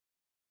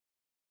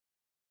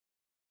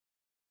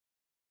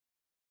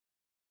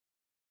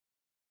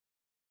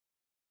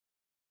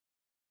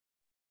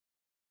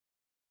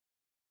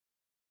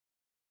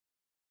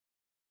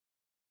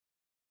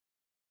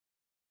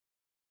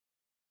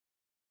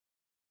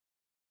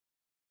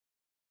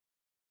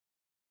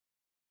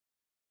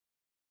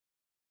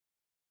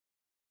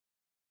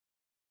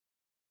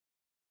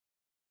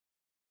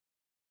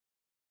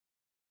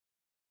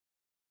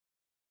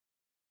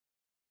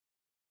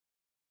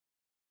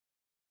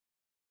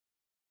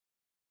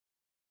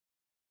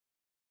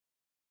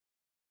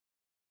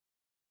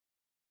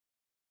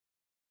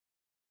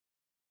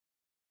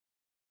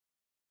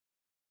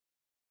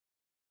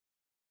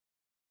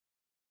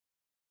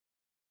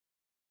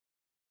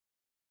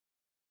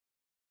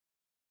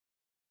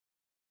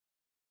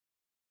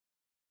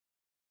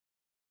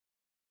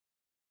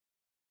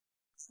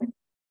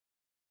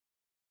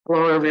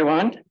Hello,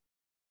 everyone.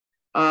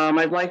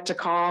 I'd like to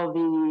call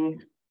the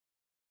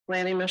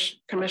Planning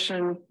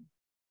Commission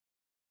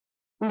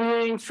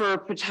meeting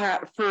for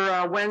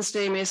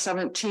Wednesday, May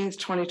 17th,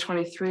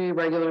 2023,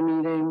 regular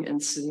meeting in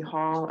City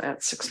Hall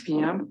at 6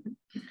 p.m.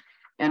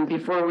 And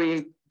before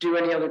we do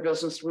any other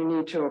business, we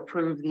need to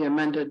approve the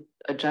amended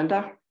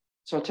agenda.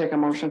 So I'll take a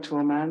motion to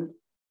amend.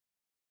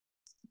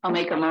 I'll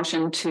make a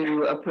motion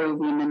to approve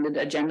the amended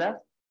agenda.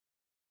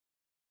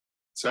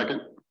 Second.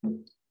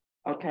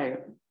 Okay.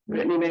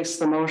 Brittany makes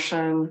the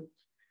motion.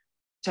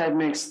 Ted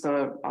makes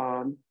the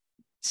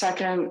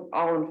second.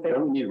 All in favor?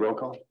 Don't we need roll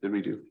call? Did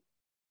we do?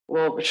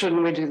 Well,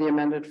 shouldn't we do the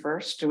amended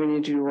first? Do we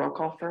need to do roll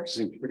call first?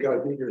 We got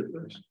to be here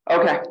first.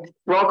 Okay,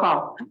 roll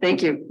call.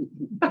 Thank you.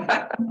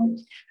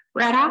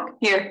 Braddock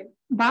here.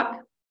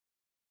 Buck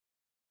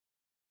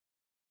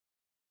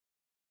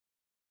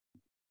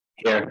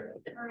Here.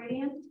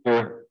 Meridian,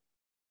 Here.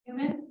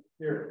 Newman,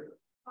 Here.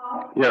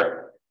 Paul,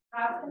 Here.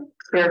 Robinson,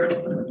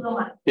 Here.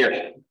 Lillian.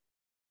 Here.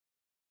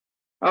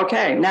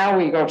 Okay, now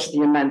we go to the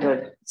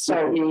amended.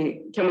 So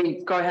can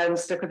we go ahead and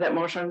stick with that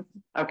motion?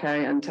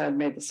 Okay, and Ted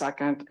made the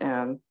second.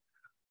 And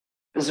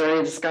is there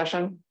any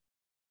discussion?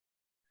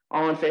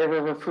 All in favor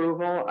of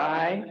approval?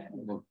 Aye.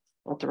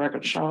 Let the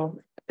record show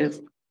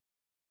is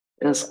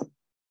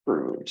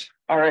approved.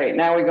 All right,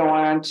 now we go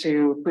on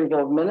to approval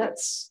of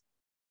minutes.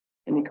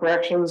 Any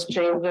corrections,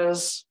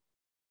 changes?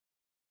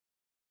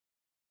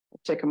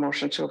 I'll take a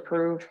motion to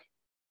approve.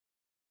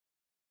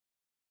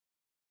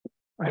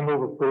 I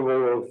move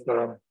approval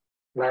of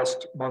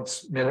last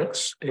month's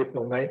minutes,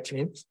 April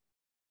 19th.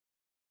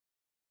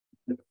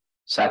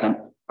 Second.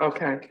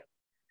 Okay.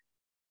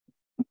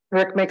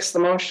 Rick makes the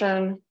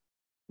motion.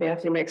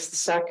 Matthew makes the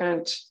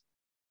second.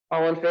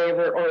 All in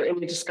favor or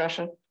any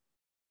discussion?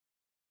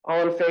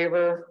 All in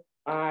favor?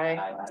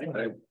 Aye.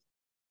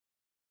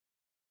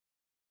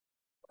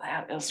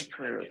 That is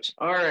approved.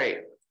 All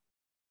right.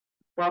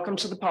 Welcome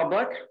to the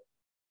public.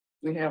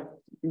 We have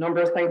a number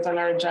of things on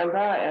our agenda,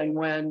 and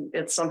when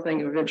it's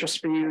something of interest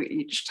for you,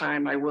 each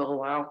time I will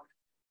allow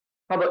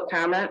public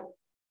comment.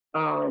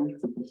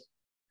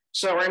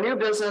 So our new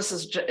business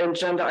is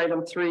agenda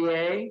item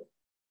 3A,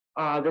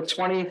 the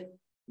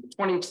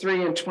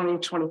 2023 and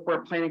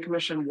 2024 Planning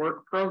Commission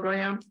work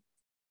program.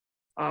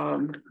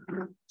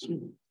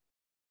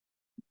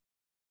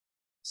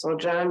 So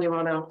John, you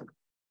want to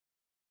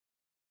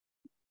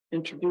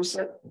introduce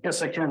it?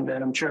 Yes, I can,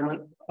 Madam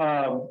Chairman.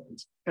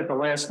 At the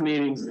last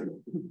meeting,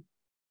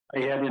 I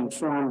had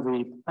informed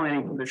the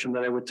Planning Commission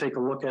that I would take a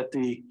look at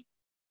the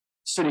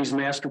city's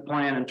master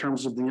plan in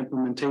terms of the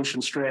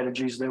implementation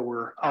strategies that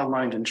were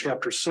outlined in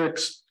Chapter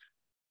 6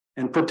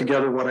 and put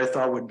together what I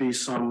thought would be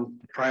some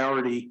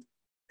priority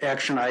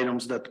action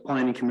items that the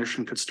Planning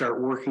Commission could start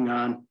working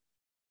on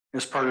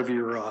as part of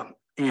your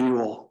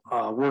annual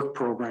work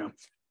program.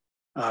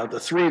 The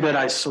three that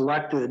I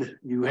selected,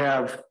 you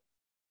have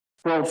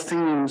 12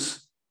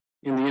 themes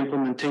in the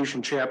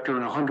implementation chapter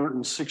and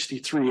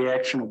 163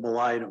 actionable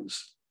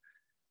items.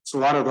 So a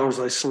lot of those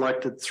I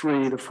selected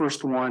three. The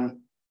first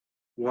one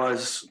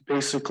was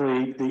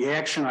basically the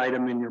action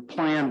item in your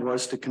plan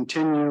was to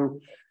continue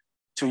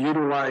to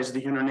utilize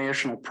the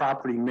International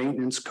Property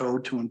Maintenance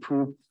Code to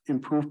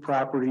improve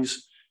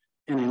properties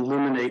and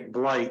eliminate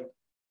blight.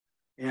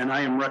 And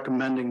I am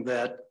recommending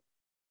that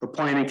the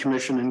Planning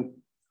Commission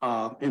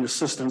in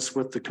assistance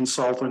with the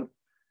consultant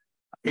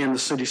and the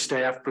city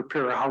staff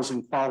prepare a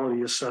housing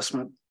quality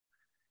assessment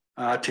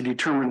to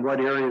determine what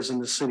areas in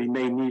the city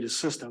may need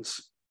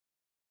assistance.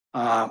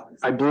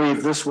 I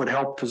believe this would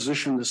help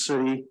position the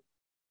city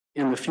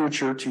in the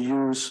future to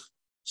use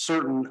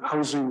certain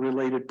housing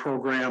related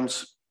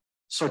programs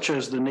such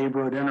as the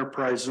neighborhood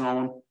enterprise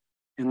zone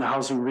in the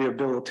housing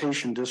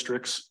rehabilitation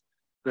districts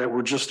that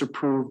were just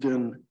approved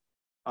in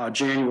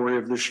January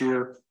of this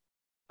year,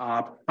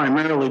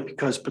 primarily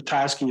because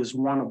Petoskey is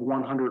one of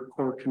 100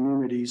 core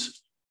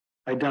communities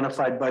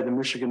identified by the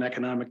Michigan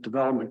Economic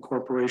Development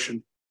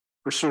Corporation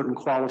for certain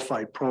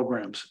qualified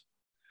programs.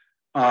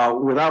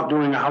 Without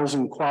doing a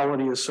housing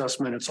quality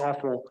assessment,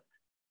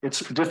 it's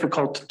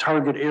difficult to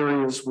target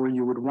areas where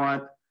you would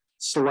want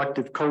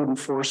selective code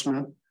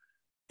enforcement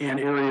and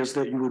areas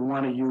that you would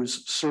want to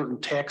use certain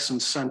tax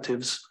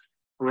incentives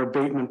or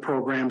abatement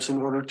programs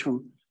in order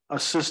to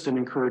assist and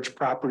encourage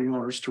property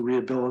owners to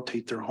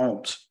rehabilitate their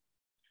homes.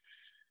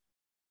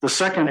 The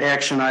second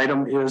action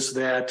item is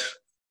that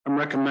I'm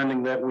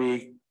recommending that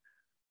we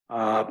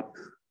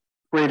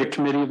create a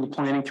committee of the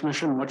Planning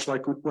Commission, much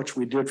like what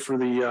we did for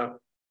the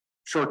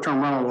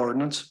short-term rental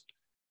ordinance.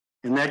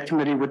 And that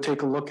committee would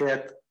take a look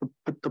at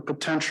the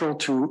potential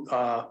to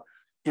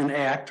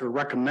enact or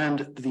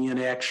recommend the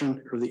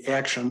inaction or the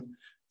action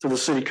to the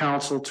City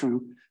Council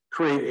to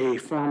create a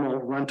formal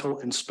rental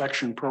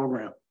inspection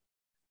program.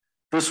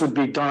 This would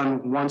be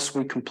done once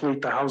we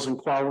complete the housing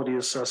quality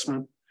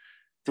assessment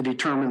to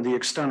determine the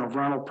extent of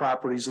rental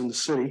properties in the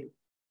city.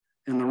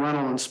 And the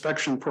rental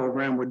inspection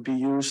program would be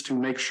used to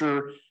make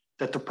sure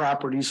that the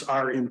properties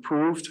are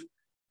improved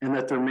and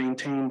that they're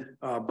maintained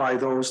by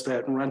those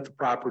that rent the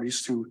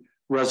properties to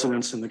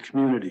residents in the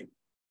community.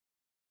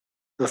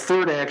 The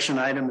third action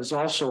item is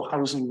also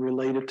housing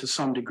related to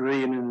some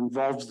degree, and it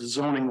involves the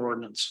zoning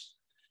ordinance.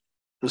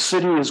 The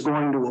city is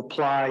going to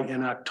apply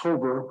in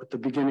October with the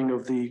beginning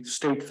of the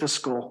state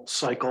fiscal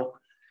cycle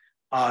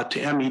to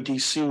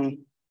MEDC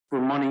for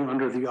money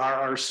under the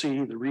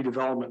RRC, the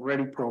Redevelopment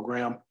Ready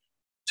Program,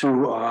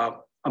 to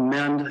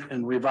amend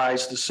and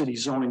revise the city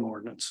zoning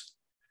ordinance.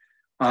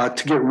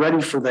 To get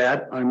ready for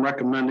that, I'm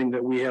recommending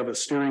that we have a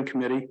steering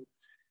committee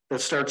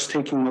that starts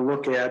taking a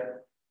look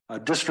at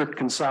district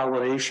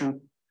consolidation,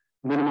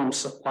 minimum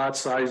lot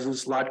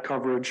sizes, lot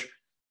coverage,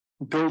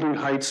 building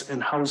heights,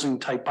 and housing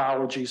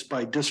typologies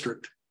by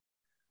district.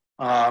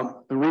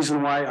 The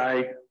reason why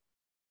I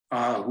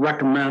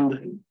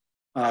recommend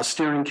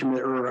steering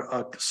committee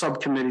or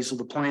subcommittees of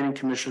the Planning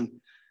Commission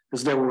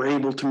is that we're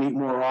able to meet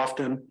more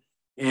often,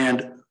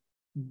 and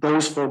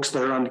those folks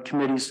that are on the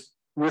committees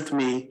with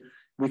me,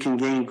 we can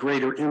gain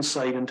greater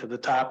insight into the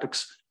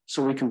topics,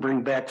 so we can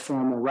bring back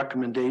formal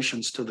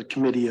recommendations to the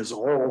committee as a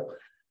whole,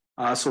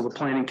 so the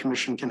Planning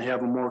Commission can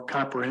have a more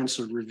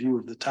comprehensive review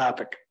of the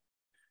topic.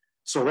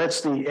 So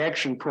that's the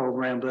action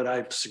program that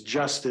I've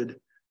suggested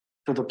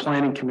to the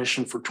Planning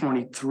Commission for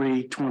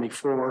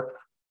 23-24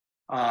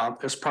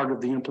 as part of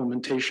the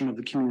implementation of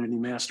the Community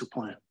Master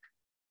Plan.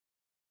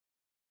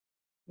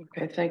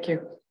 Okay, thank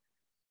you.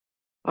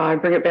 I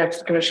bring it back to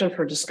the commission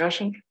for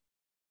discussion.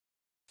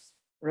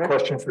 Rick?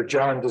 Question for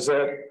John, does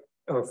that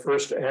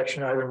first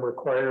action item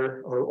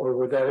require, or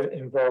would that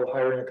involve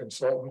hiring a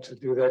consultant to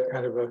do that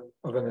kind of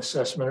an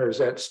assessment, or is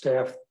that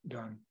staff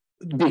done?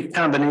 The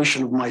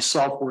combination of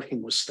myself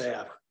working with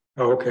staff.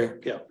 Oh, okay.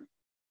 Yeah.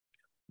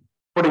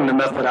 Putting the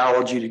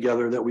methodology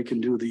together that we can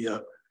do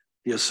the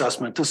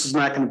assessment. This is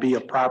not going to be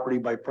a property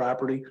by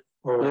property.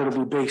 Oh,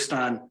 It'll be based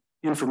on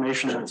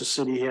information that the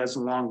city has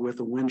along with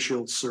a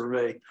windshield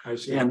survey I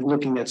see. and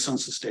looking at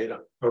census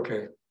data.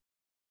 Okay.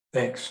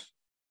 Thanks.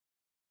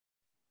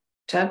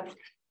 Ted?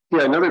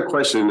 Yeah, another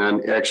question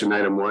on action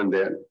item 1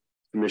 that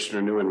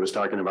Commissioner Nguyen was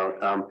talking about.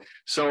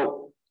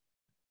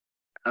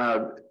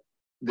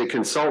 The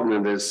consultant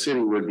in the city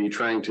would be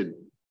trying to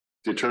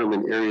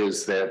determine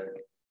areas that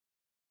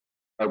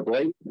are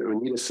blighted or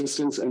need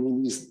assistance. I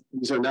mean,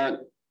 these are not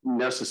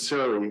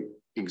necessarily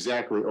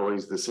exactly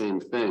always the same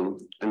thing.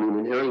 I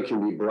mean, an area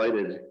can be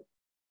blighted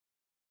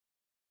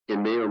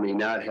and may or may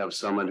not have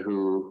someone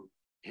who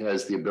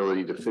has the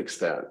ability to fix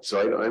that.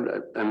 So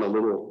I'm a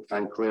little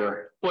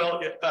unclear. Well,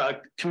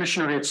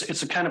 Commissioner,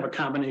 it's a kind of a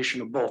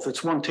combination of both.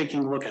 It's one,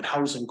 taking a look at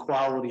housing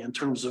quality in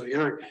terms of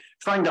area,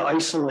 trying to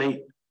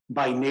isolate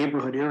by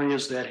neighborhood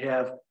areas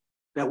that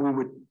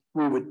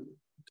we would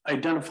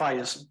identify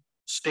as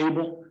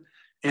stable.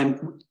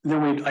 And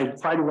then I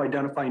try to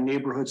identify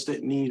neighborhoods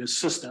that need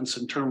assistance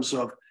in terms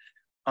of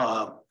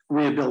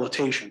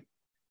rehabilitation.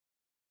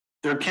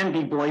 There can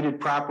be blighted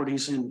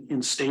properties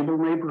in stable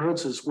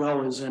neighborhoods as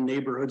well as in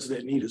neighborhoods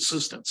that need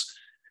assistance.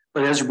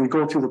 But as we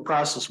go through the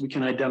process, we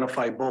can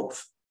identify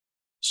both.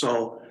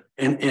 So,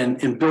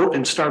 and build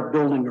and start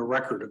building a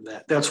record of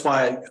that. That's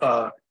why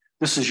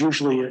this is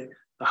usually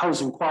the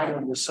housing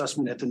quality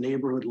assessment at the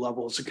neighborhood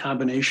level. It's a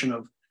combination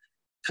of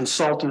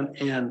consultant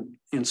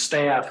and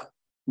staff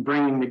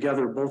bringing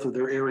together both of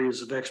their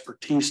areas of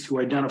expertise to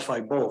identify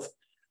both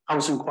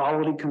housing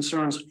quality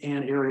concerns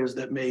and areas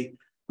that may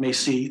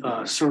see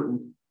a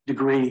certain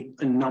degree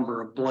and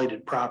number of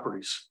blighted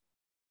properties.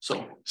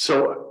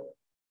 So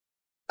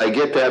I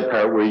get that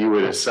part where you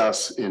would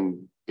assess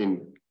in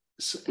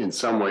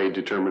some way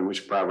determine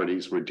which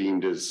properties were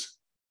deemed as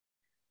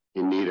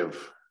in need of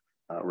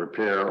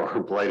repair or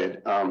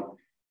blighted.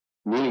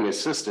 Needing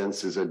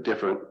assistance is a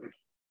different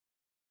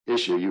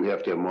issue. You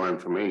have to have more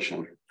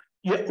information.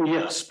 Yeah,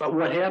 yes, but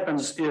what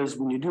happens is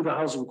when you do the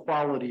housing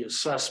quality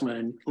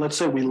assessment, let's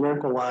say we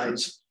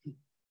localize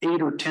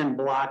 8 or 10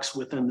 blocks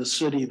within the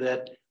city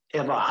that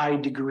have a high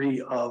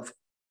degree of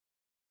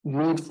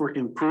need for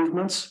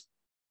improvements,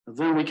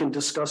 then we can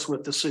discuss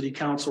with the city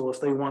council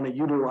if they want to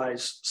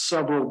utilize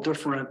several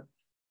different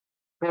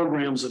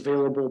programs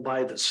available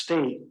by the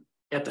state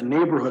at the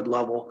neighborhood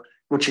level,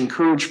 which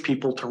encourage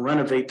people to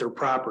renovate their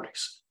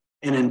properties.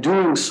 And in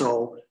doing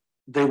so,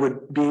 they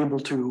would be able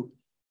to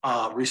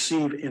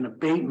receive an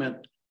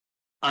abatement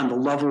on the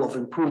level of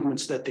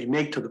improvements that they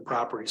make to the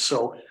property.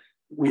 So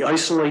we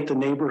isolate the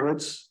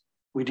neighborhoods,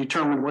 we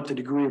determine what the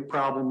degree of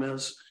problem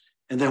is,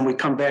 and then we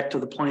come back to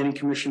the Planning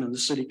Commission and the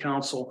City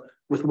Council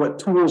with what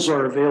tools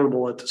are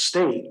available at the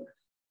state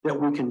that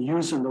we can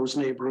use in those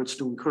neighborhoods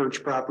to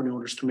encourage property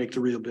owners to make the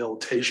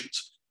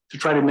rehabilitations, to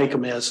try to make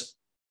them as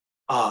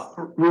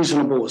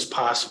reasonable as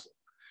possible.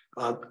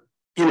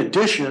 In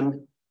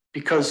addition,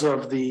 because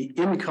of the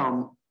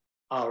income,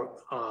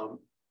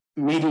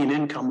 median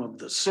income of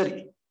the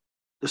city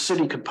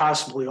could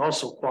possibly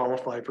also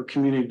qualify for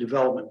community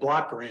development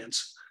block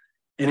grants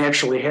and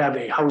actually have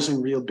a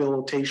housing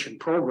rehabilitation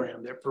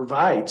program that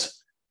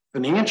provides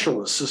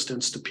financial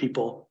assistance to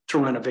people to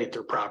renovate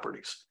their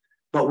properties.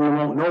 But we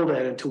won't know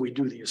that until we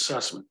do the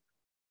assessment.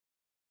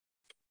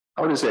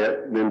 How does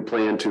that then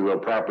play into a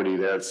property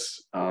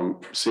that's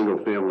single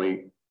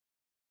family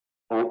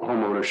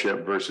home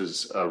ownership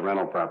versus a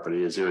rental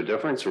property? Is there a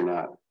difference or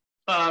not?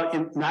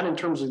 Not in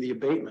terms of the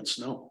abatements,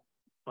 no.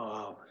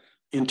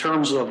 In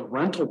terms of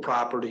rental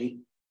property,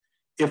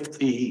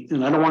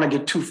 and I don't want to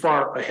get too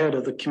far ahead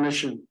of the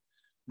commission,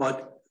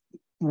 but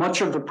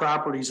much of the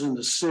properties in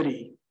the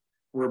city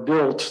were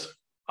built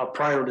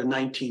prior to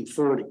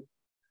 1940.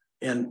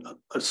 And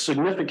a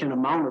significant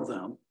amount of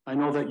them, I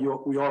know that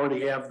we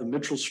already have the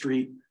Mitchell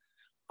Street,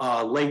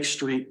 Lake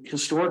Street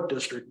Historic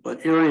District,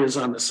 but areas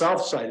on the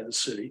south side of the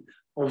city,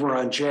 over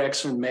on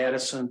Jackson,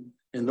 Madison,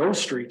 and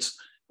those streets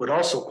would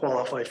also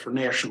qualify for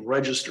National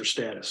Register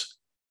status.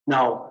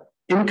 Now,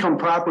 income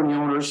property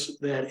owners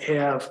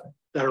that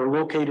are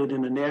located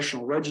in a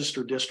National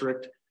Register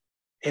district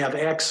have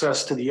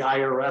access to the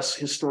IRS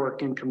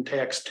historic income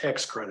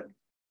tax credit,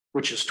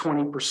 which is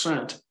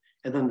 20%.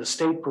 And then the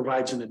state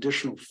provides an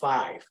additional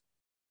 5%,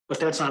 but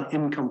that's on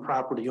income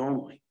property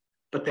only.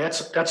 But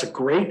that's a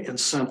great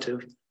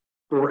incentive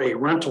for a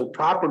rental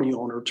property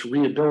owner to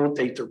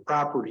rehabilitate their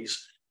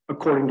properties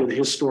according to the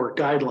historic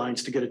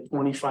guidelines to get a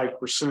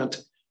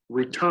 25%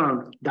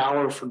 return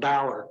dollar for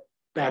dollar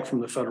back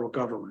from the federal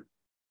government.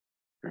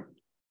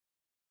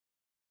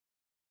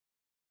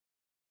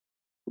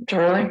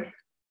 Charlie?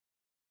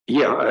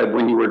 Yeah,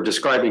 when you were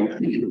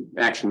describing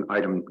action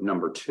item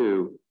number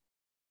 2,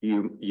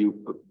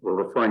 you were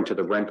referring to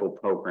the rental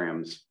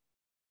programs.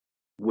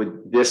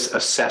 Would this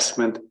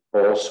assessment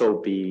also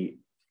be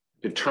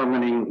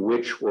determining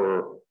which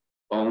were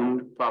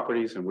owned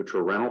properties and which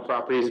were rental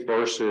properties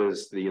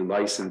versus the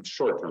licensed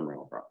short-term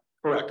rental property?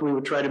 Correct. We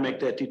would try to make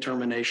that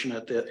determination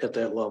at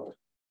that level.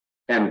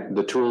 And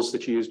the tools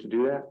that you use to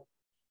do that?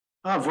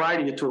 A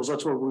variety of tools.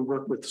 That's where we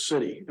work with the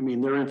city. I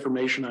mean, their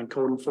information on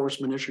code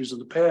enforcement issues in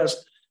the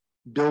past,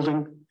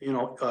 building,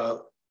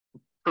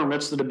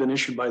 permits that have been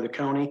issued by the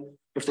county,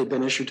 if they've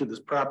been issued to this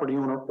property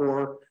owner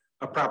or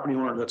a property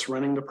owner that's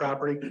renting the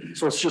property.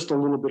 So it's just a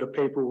little bit of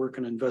paperwork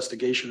and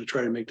investigation to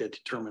try to make that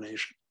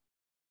determination.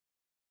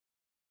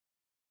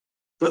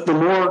 The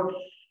more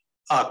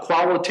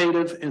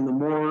qualitative and the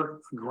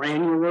more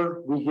granular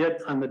we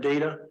get on the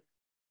data,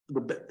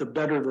 the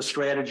better the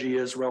strategy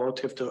is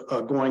relative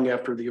to going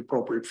after the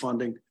appropriate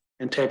funding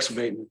and tax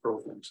abatement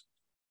programs.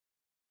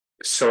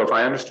 So if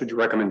I understood your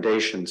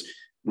recommendations,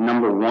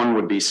 number 1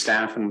 would be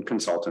staff and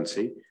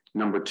consultancy.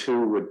 Number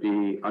 2 would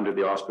be under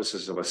the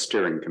auspices of a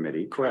steering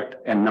committee. Correct.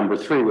 And number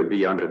 3 would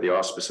be under the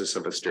auspices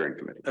of a steering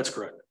committee. That's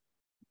correct.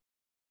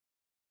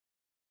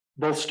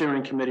 Both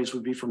steering committees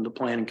would be from the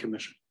Planning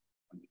Commission.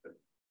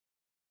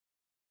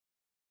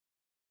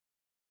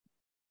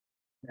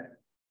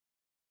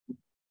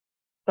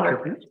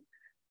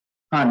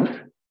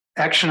 On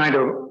action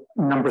item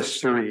number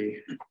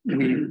 3,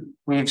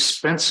 we've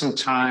spent some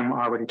time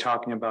already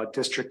talking about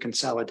district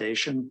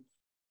consolidation.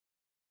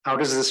 How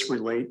does this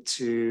relate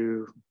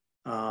to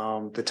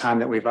the time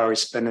that we've already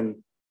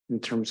spent in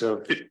terms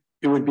of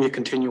it would be a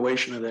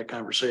continuation of that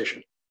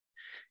conversation.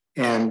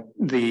 And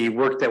the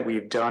work that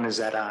we've done, is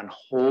that on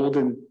hold?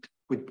 And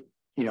would,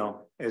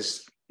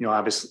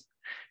 obviously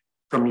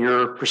from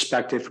your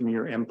perspective, from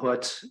your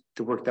input,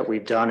 the work that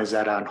we've done, is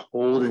that on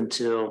hold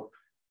until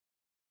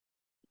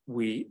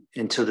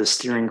the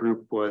steering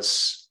group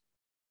was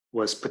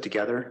put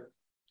together?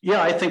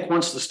 Yeah, I think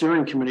once the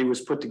steering committee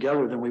was put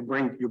together, then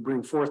you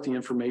bring forth the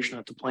information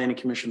that the Planning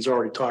Commission's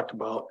already talked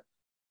about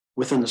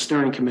within the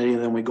steering committee,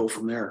 and then we go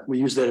from there. We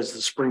use that as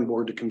the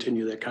springboard to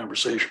continue that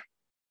conversation.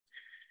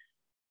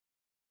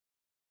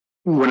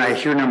 When I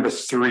hear number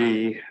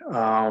 3,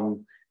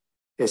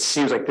 it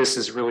seems like this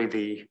is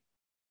really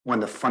one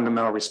of the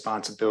fundamental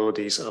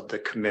responsibilities of the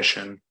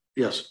commission.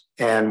 Yes.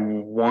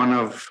 And one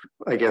of,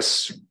 I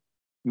guess,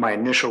 my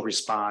initial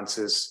response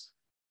is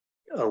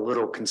a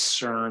little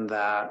concerned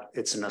that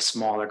it's in a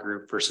smaller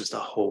group versus the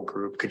whole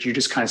group. Could you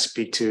just kind of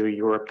speak to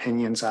your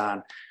opinions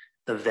on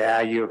the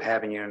value of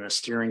having it in a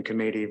steering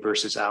committee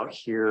versus out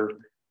here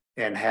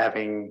and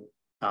having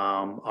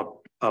a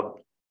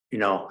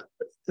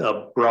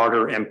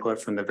broader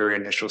input from the very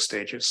initial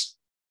stages?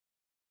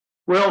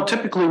 Well,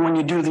 typically when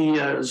you do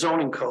the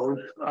zoning code,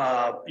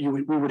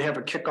 we would have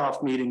a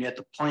kickoff meeting at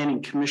the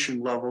Planning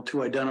Commission level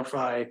to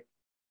identify,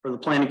 or the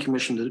Planning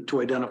Commission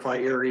to identify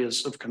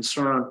areas of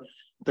concern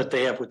that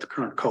they have with the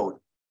current code.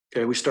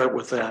 Okay, we start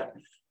with that.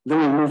 Then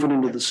we move it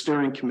into the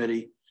steering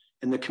committee,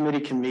 and the committee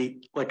can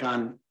meet like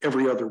on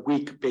every other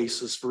week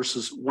basis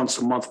versus once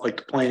a month like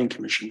the Planning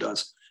Commission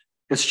does.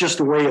 It's just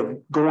a way of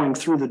going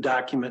through the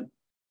document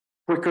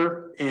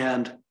quicker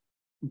and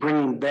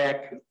bringing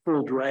back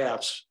full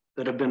drafts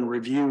that have been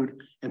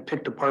reviewed and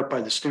picked apart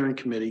by the steering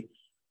committee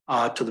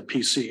to the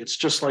PC. It's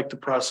just like the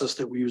process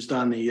that we used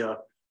on the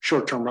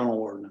short-term rental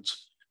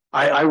ordinance.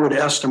 I would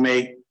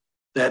estimate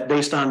that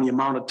based on the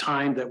amount of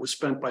time that was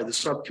spent by the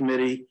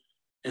subcommittee,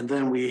 and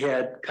then we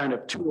had kind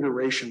of 2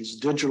 iterations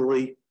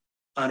digitally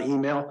on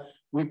email,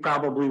 we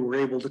probably were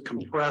able to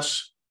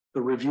compress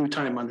the review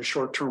time on the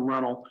short-term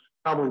rental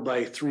probably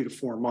by 3 to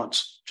 4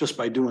 months just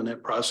by doing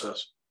that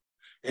process.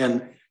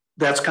 And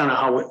that's kind of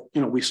how it,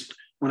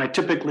 when I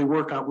typically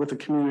work out with the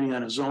community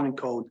on a zoning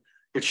code,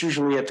 it's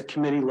usually at the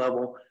committee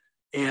level.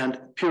 And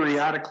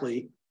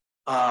periodically,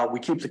 we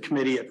keep the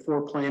committee at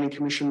 4 planning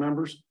commission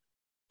members.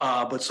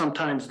 But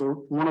sometimes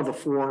one of the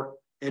 4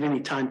 at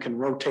any time can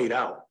rotate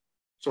out.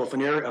 So if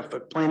if a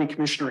planning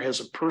commissioner has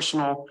a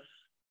personal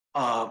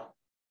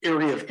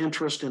area of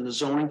interest in the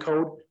zoning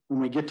code,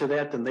 when we get to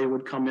that, then they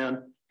would come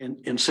in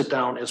and sit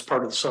down as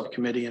part of the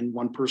subcommittee, and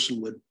one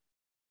person would,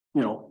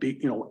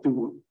 be,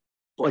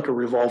 like a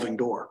revolving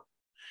door.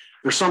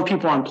 There's some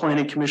people on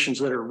planning commissions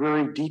that are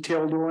very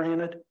detailed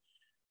oriented,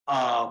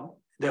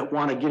 that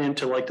want to get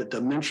into like the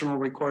dimensional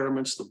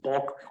requirements, the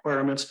bulk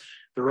requirements.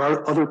 There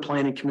are other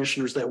planning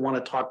commissioners that want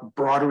to talk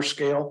broader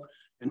scale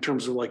in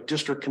terms of like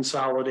district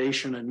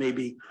consolidation and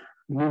maybe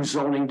new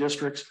zoning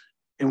districts.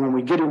 And when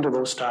we get into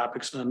those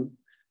topics, then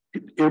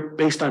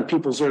based on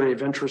people's area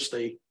of interest,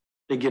 they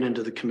get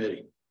into the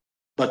committee.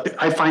 But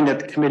I find that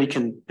the committee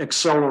can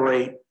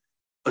accelerate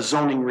a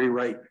zoning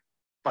rewrite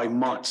by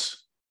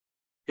months,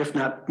 if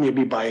not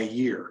maybe by a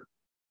year,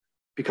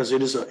 because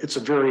it's a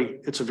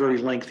very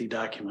lengthy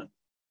document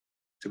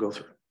to go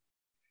through.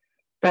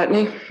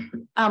 Bethany?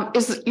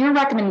 Is your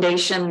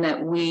recommendation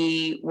that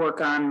we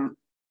work on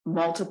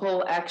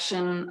multiple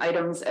action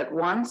items at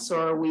once,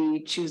 or are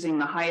we choosing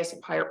the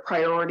highest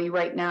priority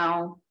right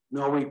now?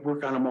 No, we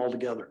work on them all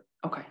together.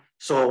 Okay.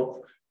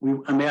 So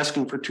I'm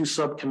asking for 2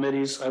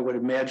 subcommittees. I would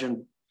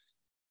imagine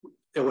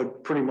it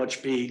would pretty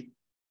much be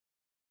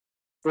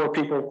 4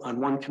 people on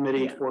one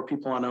committee, 4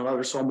 people on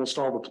another. So almost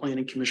all the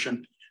planning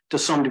commission to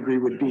some degree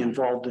would be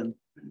involved in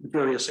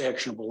various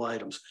actionable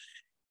items.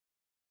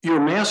 Your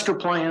master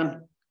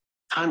plan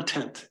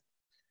content,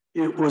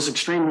 it was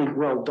extremely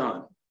well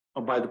done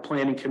by the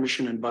planning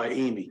commission and by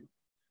Amy.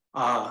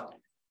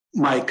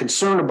 My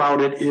concern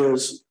about it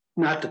is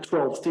not the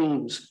 12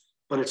 themes,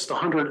 but it's the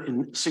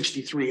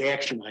 163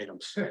 action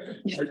items.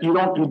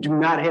 You do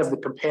not have the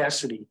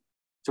capacity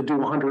to do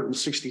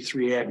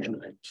 163 action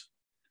items.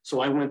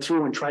 So I went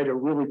through and tried to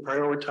really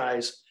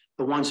prioritize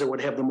the ones that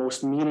would have the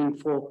most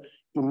meaningful,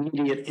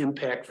 immediate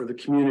impact for the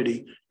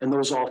community. And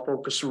those all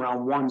focus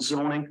around 1,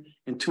 zoning,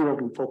 and 2 of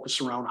them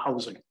focus around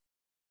housing.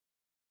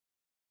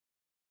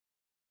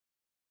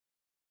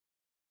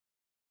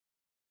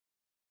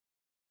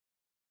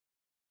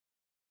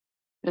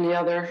 Any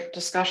other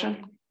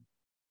discussion?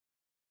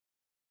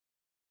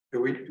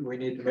 Do we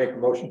need to make a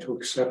motion to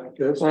accept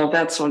this? Well,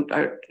 that's what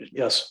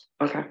Yes.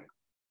 okay.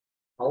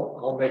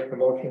 I'll make the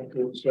motion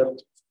to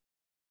accept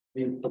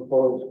the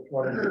proposed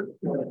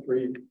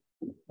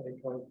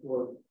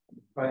 2023-2024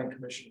 Planning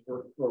Commission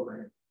work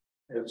program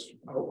as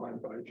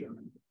outlined by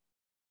John.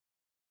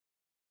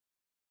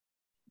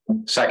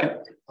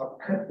 Second.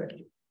 Thank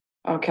you.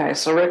 Okay,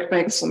 so Rick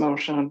makes the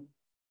motion.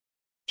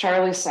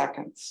 Charlie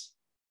seconds.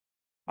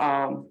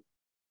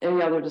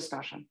 Any other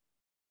discussion?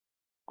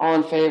 All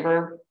in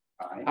favor?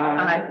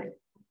 Aye.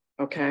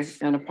 Okay,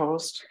 and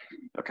opposed?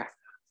 Okay,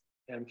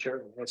 Madam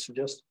Chair, I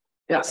suggest,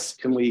 yes.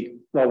 can we,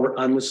 while we're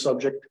on this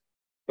subject,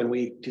 can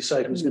we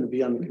decide who's going to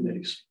be on the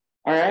committees?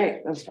 All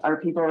right,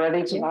 are people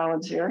ready to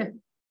volunteer?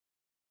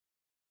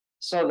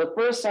 So the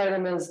first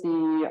item is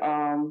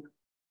the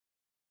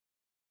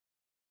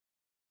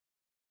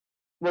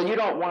well, you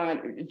don't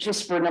want,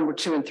 just for number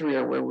 2 and 3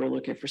 are where we're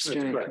looking for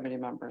steering committee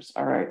members.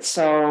 All right,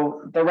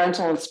 so the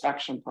rental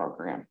inspection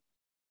program.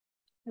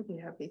 I'd be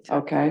happy to.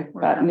 Okay,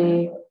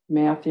 Bethany,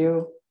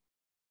 Matthew.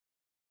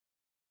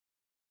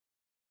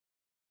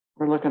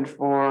 We're looking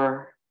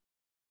for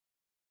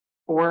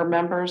 4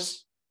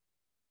 members.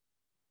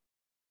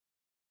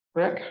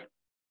 Rick?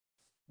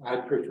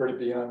 I'd prefer to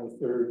be on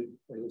the 3rd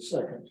or the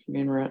 2nd You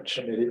mean Rich?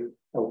 committee.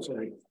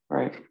 Outside.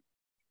 Right.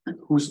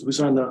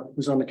 Who's on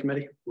the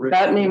committee? Rick?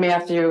 Bethany,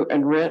 Matthew,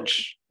 and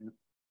Rich.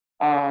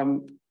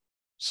 So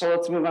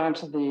let's move on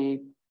to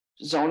the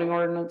zoning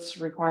ordinance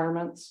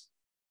requirements.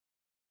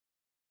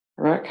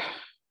 Rick?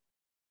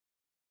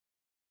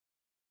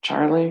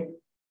 Charlie?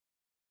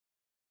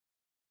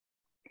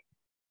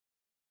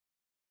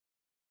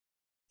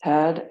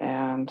 Ted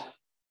and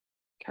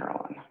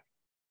Carolyn.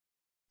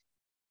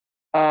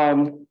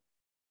 All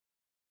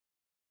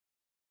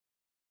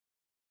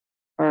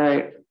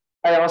right,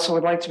 I also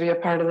would like to be a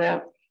part of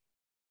that.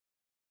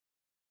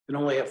 We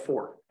can only have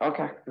 4.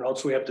 Okay. And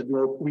also we have to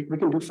do, we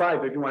can do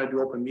 5 if you want to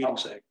do open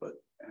meetings act, but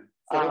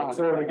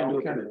 4 we can do.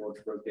 Okay.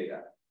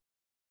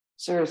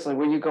 Seriously,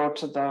 will you go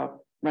to the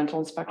rental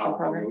inspection I'll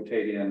program?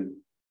 rotate in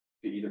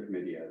to either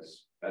committee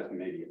as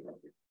maybe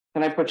appropriate.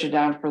 Can I put you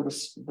down for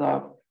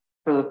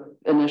the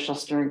initial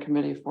steering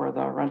committee for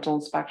the rental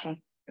inspection?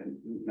 And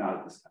not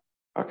at this time.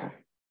 Okay.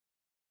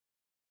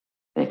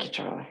 Thank you,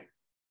 Charlie.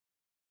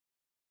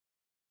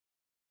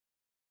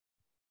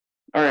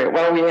 All right,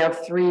 well, we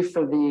have 3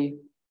 for the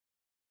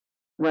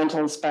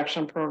rental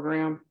inspection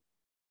program,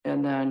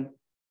 and then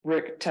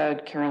Rick,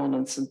 Ted, Carolyn,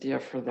 and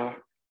Cynthia for the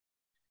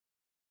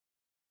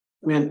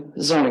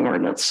zoning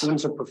ordinance.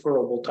 When's a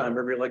preferable time?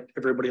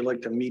 Everybody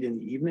like to meet in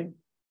the evening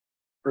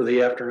or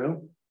the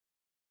afternoon?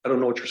 I don't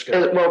know what your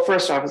schedule is. Well,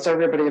 first off, is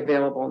everybody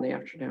available in the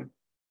afternoon?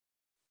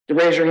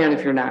 Raise your hand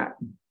if you're not.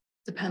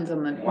 Depends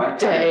on the Why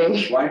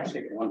day. don't you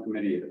take one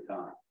committee at a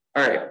time?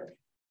 All right.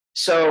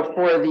 So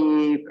for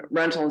the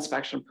rental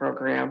inspection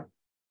program,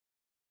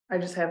 I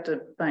just have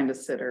to find a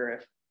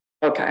sitter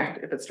okay,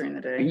 if it's during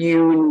the day.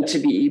 you need to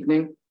be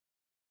evening.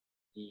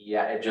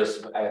 Yeah,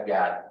 I've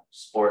got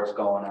sports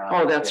going on.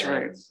 Oh, that's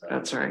right. kids, so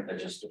That's right. It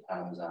just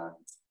depends on.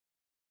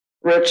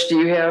 Rich, do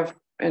you have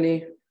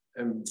any?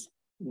 I'm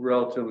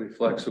relatively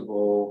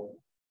flexible.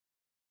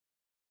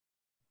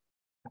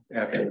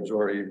 Afternoons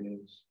or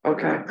evenings.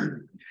 Okay.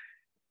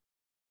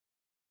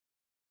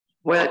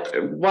 Let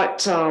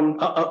Let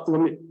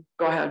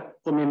go ahead.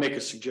 me make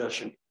a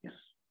suggestion.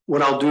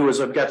 What I'll do is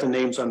I've got the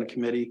names on the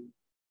committee.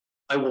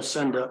 I will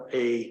send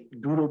a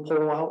doodle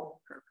poll out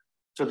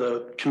to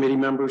the committee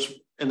members,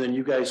 and then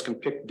you guys can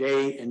pick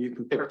day and you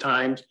can pick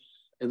times.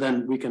 And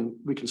then we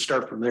can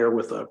start from there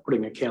with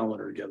putting a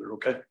calendar together,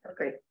 okay?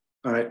 Okay.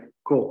 All right,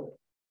 cool.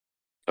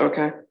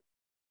 Okay.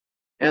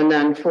 And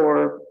then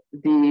for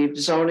the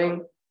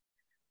zoning,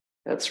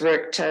 that's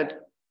Rick, Ted,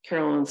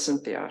 Carolyn, and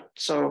Cynthia.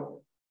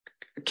 So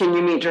can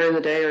you meet during the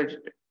day, or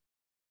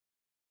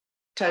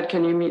Ted,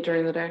 can you meet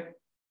during the day?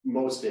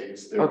 Most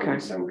days, there will Okay.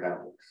 be some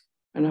conflicts.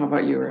 And how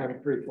about you, Rick?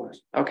 I'm pretty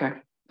flexible. Okay,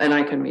 and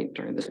I can meet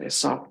during the day,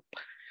 so.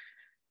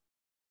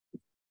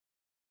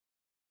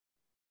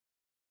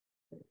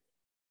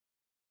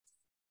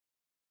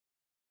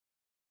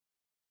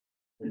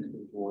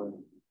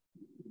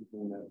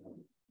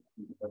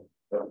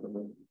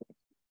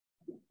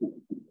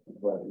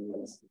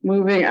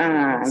 Moving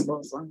on.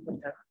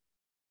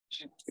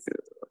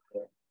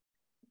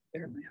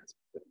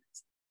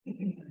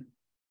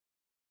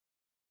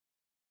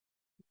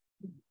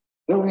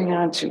 Moving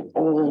on to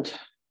old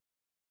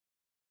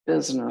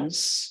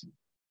business.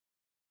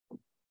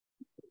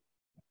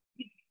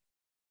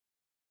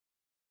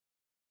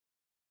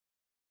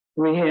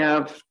 We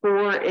have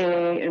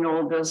 4A in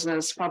old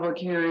business, public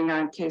hearing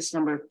on case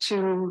number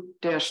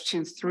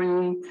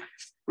 2-23,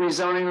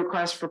 rezoning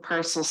request for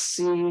parcel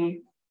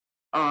C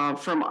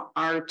from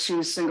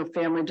R2 single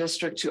family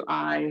district to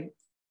I1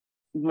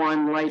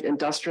 light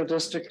industrial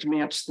district to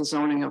match the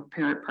zoning of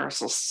parent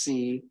parcel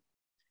C,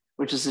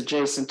 which is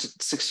adjacent to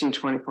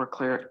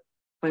 1624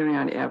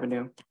 Clarion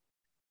Avenue.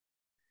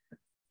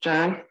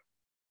 John?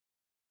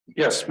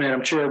 Yes,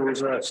 Madam Chair,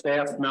 there's a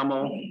staff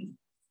memo.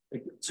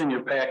 It's in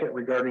your packet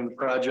regarding the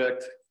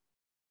project.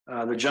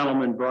 The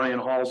gentleman, Brian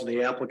Hall, is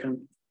the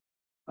applicant.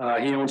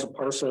 He owns a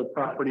parcel of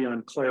property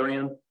on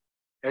Clarion.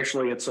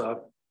 Actually, it's a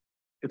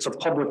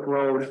public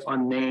road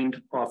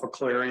unnamed off of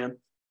Clarion.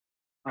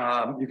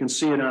 You can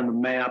see it on the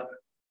map.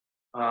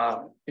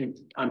 On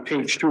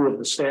page 2 of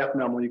the staff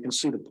memo, you can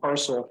see the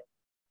parcel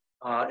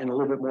in a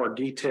little bit more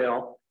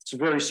detail. It's a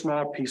very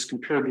small piece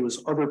compared to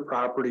his other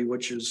property,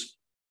 which is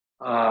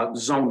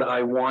zoned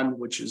I1,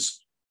 which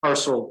is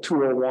parcel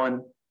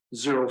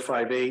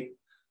 201-058.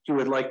 He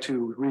would like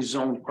to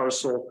rezone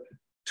parcel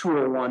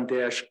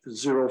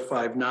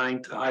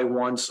 201-059 to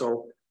I1,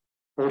 so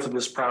both of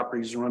his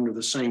properties are under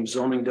the same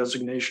zoning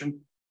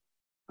designation.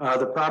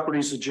 The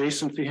properties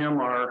adjacent to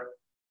him are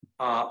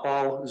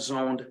all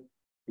zoned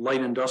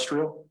light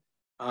industrial.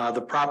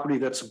 The property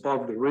that's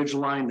above the ridge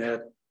line,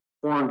 that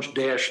orange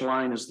dash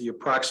line, is the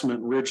approximate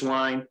ridge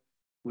line,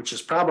 which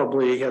is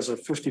probably has a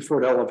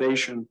 50-foot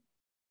elevation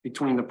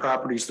between the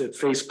properties that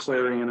face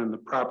Clarion and the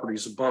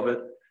properties above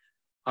it.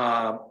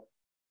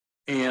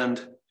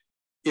 And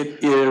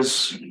it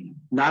is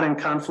not in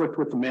conflict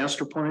with the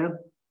master plan.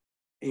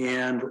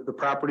 And the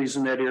properties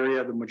in that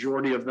area, the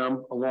majority of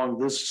them along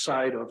this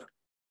side of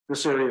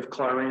this area of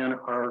Clarion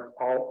are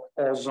all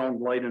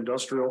zoned light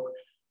industrial.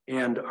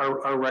 And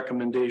our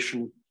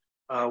recommendation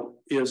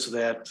is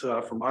that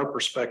from our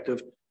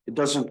perspective, it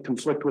doesn't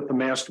conflict with the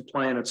master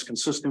plan. It's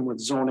consistent with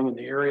zoning in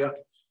the area.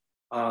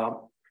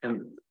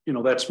 And you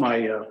know, that's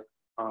my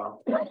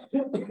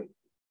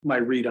my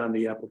read on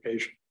the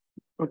application.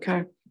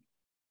 Okay.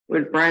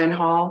 Would Brian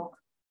Hall?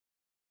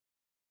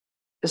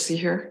 Is he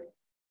here?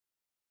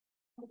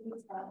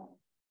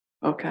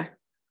 Okay.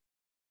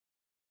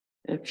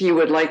 If you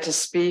would like to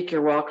speak,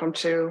 you're welcome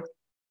to.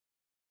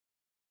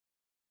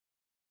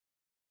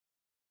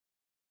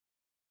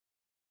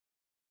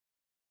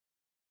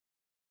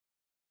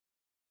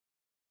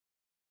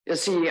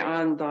 Is he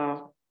on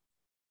the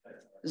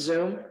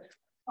Zoom?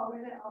 Oh,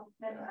 is it? Oh,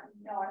 then,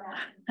 no, I'm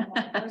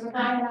not. There's a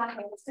Brian on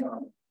here,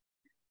 so.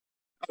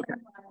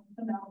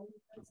 No.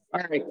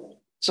 All right,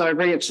 so I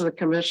bring it to the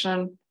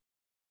commission.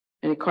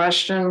 Any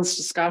questions,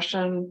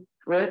 discussion,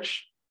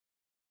 Rich?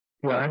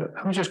 Yeah,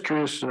 I was just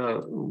curious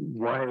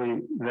why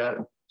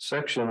that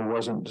section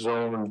wasn't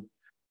zoned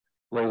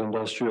light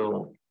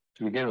industrial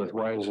to begin with.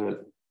 Why is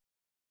it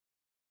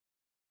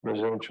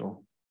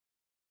residential?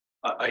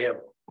 I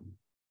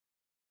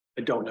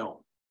don't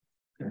know.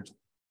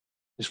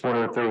 Just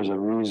wondering if there was a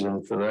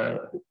reason for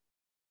that.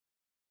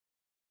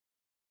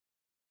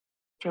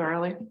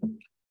 Charlie?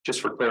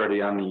 Just for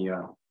clarity on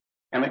the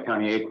Emmett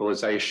County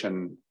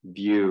equalization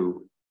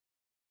view,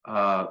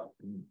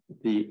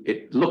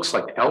 it looks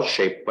like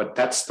L-shaped, but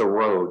that's the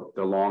road.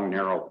 The long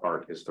narrow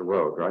part is the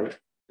road, right?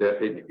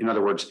 In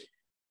other words,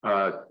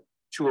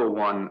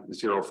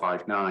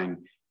 201-059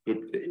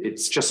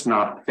 it's just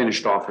not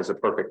finished off as a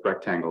perfect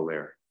rectangle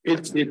there.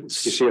 It's, You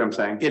see what I'm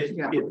saying? that's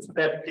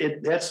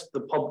a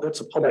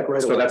public right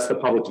of So way. that's the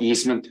public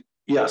easement?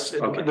 Yes,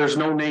 Okay. there's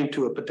no name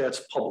to it, but that's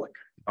public.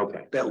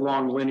 Okay. That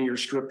long linear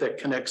strip that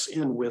connects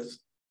in with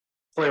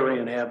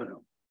Clarion Avenue.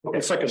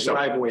 It's like a So-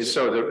 driveway.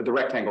 So the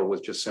rectangle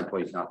was just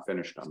simply not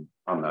finished on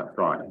the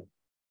drawing.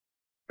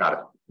 Got it.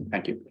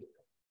 Thank you.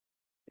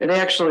 It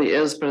actually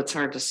is, but it's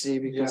hard to see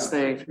because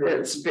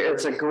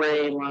it's a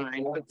gray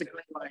line, but the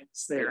gray line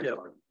is there. Yeah.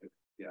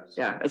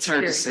 Yeah, it's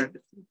hard to see.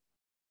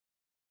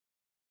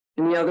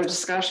 Any other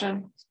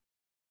discussion?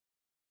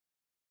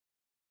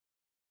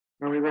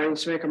 Are we ready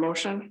to make a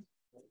motion?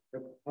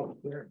 Oh,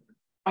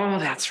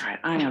 that's right.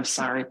 I am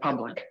sorry,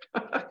 public.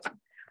 All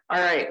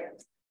right.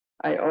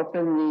 I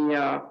open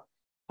the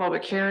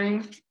public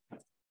hearing.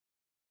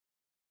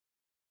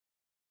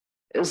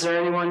 Is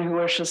there anyone who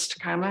wishes to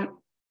comment?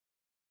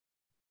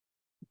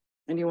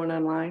 Anyone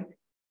online?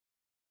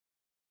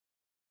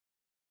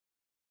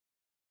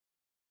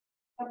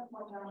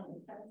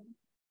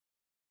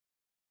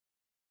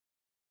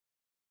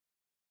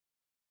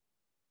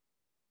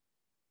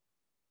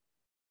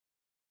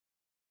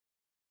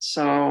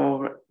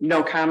 So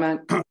no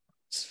comment.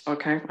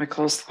 Okay, I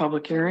close the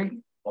public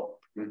hearing.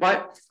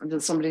 What?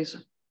 Did somebody?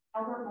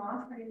 Albert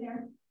Moss, are you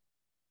there?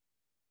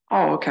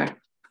 Oh, okay.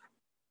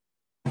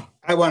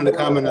 I wanted to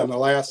comment on the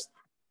last.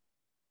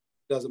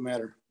 Doesn't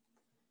matter.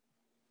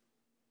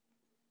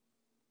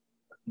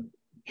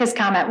 His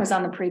comment was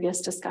on the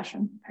previous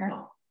discussion,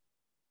 apparently.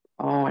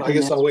 Oh, I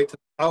guess I'll wait.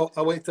 I'll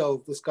wait till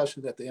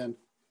discussions at the end.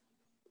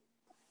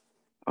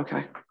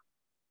 Okay.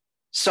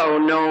 So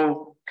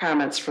no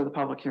comments for the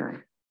public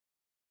hearing.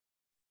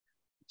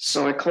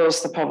 So I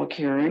close the public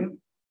hearing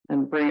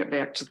and bring it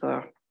back to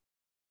the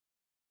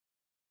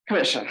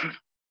commission.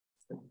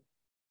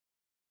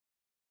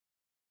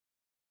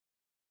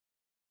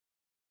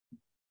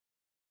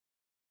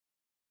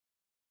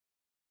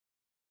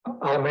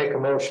 I'll make a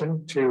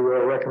motion to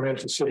recommend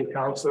to city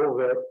council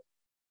that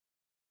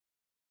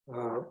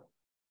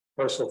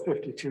parcel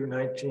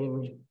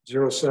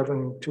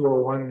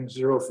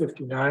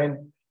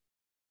 52-19-07-201-059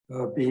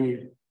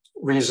 be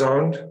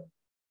rezoned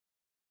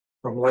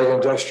from light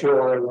industrial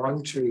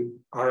R1 to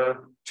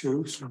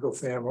R2 single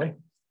family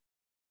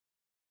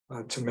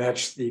to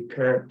match the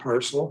parent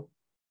parcel.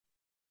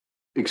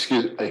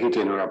 Excuse, I hate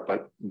to interrupt,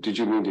 but did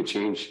you mean to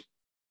change?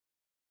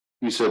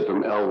 You said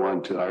from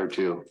L1 to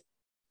R2.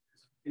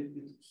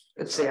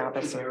 It's the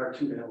opposite.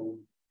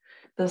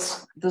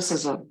 This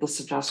is the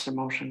suggested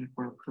motion if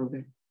we're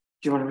approving.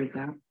 Do you want to read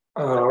that?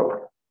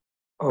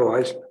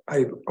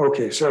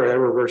 Okay, sorry, I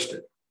reversed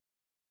it.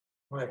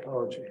 My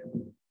apology.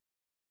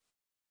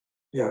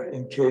 Yeah,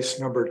 in case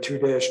number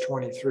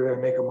 2-23, I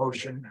make a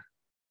motion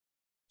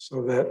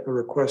so that the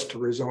request to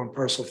rezone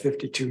parcel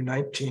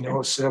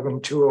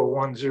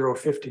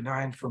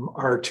 52-19-07-201-059 from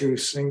R2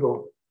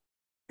 single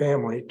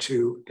family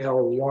to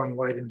L1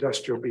 light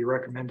industrial be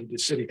recommended to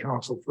city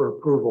council for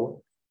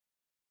approval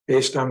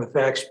based on the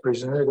facts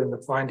presented and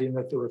the finding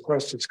that the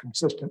request is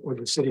consistent with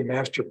the city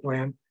master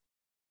plan,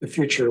 the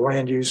future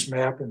land use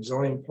map and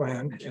zoning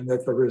plan, and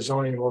that the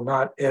rezoning will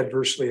not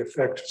adversely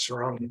affect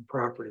surrounding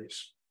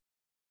properties.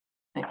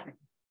 Thank you.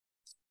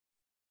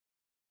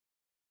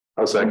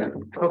 I'll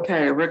second.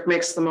 Okay, Rick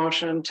makes the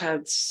motion,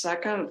 Ted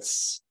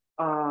seconds.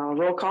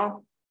 Roll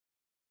call.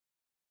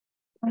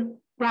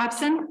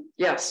 Robson,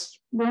 Yes.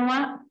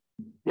 Wilmot,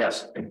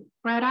 Yes.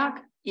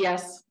 Braddock,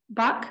 Yes.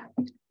 Buck,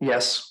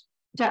 Yes.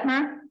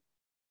 Detmer,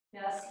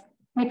 Yes.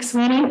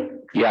 McSweeney,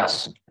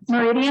 Yes.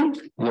 Meridian,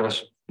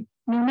 Yes.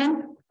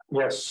 Newman,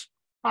 Yes.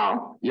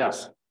 Paul.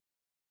 Yes.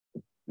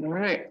 All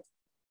right.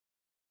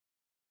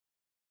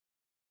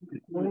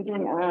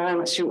 Moving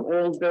on to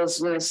old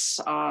business,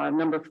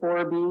 number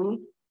 4B,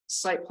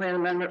 site plan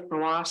amendment for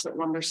loss at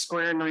Lumber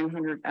Square,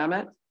 900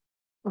 Emmett.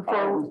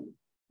 Before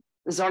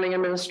the zoning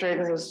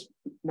administrator is,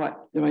 what,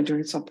 am I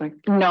doing something?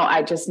 No,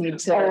 I just need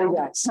to. Oh,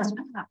 yes.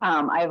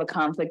 I have a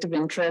conflict of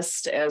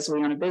interest as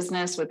we own a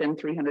business within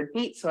 300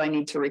 feet, so I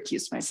need to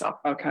recuse myself.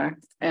 Okay,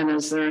 and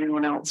is there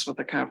anyone else with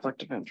a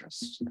conflict of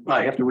interest?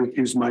 I have to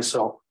recuse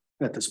myself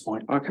at this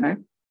point. Okay,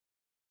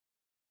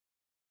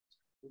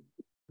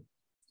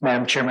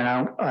 Madam Chairman,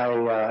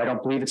 I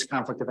don't believe it's a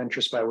conflict of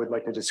interest, but I would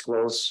like to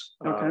disclose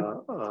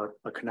a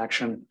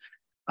connection.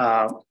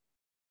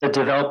 The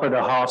developer,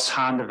 the Hoffs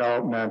Han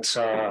Development,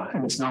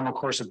 in its normal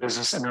course of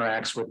business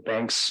interacts with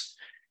banks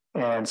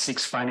and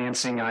seeks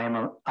financing. I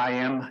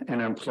am an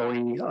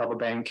employee of a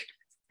bank,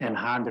 and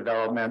Han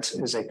Development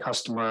is a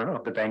customer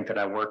of the bank that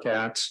I work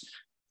at.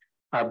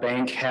 Our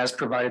bank has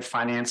provided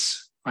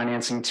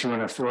financing to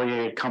an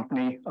affiliated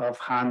company of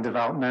Han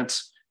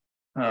Development.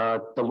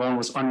 The loan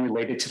was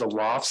unrelated to the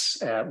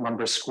lofts at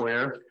Lumber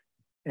Square,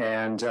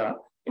 and the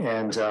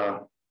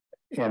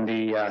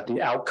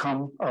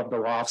outcome of the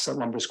lofts at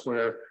Lumber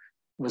Square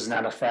was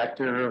not a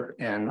factor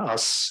in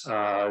us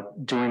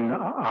doing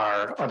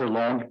our other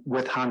loan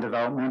with Han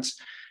Developments,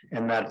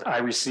 and that I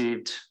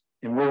received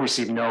and will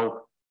receive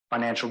no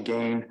financial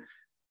gain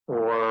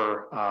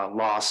or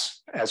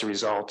loss as a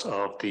result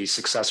of the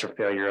success or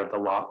failure of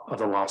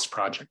the loss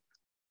project.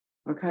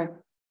 Okay.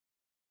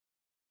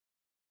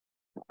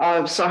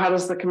 So how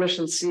does the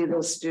commission see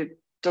this?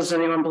 Does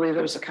anyone believe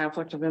there's a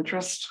conflict of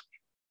interest?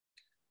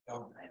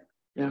 No.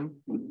 Yeah.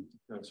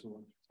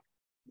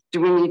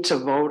 Do we need to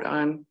vote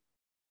on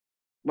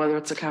whether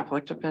it's a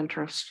conflict of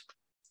interest?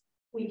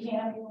 We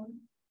can.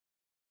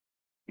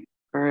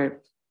 All right.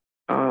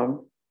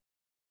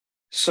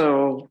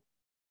 So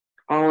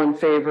all in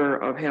favor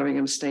of having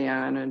him stay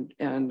on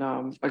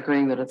and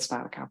agreeing that it's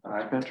not a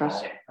conflict of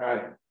interest?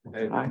 Aye.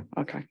 Aye.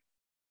 Okay.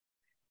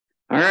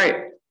 All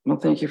right. Well,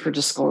 thank you for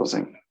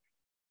disclosing.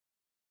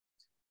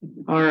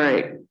 All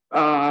right.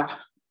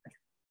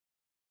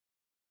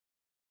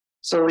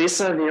 So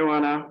Lisa, do you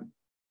want to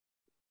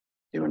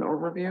do an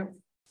overview?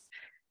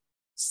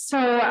 So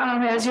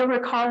as you'll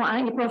recall,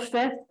 on April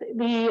 5th,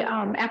 the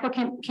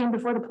applicant came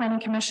before the Planning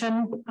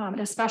Commission at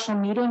a special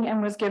meeting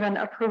and was given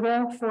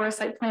approval for a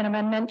site plan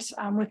amendment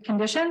with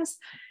conditions.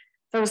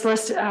 Those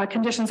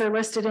conditions are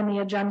listed in the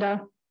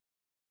agenda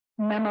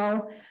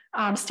memo.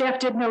 Staff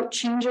did note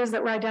changes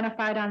that were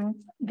identified on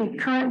the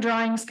current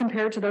drawings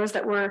compared to those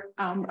that were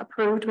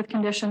approved with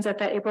conditions at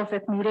that April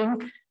 5th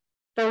meeting.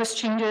 Those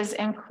changes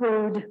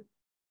include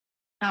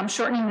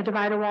shortening the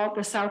divider wall at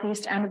the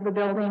southeast end of the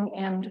building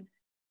and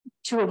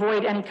to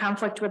avoid any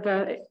conflict with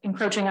the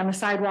encroaching on the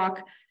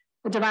sidewalk.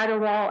 The divider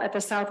wall at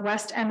the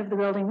southwest end of the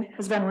building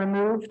has been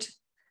removed.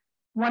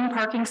 One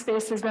parking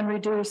space has been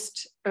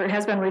reduced, or it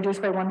has been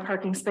reduced by one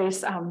parking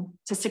space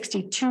to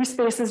 62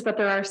 spaces, but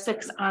there are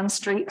 6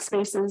 on-street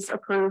spaces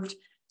approved.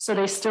 So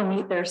they still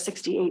meet their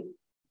 68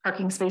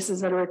 parking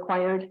spaces that are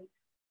required.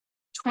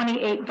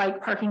 28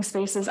 bike parking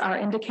spaces are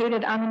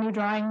indicated on the new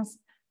drawings.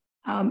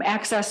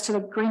 Access to the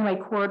Greenway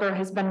corridor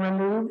has been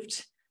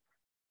removed.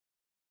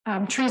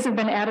 Trees have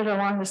been added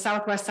along the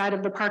southwest side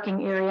of the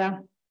parking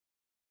area,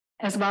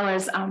 as well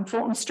as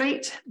Fulton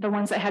Street. The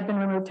ones that had been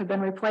removed have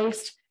been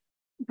replaced.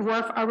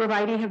 Dwarf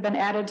arborvitae have been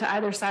added to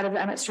either side of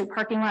the Emmett Street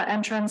parking lot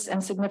entrance,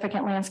 and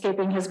significant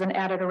landscaping has been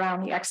added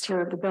around the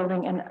exterior of the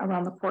building and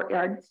around the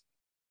courtyard.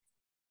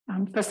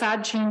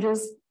 Facade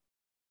changes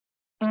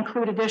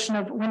include addition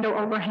of window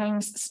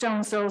overhangs,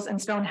 stone sills,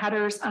 and stone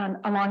headers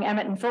along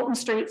Emmett and Fulton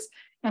Streets,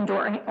 and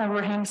door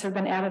overhangs have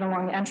been added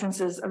along the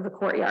entrances of the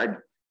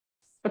courtyard.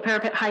 The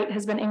parapet height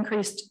has been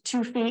increased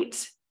 2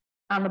 feet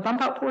on the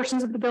bump out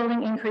portions of the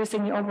building,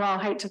 increasing the overall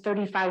height to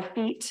 35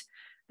 feet.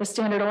 The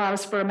standard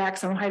allows for a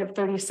maximum height of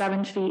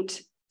 37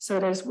 feet. So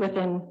it is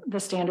within the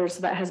standards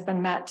that has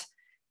been met.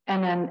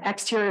 And then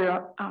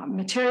exterior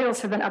materials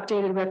have been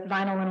updated with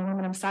vinyl and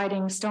aluminum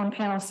siding, stone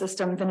panel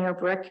system, veneer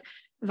brick,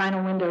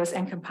 vinyl windows,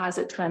 and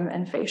composite trim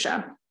and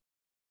fascia.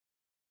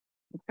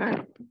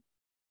 Okay.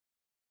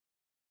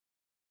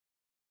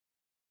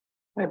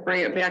 I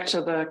bring it back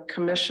to the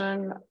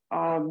commission.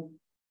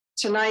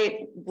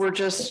 Tonight, we're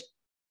just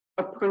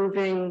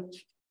approving,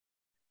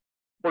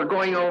 we're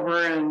going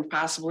over and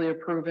possibly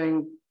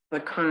approving the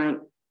current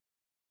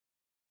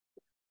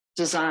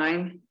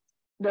design.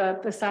 The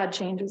facade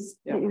changes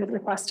that you had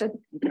requested.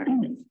 Okay.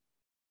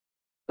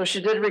 So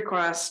she did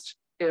request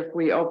if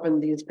we open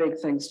these big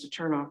things to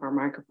turn off our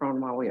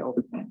microphone while we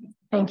open.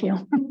 Thank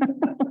you.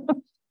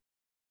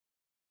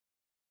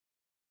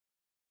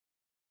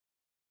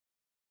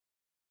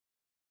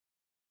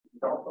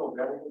 Also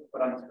available to put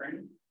on the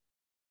screen?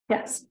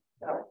 Yes.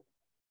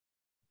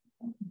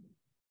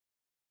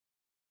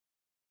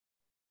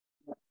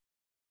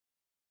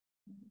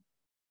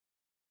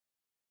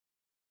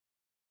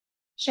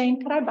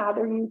 Shane, could I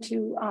bother you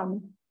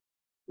to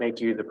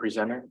Make you the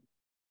presenter?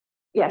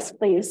 yes,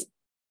 please.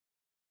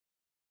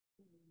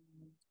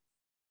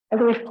 I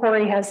believe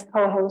Corey has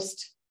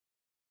co-host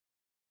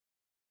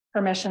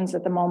permissions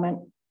at the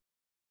moment.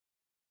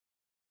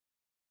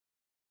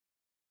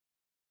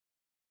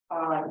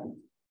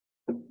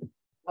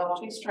 Well,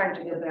 she's trying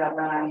to get that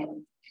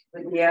on.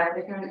 Would the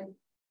applicant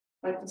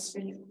like to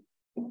speak?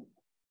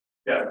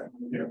 Yeah.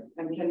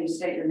 And can you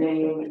state your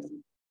name?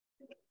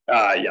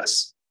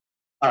 Yes.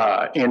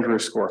 Andrew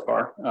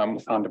Scorfar,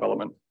 on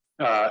development.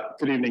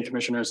 Good evening,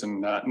 commissioners,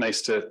 and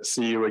nice to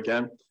see you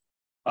again.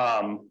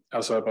 I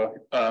also have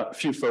a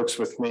few folks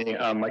with me,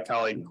 my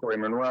colleague Corey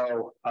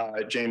Monroe,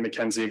 Jane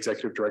McKenzie,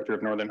 Executive Director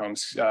of Northern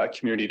Homes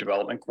Community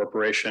Development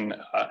Corporation,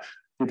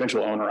 the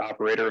eventual owner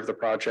operator of the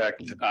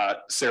project,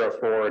 Sarah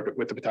Ford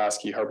with the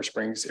Petoskey Harbor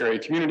Springs Area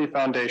Community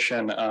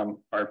Foundation, our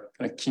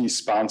kind of key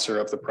sponsor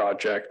of the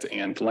project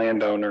and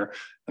landowner.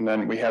 And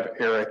then we have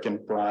Eric and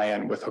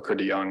Brian with Hooker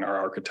DeYoung, our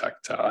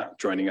architect,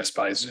 joining us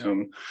by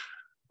Zoom.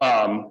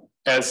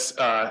 As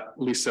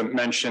Lisa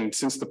mentioned,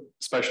 since the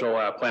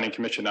special planning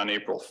commission on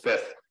April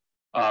 5th,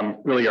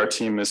 really our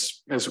team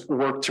has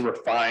worked to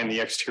refine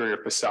the exterior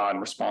facade in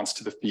response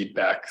to the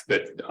feedback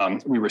that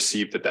we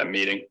received at that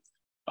meeting.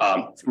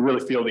 We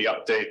really feel the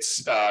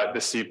updates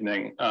this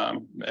evening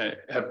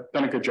have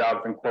done a good job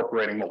of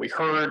incorporating what we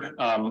heard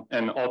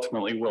and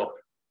ultimately will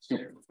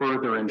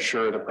further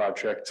ensure the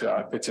project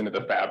fits into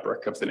the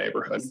fabric of the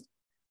neighborhood.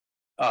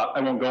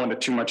 I won't go into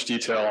too much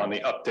detail on the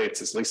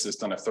updates, as Lisa's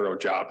done a thorough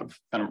job of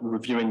kind of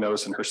reviewing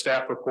those in her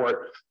staff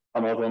report.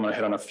 Although I'm going to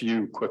hit on a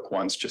few quick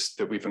ones just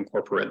that we've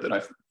incorporated that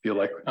I feel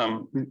like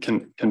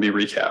can be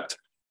recapped.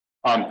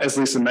 As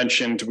Lisa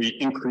mentioned, we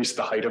increased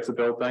the height of the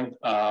building.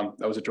 That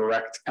was a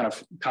direct kind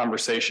of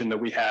conversation that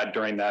we had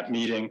during that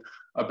meeting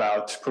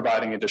about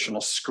providing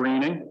additional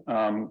screening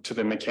to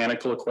the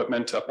mechanical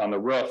equipment up on the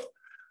roof,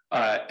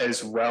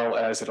 as well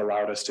as it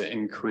allowed us to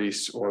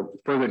increase or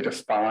further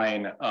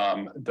define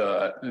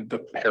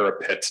the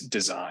parapet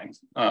design.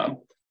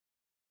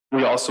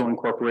 We also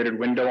incorporated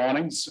window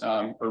awnings,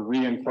 or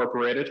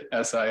reincorporated,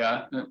 as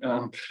I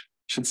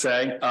should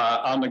say,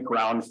 on the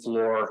ground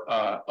floor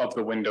of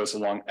the windows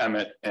along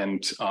Emmett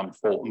and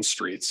Fulton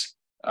Streets.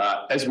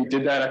 As we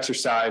did that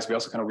exercise, we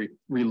also kind of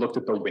re-looked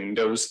at the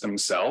windows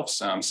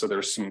themselves. So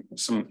there's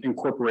some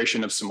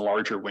incorporation of some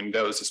larger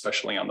windows,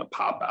 especially on the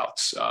pop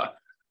outs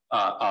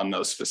on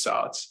those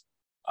facades.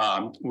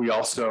 We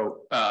also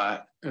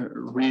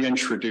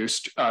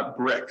reintroduced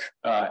brick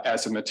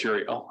as a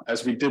material.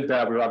 As we did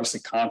that, we were obviously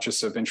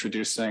conscious of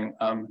introducing,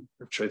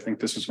 which I think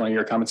this was one of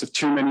your comments, of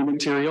too many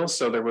materials.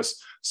 So there was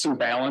some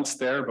balance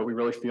there, but we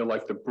really feel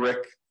like the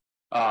brick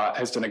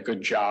has done a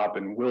good job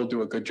and will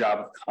do a good job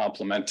of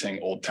complementing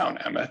Old Town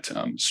Emmett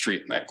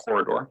Street in that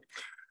corridor.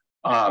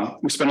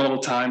 We spent a little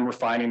time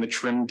refining the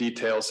trim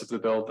details of the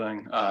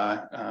building.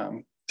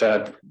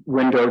 That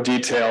window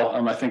detail,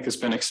 I think, has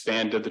been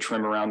expanded, the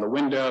trim around the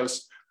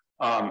windows,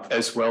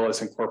 as well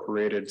as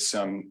incorporated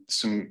some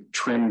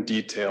trim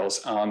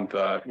details on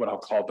what I'll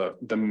call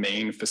the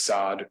main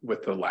facade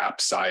with the lap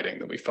siding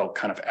that we felt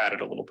kind of added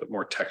a little bit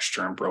more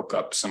texture and broke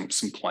up some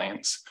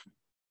planes.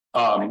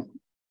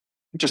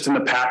 Just in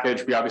the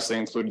package, we obviously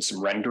included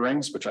some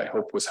renderings, which I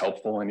hope was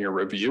helpful in your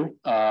review,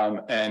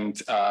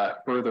 and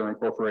further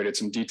incorporated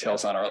some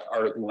details on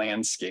our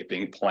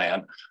landscaping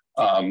plan,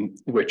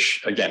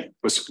 which again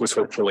was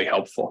hopefully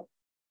helpful.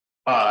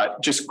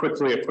 Just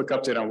quickly, a quick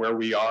update on where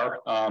we are,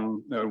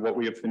 what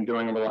we have been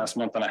doing over the last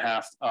month and a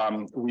half.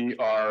 We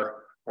are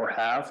or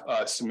have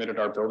submitted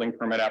our building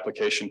permit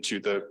application to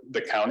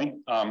the county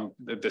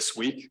this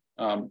week.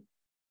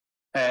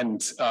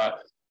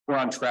 We're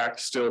on track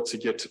still to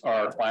get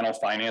our final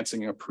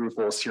financing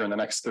approvals here in the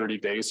next 30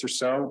 days or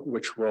so,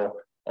 which will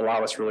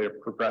allow us really to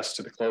progress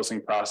to the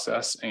closing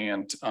process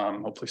and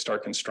hopefully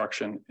start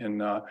construction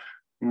in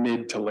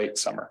mid to late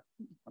summer.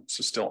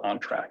 So still on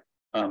track.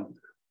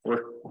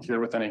 We're here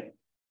with any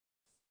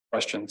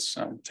questions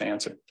to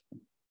answer.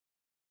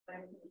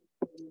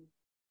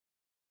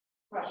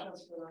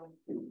 Questions for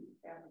them?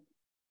 Yeah.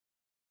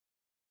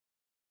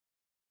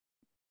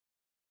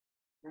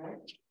 All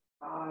right.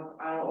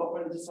 I'll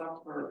open this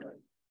up for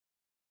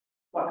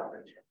what?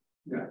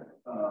 Yeah.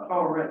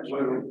 Rich.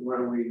 What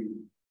are we?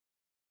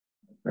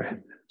 Right.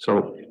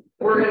 So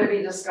we're going to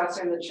be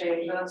discussing the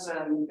changes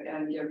and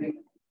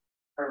giving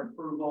our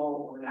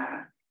approval or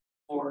not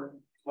for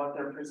what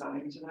they're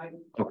presenting tonight.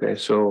 Okay,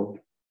 so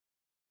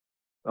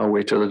I'll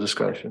wait till the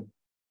discussion.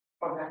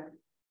 Okay.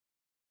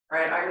 All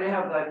right, I'm going to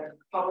have the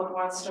public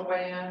wants to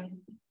weigh in.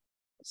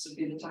 This would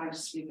be the time to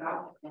speak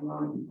up, and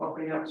I'm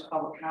opening up to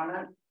public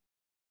comment.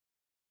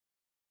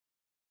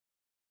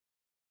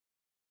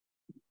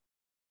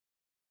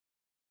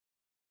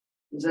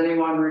 Is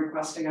anyone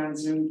requesting on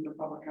Zoom for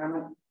public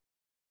comment?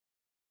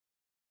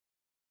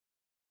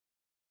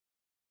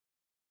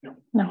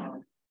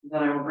 No.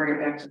 Then I will bring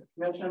it back to the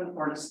commission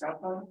for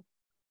discussion.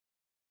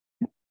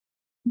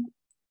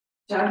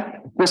 Jeff?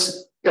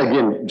 This,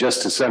 again,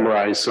 just to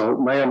summarize, so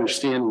my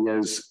understanding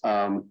is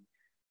that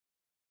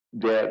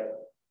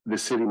the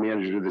city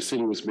manager, the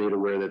city was made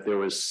aware that there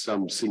was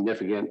some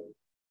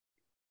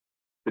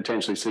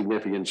potentially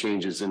significant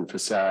changes in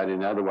facade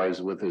and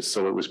otherwise with this,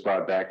 so it was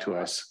brought back to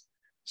us.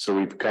 So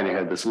we've kind of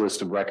had this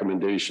list of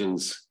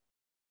recommendations.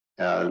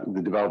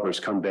 The developers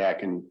come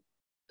back and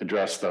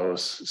address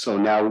those. So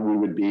now we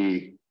would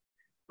be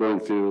going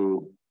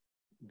through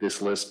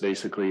this list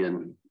basically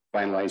and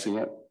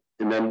finalizing it.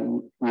 And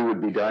then we would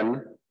be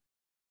done.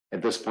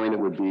 At this point, it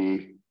would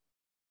be,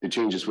 the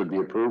changes would be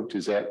approved.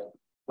 Is that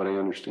what I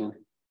understand?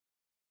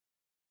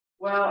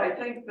 Well, I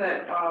think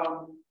that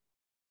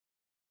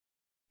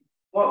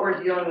what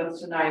we're dealing with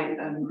tonight,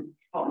 and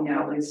help me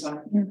out,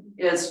 Lisa,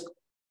 is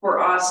for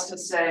us to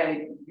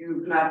say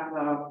you've met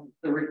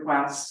the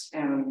requests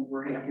and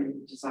we're happy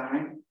with the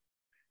design.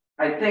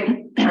 I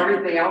think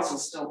everything else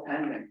is still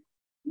pending.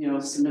 You know,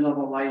 submittal of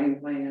a lighting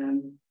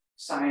plan,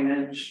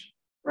 signage,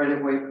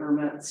 right-of-way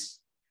permits.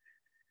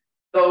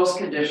 Those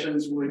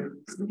conditions would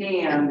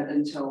stand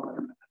until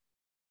then.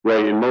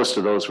 Right, and most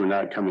of those were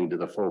not coming to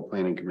the full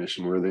planning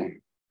commission, were they?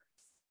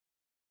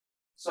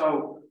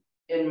 So,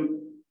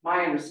 in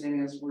my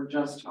understanding is we're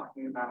just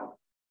talking about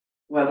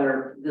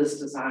whether this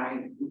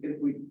design,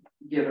 if we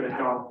give it a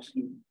go.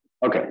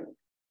 Okay.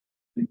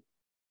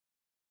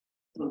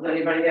 Does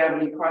anybody have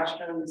any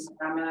questions,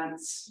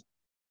 comments?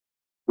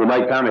 Well,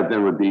 my comment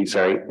then would be,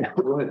 sorry,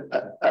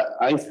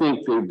 I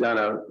think they've done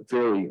a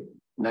very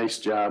nice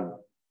job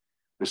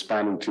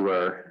responding to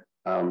our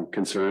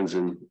concerns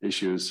and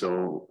issues.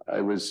 So I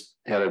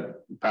had a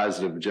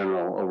positive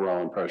general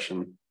overall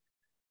impression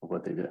of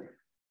what they did.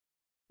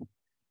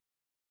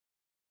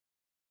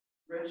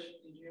 Rich,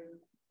 did you?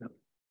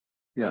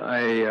 Yeah,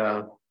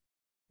 I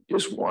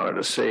just wanted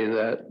to say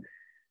that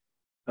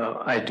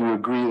I do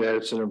agree that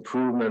it's an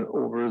improvement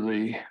over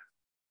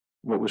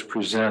what was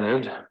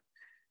presented.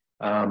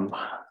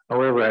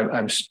 However,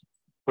 I'm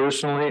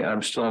personally,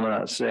 I'm still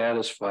not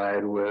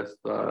satisfied with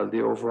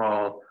the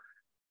overall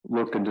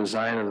look and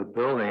design of the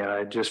building. And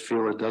I just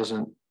feel it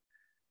doesn't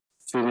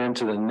fit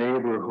into the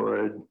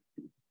neighborhood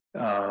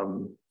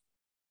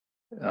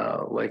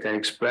like I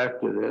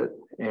expected it.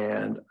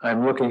 And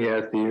I'm looking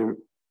at the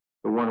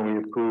one we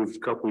approved a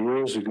couple of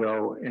years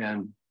ago,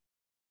 and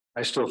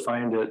I still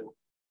find it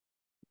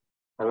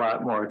a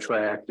lot more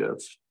attractive.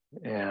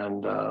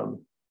 And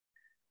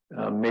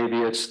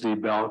maybe it's the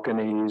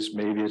balconies,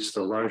 maybe it's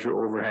the larger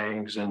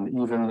overhangs, and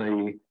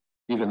even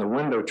the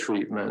window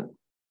treatment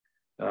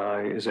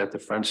is at the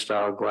French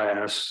style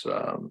glass.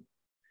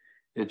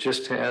 It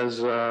just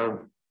has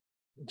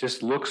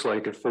just looks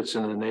like it fits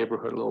in the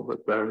neighborhood a little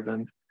bit better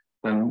than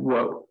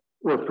what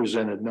we're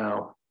presented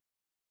now.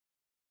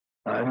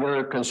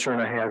 Another concern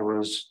I had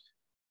was,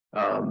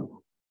 and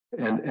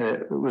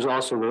it was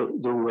also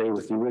the way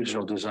with the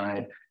original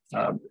design.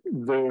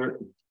 There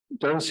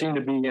doesn't seem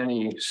to be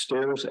any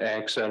stairs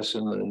access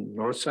in the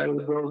north side of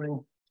the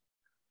building.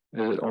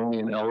 Is it only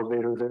an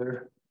elevator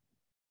there?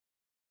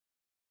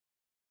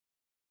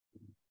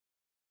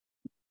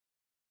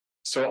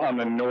 So on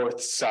the north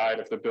side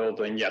of the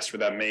building, yes, where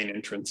that main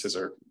entrance is,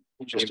 or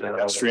just a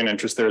pedestrian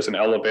entrance, there's an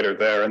elevator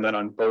there, and then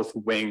on both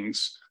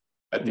wings,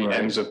 at the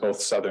ends of both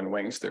southern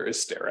wings, there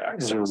is stair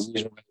access. Is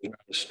there a reason why there's not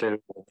a stair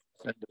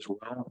as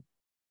well?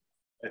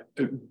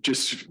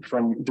 Just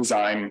from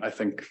design, I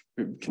think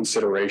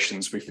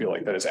considerations, we feel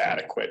like that is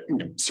adequate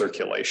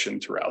circulation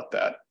throughout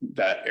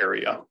that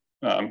area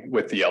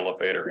with the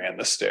elevator and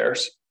the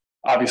stairs.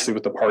 Obviously,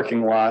 with the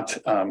parking lot,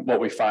 what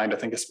we find, I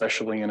think,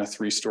 especially in a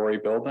 3-story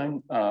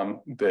building,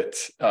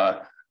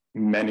 that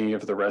many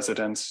of the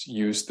residents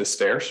use the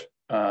stairs,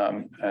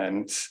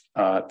 and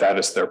that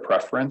is their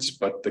preference.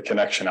 But the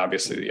connection,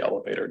 obviously, the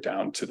elevator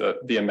down to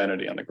the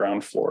amenity on the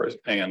ground floor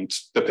and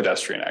the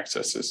pedestrian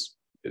access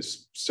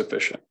is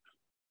sufficient.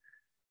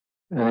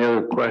 And the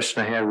other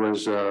question I had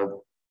was,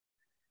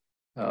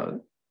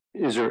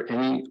 is there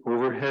any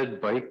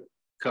overhead bike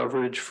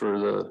coverage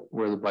for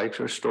where the bikes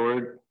are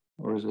stored,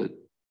 or is it?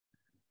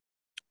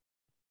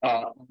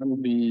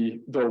 On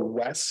the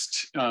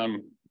west,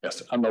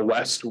 yes, on the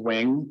west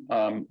wing,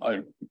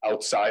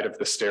 outside of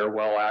the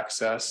stairwell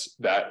access,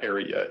 that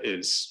area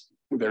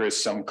there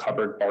is some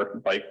covered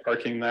bike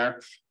parking there.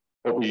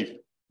 What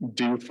we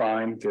do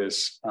find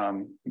is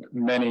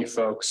many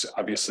folks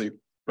obviously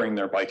bring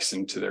their bikes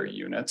into their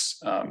units.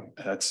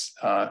 That's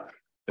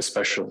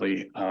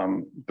especially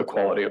the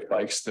quality of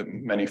bikes that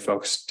many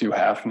folks do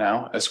have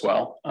now as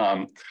well.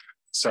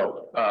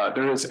 So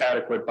there is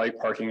adequate bike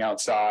parking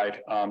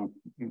outside.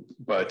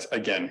 But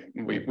again,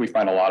 we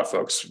find a lot of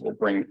folks will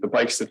bring the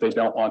bikes that they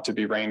don't want to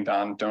be rained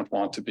on, don't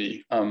want to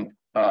be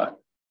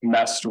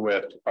messed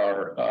with,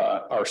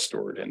 are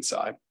stored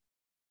inside.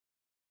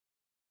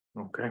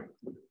 Okay.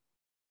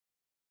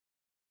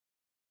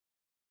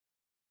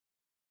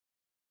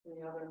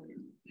 Any other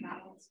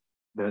comments?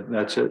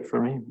 That's it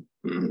for me.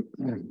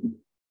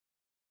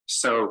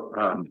 So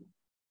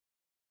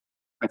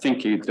I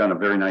think you've done a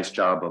very nice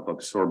job of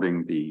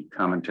absorbing the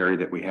commentary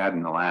that we had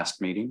in the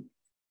last meeting.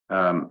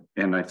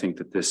 And I think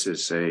that this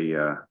is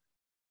a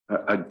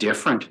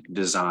different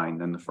design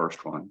than the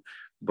first one,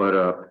 but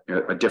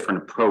a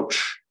different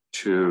approach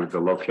to the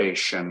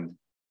location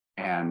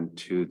and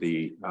to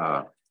the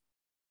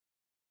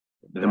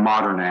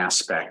modern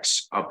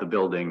aspects of the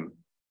building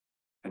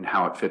and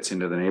how it fits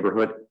into the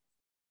neighborhood.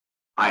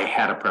 I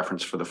had a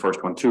preference for the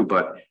first one too,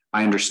 but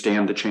I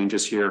understand the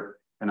changes here,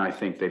 and I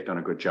think they've done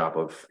a good job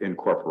of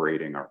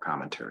incorporating our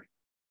commentary.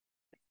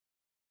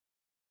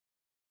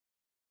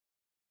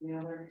 Any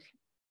other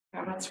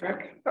comments,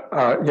 Rick?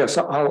 Yes,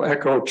 I'll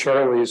echo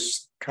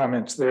Charlie's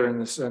comments there in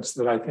the sense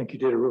that I think you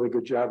did a really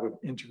good job of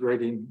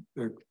integrating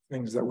the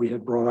things that we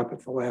had brought up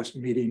at the last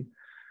meeting.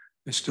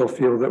 I still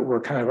feel that we're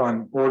kind of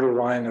on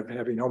borderline of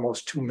having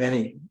almost too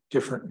many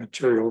different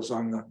materials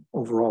on the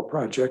overall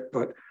project,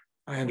 but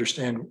I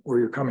understand where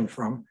you're coming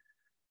from.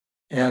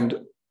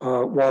 And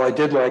while I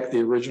did like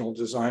the original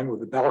design with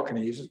the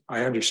balconies,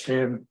 I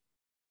understand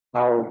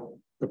how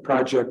the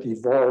project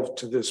evolved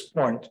to this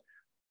point.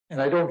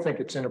 And I don't think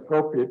it's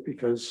inappropriate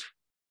because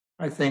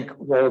I think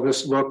while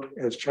this look,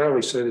 as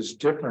Charlie said, is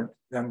different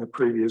than the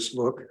previous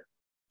look,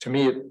 to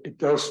me, it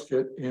does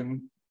fit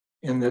in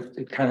that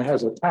it kind of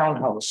has a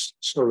townhouse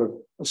sort of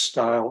a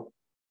style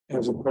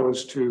as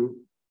opposed to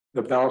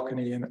the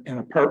balcony and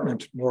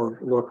apartment more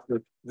look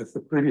that the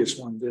previous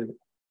one did.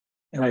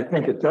 And I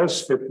think it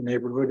does fit the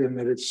neighborhood in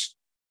that it's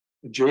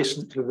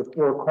adjacent to the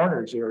Four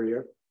Corners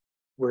area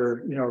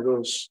where, you know,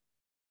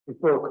 the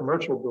 4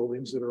 commercial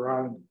buildings that are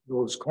on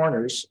those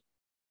corners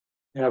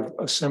have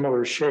a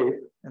similar shape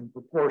and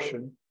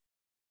proportion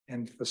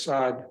and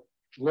facade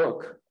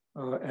look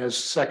as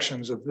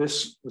sections of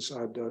this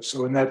facade does.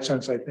 So in that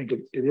sense, I think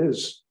it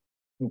is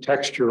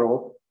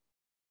contextual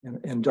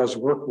and does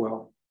work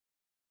well.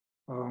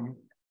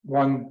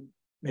 One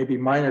maybe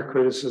minor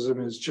criticism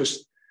is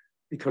just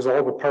because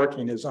all the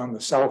parking is on the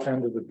south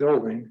end of the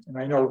building. And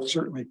I know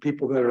certainly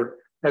people that are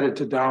headed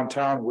to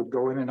downtown would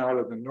go in and out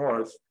of the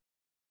north.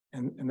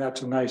 And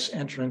that's a nice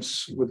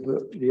entrance with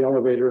the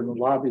elevator and the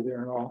lobby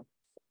there and all.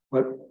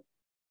 But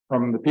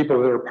from the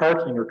people that are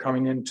parking or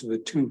coming into the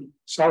two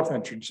south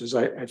entrances,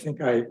 I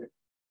think I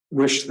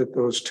wish that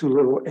those two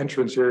little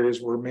entrance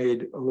areas were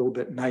made a little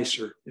bit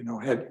nicer, you know,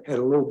 had a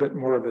little bit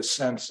more of a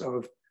sense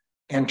of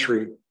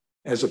entry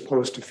as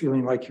opposed to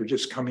feeling like you're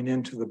just coming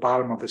into the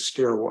bottom of a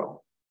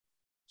stairwell.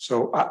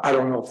 So I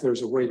don't know if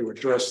there's a way to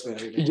address that.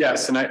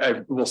 Yes, and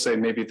I will say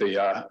maybe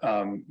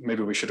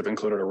maybe we should have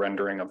included a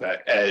rendering of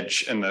that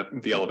edge, and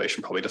the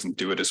elevation probably doesn't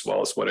do it as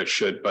well as what it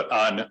should. But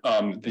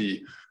on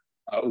the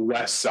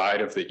west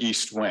side of the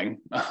east wing,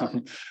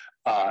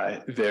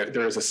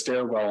 there is a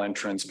stairwell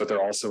entrance, but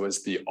there also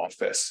is the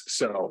office.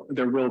 So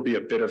there will be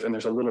a bit of, and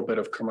there's a little bit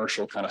of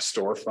commercial kind of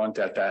storefront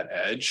at that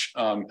edge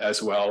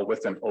as well,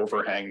 with an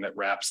overhang that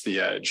wraps the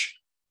edge.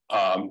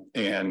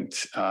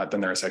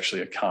 Then there's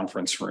actually a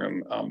conference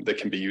room that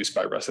can be used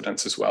by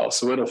residents as well.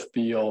 So there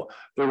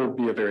will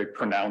be a very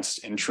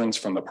pronounced entrance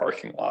from the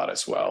parking lot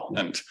as well.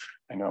 And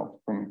I know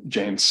from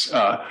Jane's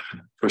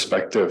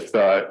perspective,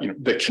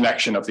 the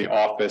connection of the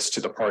office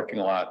to the parking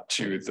lot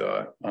to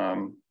the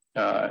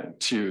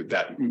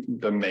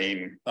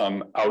main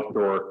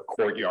outdoor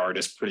courtyard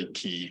is pretty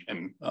key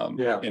in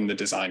the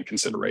design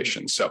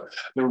consideration. So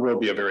there will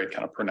be a very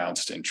kind of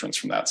pronounced entrance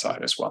from that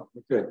side as well.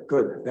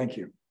 Good, thank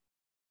you.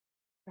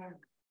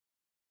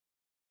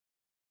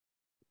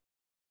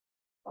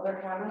 Other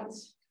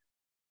comments?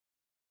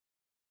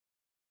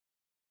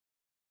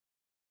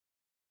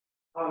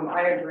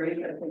 I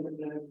agree. I think we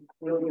did a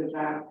really good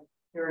job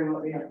hearing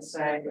what we have to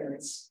say.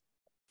 It's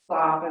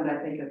soft, and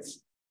I think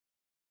it's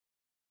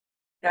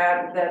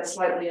got that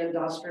slightly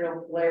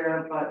industrial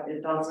flair, but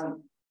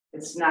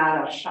it's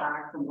not a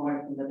shock from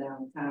going from the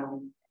downtown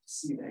to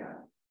see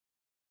that.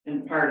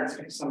 In part, it's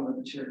because some of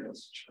the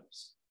materials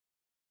chose.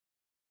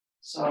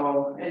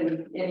 So,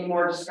 any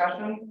more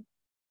discussion?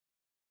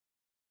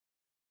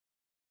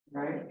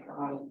 Right.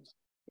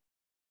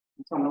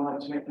 Someone like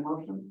to make the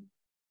motion?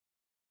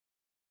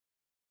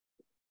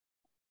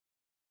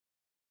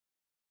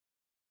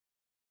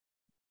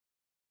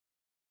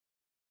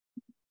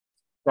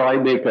 Well, I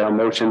make a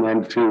motion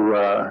then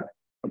to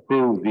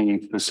approve the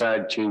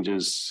facade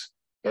changes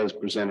as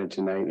presented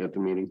tonight at the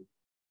meeting.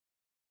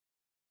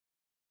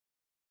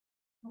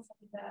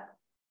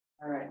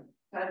 All right,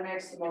 Ted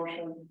makes the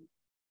motion,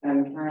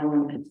 and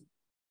Carolyn.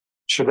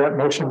 Should that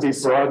motion be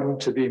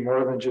broadened to be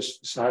more than just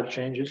facade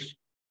changes?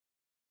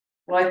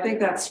 Well, I think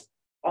that's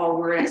all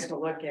we're asked to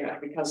look at,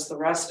 because the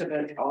rest of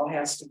it all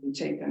has to be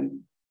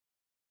taken.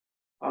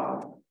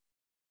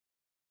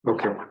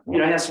 Okay.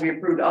 It has to be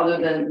approved, other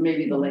than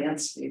maybe the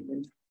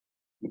landscaping.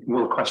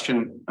 Well,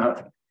 question,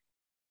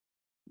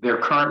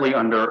 they're currently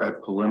under a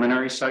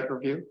preliminary site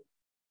review,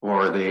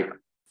 or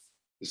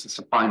is this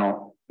the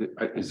final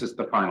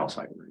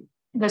site review?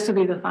 This would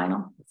be the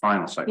final. The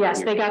final site Yes,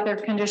 review. they got their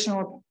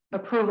conditional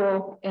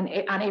approval on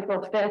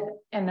April 5th,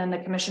 and then the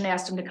commission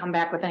asked them to come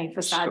back with any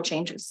facade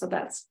changes.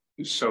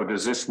 So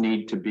does this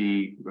need to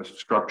be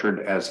structured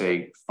as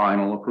a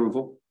final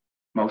approval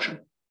motion?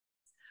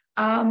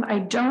 I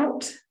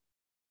don't.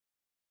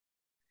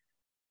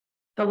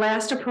 The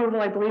last approval,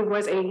 I believe,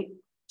 was a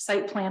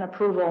site plan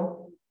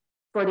approval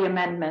for the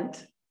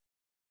amendment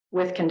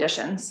with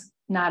conditions,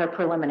 not a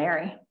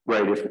preliminary.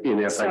 Right, if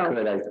I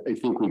could, I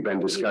think we've been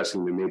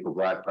discussing the Maple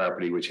Block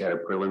property, which had a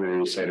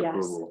preliminary site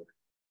approval,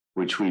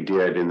 which we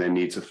did, and then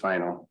needs a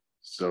final.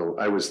 So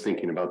I was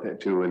thinking about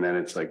that too, and then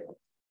it's like,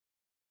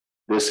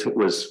 this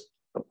was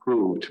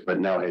approved,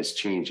 but now has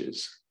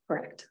changes.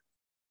 Correct.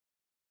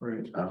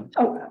 Right.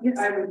 Yes.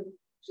 I would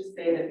just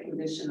say that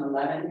condition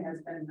 11 has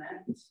been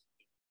met.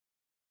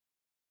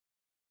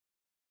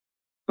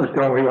 But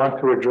don't we want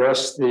to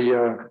address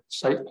the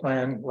site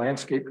plan,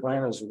 landscape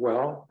plan as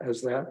well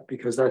as that,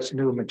 because that's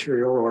new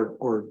material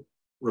or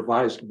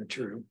revised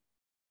material?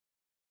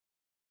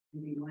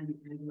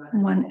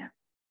 One.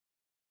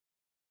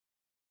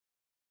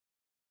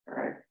 All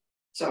right.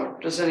 So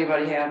does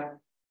anybody have?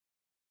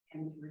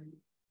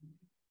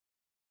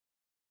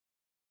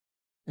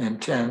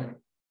 And 10.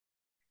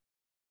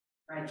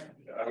 Right.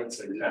 I would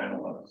say 10 and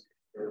 11.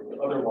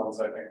 The other ones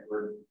I think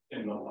were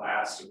in the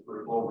last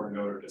approval were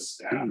noted as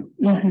staff,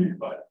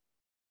 but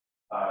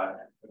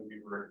we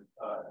were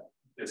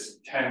this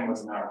 10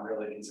 was not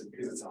really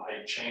because it's a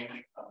height change.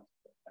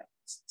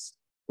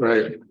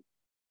 Right.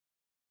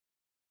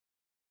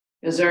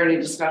 Is there any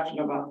discussion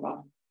about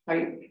the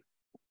height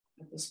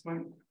at this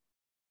point?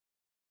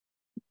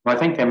 Well, I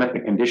think they met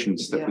the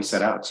conditions that we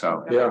set out.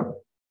 So yeah.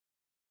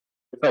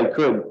 If I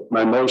could,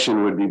 my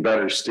motion would be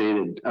better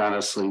stated,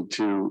 honestly,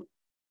 to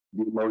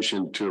the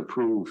motion to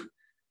approve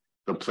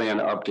the plan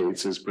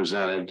updates as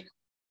presented,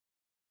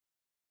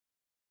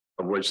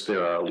 of which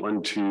there are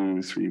 1,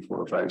 2, 3,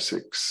 4, 5,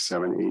 6,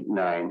 7, 8,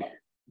 9.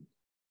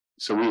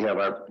 So we have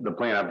the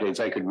plan updates.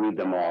 I could read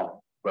them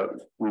all, but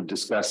we've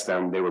discussed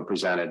them. They were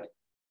presented.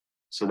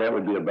 So that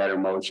would be a better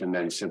motion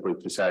than simply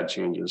facade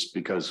changes,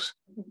 because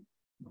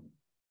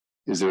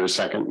is there a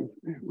second?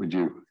 Would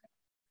you?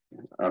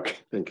 Okay,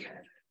 thank you.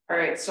 All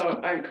right,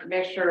 so I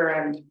make sure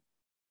I'm.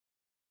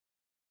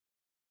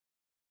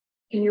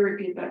 Can you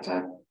repeat that,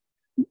 Todd?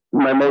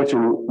 My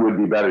motion would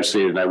be better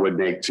stated. I would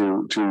make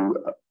to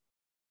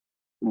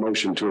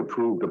motion to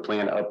approve the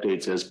plan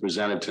updates as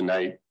presented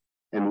tonight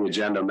in the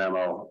agenda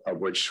memo, of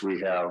which we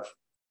have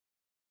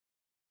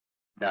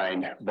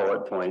 9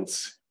 bullet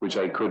points, which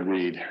I could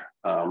read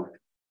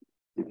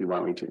if you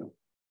want me to.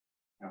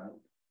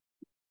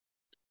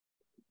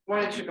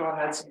 Why don't you go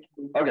ahead?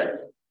 Okay.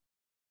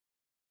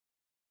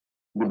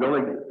 The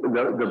building,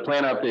 the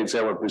plan updates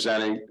that we're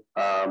presenting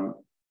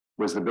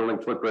was the building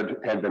footprint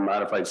had been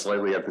modified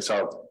slightly at the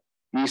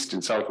southeast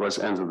and southwest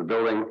ends of the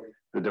building.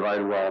 The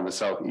divider wall in the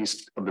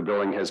southeast of the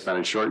building has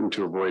been shortened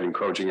to avoid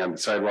encroaching on the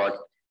sidewalk.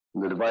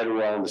 And the divider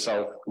wall in the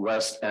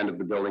southwest end of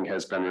the building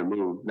has been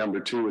removed. Number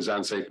 2 is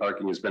on-site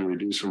parking has been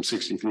reduced from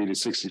 63 to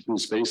 62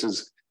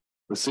 spaces.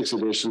 With 6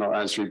 additional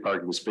on-street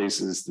parking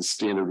spaces, the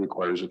standard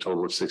requires a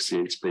total of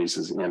 68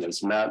 spaces and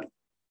is met.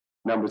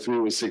 Number 3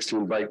 was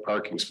 16 bike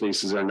parking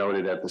spaces are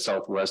noted at the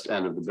southwest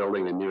end of the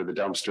building and near the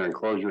dumpster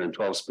enclosure, and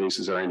 12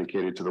 spaces are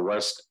indicated to the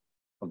west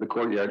of the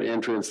courtyard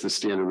entrance. The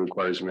standard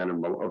requires a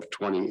minimum of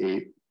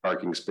 28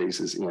 parking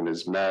spaces and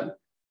is met.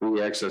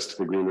 Free access to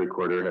the green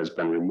recorder has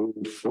been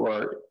removed.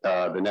 For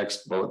the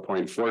next bullet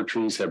point, 4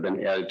 trees have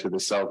been added to the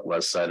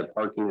southwest side of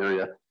parking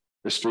area.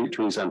 The street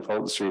trees on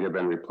Fulton Street have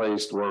been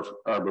replaced. Dwarf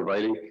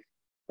arborvitae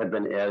have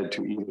been added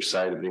to either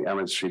side of the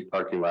Emmett Street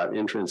parking lot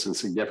entrance, and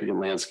significant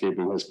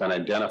landscaping has been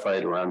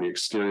identified around the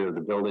exterior of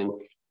the building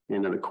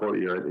into the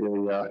courtyard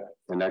area.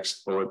 The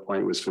next bullet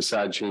point was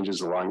facade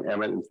changes along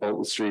Emmett and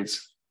Fulton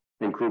Streets,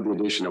 include the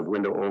addition of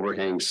window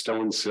overhangs,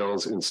 stone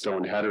sills, and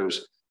stone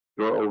headers.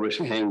 Door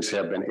overhangs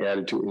have been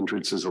added to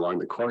entrances along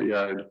the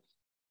courtyard.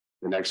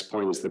 The next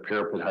point is the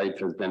parapet height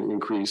has been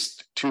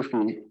increased 2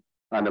 feet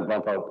on the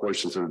bump out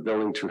portions of the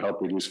building to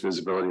help reduce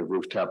visibility of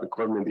rooftop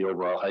equipment. The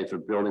overall height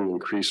of building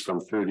increased from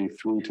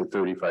 33 to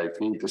 35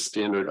 feet. The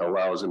standard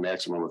allows a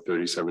maximum of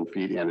 37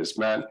 feet and is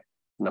met.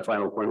 And the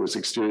final point was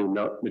exterior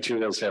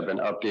materials have been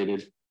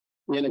updated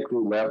and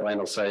include matte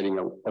vinyl siding,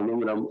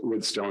 aluminum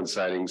wood stone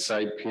siding,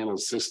 side panel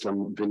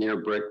system, veneer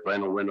brick,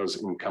 vinyl windows,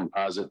 and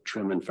composite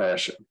trim and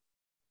fashion.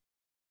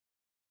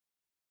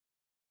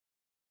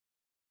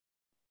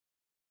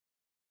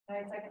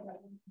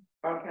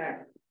 Okay,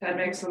 Ted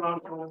makes the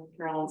motion,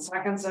 Carolyn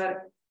seconds it,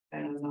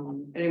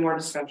 and any more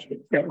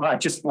discussion? Yeah, well, I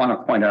just want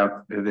to point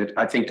out that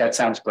I think that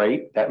sounds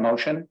great, that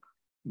motion,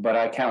 but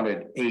I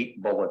counted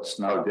 8 bullets.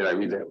 No, did I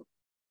read that?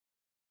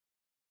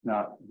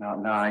 Not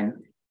 9.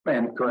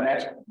 And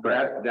correct,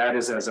 that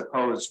is as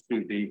opposed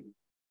to the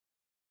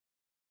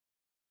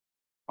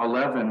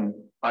 11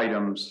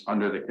 items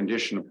under the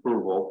condition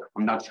approval.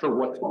 I'm not sure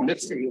what the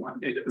missing one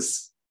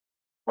is,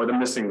 or the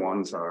missing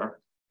ones are.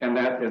 And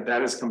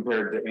that is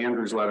compared to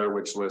Andrew's letter,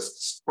 which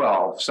lists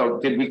 12. So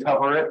did we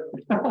cover it?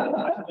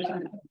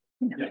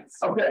 Yes.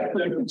 Okay,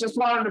 just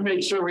wanted to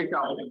make sure we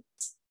covered it.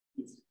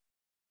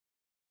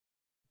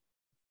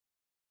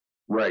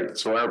 Right,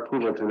 so our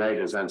approval tonight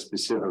is on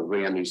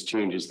specifically on these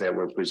changes that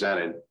were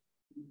presented.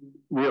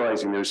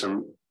 Realizing there's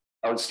some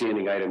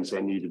outstanding items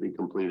that need to be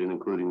completed,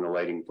 including the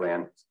lighting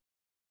plan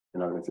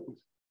and other things.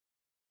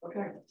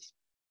 Okay.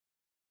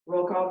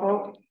 Roll call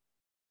vote?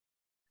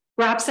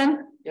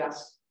 Robson,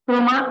 Yes.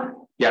 Wilmot,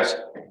 Yes.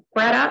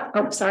 Braddock,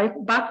 oh, sorry,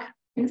 Buck,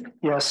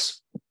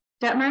 Yes.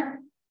 Detmer,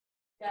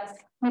 Yes.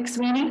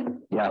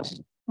 McSweeney, Yes.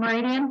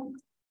 Meridian,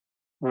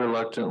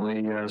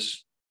 Reluctantly,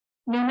 yes.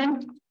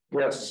 Newman,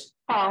 Yes.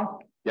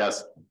 Paul.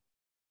 Yes.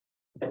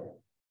 I'm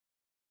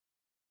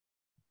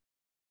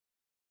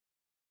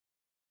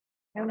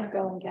gonna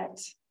go and get.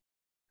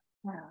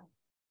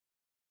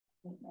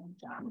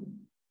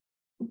 John.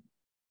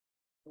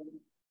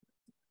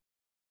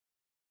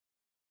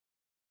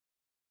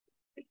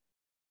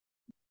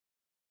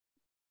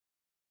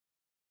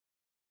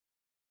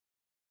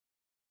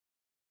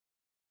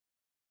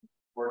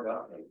 Word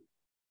up.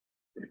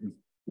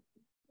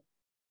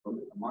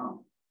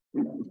 Tomorrow.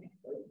 Thank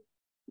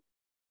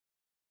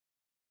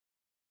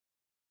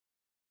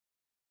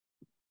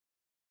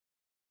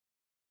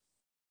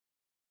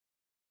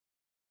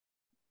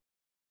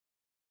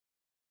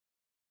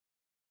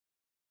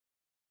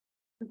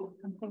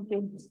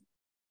you.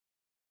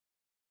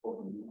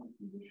 Oh,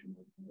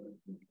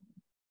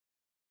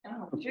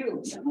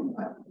 shoot.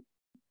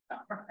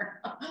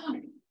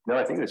 No,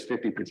 I think it's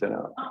 50%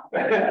 off.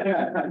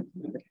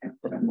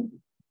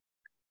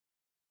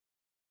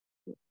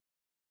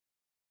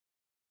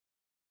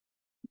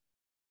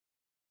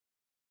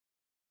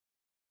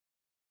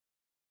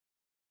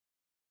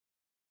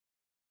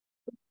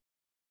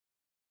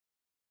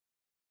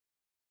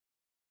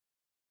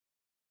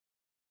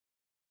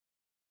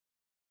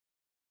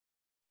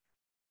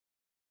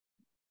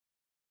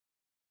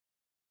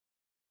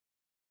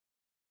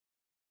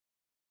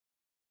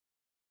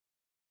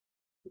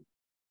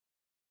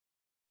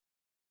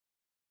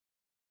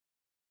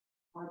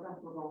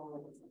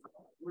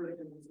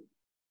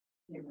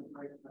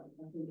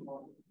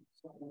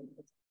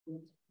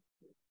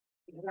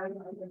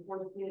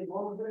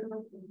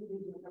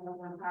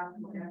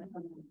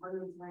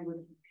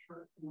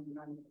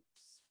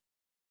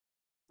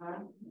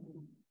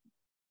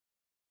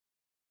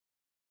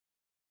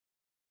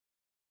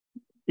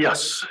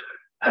 Yes,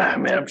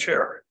 Madam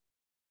Chair.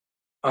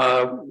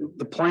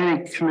 The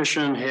Planning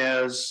Commission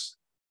has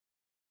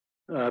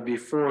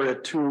before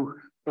it two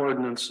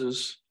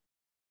ordinances.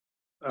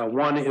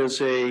 One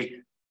is a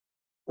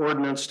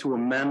ordinance to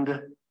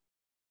amend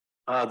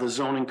the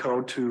zoning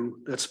code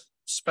that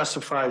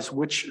specifies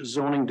which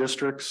zoning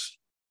districts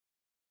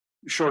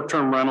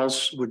short-term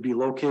rentals would be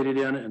located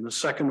in, and the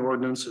second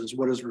ordinance is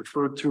what is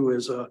referred to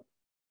as a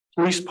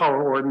police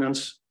power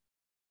ordinance,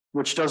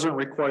 which doesn't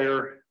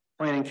require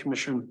Planning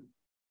Commission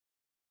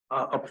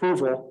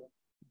approval,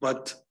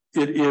 but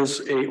it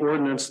is a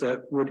ordinance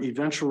that would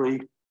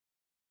eventually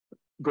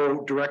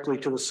go directly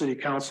to the City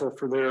Council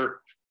for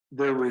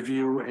their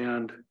review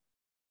and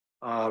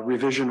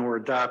revision or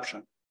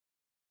adoption.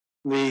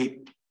 The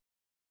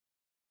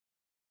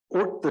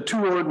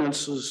two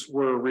ordinances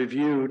were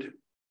reviewed.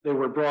 They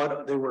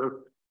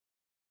were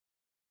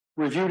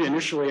reviewed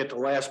initially at the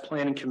last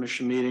Planning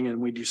Commission meeting, and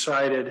we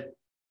decided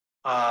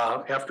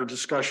after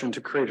discussion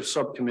to create a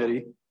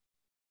subcommittee,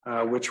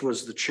 which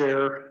was the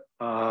chair,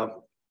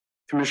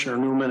 Commissioner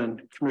Newman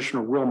and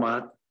Commissioner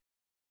Wilmot,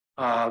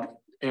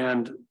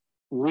 and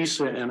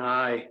Lisa and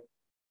I,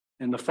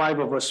 and the five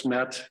of us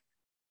met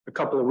a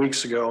couple of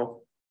weeks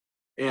ago,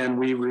 and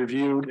we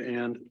reviewed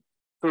and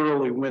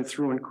thoroughly went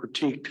through and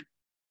critiqued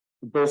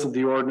both of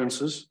the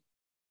ordinances.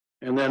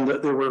 And then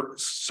there were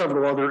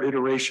several other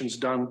iterations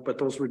done, but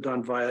those were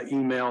done via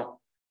email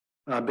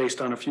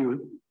based on a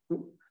few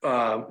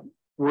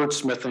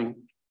wordsmithing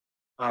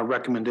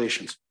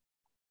recommendations.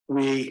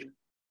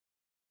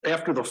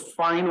 After the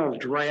final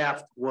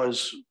draft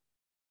was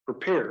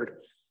prepared,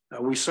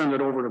 we sent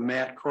it over to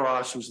Matt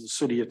Cross, who's the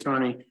city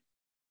attorney.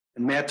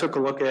 And Matt took a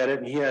look at it,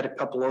 and he had a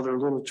couple other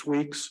little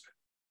tweaks.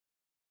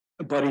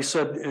 But he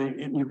said,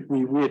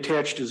 we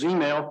attached his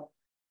email.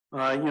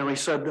 He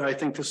said, I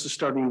think this is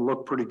starting to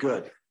look pretty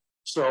good.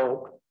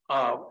 So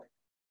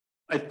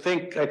I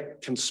think I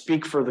can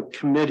speak for the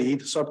committee,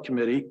 the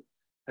subcommittee.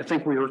 I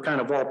think we were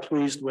kind of all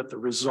pleased with the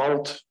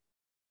result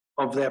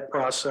of that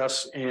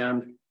process.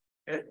 And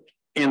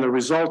the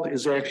result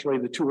is actually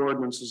the two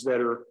ordinances that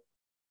are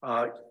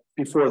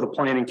before the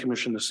Planning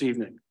Commission this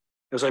evening.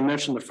 As I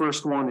mentioned, the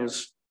first one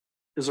is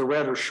a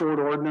rather short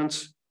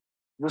ordinance.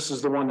 This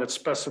is the one that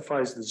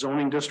specifies the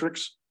zoning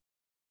districts.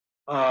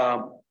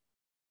 The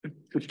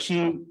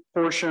key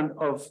portion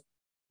of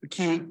the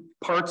key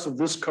parts of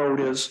this code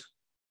is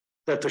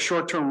that the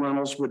short-term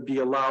rentals would be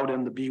allowed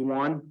in the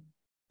B1,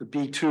 the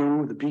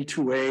B2, the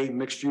B2A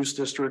mixed use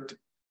district,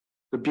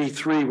 the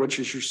B3, which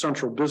is your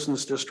central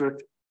business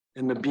district,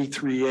 and the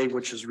B3A,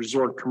 which is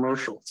resort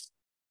commercial.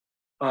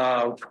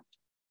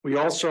 We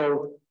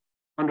also,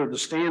 under the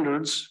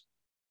standards,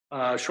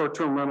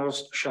 short-term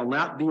rentals shall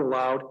not be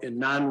allowed in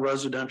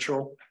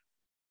non-residential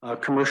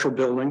commercial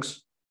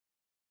buildings,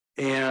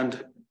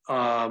 and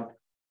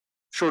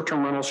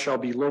short-term rentals shall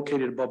be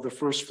located above the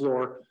first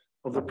floor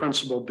of the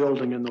principal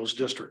building in those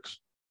districts.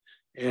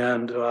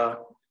 And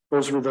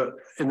those were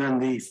and then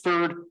the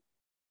third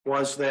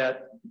was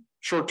that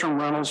short-term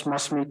rentals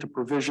must meet the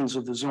provisions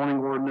of the zoning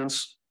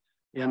ordinance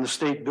and the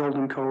state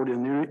building code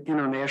and the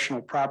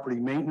international property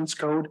maintenance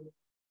code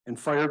and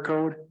fire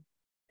code,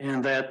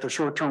 and that the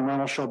short-term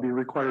rental shall be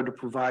required to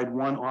provide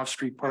one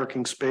off-street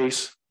parking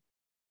space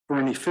for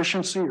an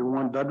efficiency or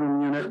one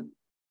bedroom unit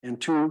and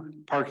two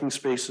parking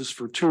spaces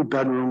for two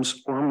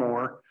bedrooms or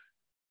more,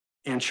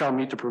 and shall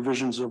meet the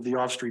provisions of the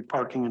off-street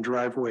parking and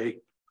driveway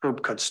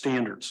curb cut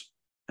standards.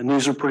 And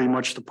these are pretty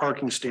much the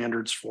parking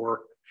standards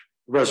for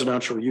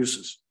residential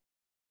uses.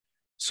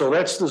 So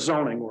that's the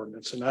zoning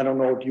ordinance. And I don't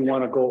know, do you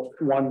want to go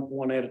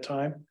one at a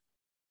time,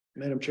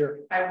 Madam Chair?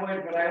 I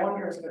would, but I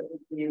wonder if it would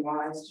be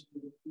wise to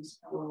do the police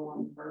power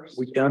one first.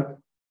 We can.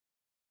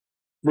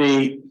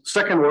 The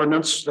second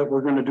ordinance that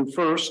we're going to do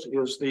first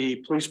is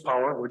the police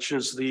power, which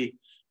is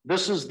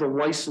this is the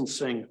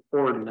licensing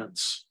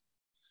ordinance.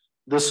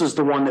 This is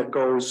the one that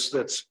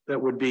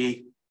that would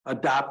be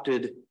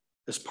adopted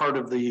as part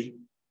of the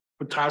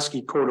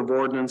Petoskey Code of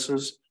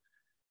Ordinances.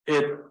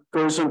 It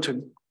goes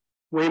into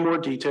way more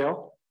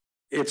detail.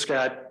 It's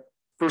got,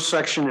 first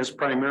section is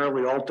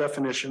primarily all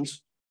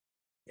definitions.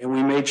 And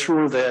we made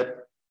sure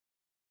that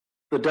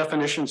the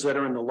definitions that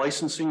are in the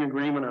licensing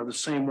agreement are the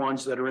same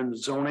ones that are in the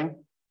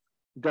zoning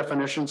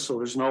definitions. So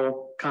there's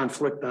no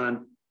conflict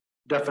on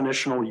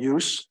definitional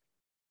use.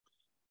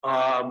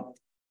 The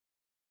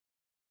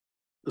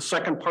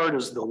second part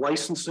is the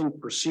licensing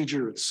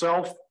procedure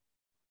itself,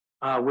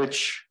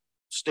 which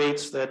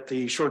states that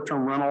the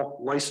short-term rental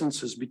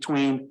license is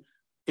between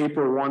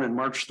April 1 and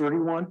March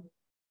 31.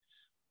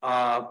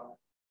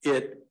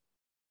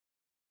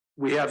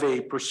 We have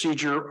a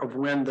procedure of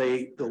when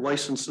the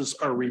licenses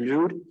are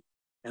renewed,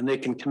 and they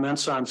can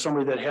commence on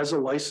somebody that has a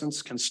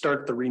license can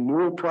start the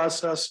renewal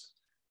process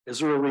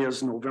as early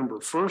as November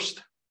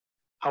 1st.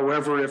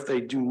 However, if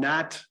they do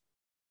not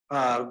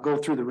go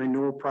through the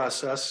renewal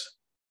process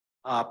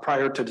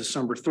prior to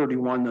December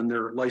 31, then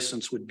their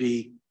license would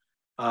be,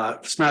 if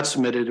it's not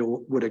submitted, it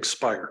would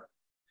expire.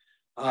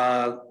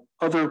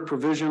 Other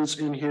provisions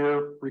in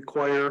here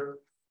require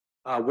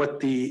what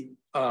the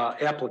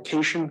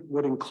application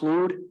would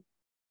include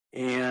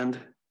and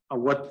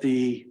what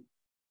the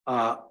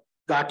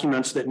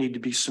documents that need to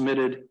be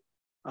submitted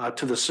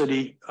to the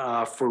city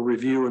for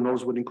review, and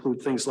those would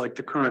include things like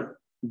the current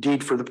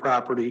deed for the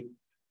property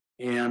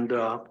and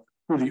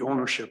who the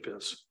ownership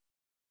is.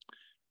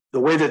 The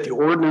way that the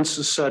ordinance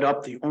is set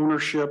up, the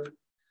ownership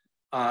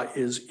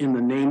is in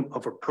the name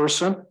of a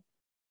person,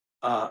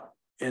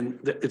 and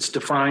it's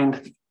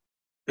defined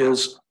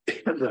as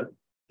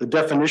the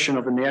definition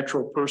of a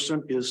natural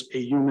person is a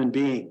human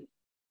being,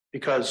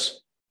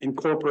 because in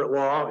corporate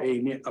law,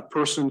 a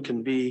person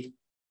can be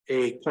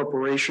a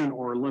corporation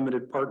or a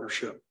limited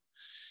partnership.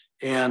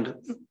 And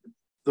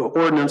the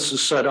ordinance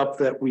is set up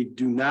that we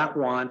do not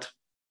want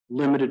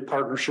limited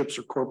partnerships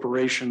or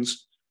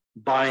corporations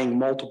buying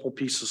multiple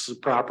pieces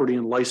of property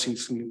and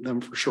licensing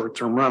them for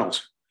short-term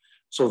rentals.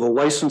 So the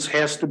license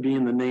has to be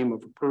in the name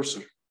of a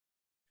person.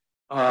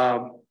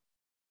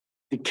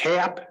 The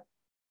cap,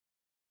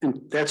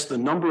 and that's the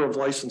number of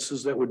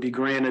licenses that would be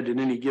granted in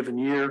any given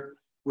year,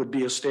 would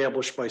be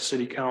established by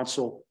city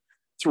council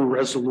through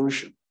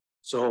resolution.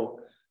 So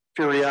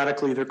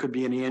periodically there could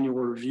be an annual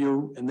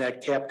review and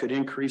that cap could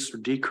increase or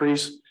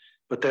decrease,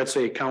 but that's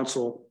a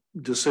council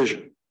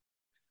decision.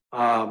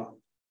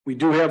 We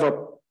do have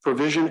a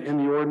provision in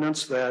the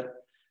ordinance that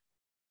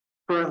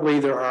currently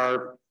there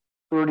are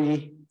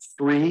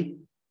 33.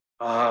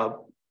 Let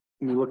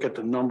me look at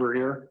the number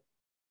here.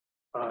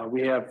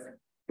 We have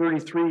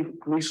 33,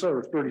 Lisa,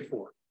 or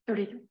 34?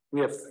 33.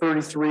 We have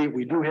 33.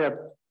 We do have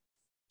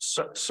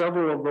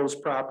several of those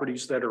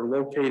properties that are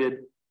located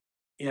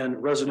in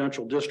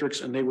residential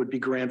districts, and they would be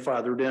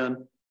grandfathered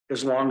in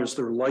as long as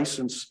their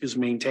license is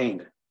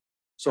maintained.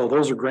 So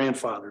those are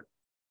grandfathered.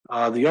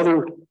 The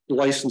other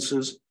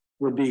licenses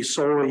would be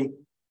solely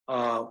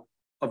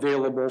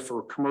available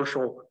for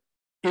commercial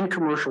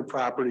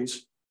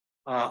properties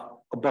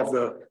above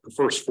the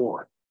first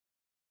floor.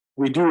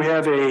 We do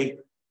have a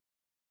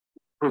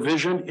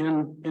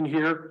provision in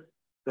here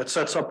that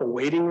sets up a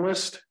waiting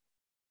list,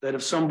 that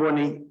if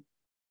somebody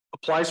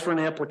applies for an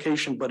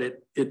application, but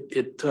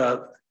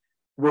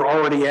we're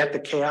already at the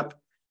cap,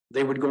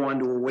 they would go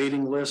onto a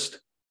waiting list,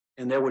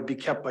 and that would be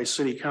kept by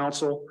city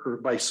council or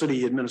by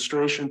city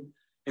administration.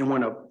 And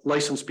when a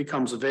license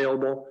becomes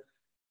available,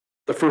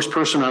 the first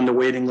person on the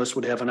waiting list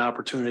would have an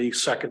opportunity,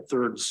 second,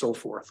 third, and so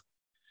forth.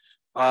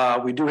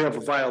 We do have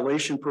a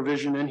violation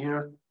provision in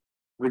here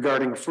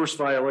regarding a first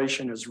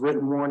violation is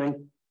written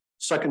warning.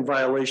 Second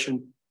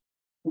violation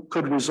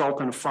could result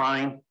in a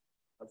fine.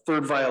 A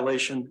third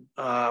violation,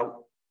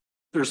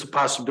 there's the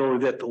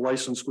possibility that the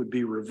license would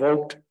be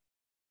revoked.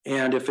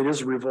 And if it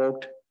is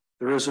revoked,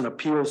 there is an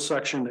appeals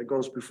section that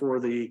goes before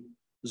the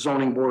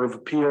zoning board of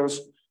appeals,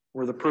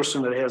 where the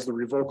person that has the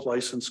revoked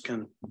license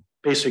can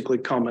basically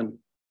come and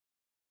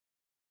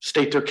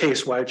state their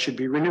case why it should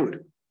be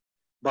renewed.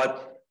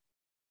 But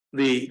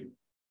the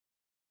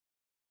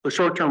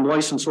short-term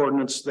license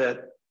ordinance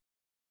that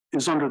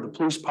is under the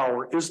police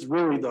power is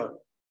really the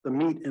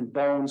meat and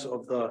bones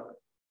of the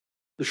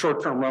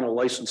short-term rental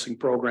licensing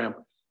program.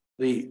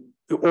 The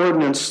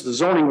ordinance, the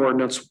zoning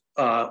ordinance,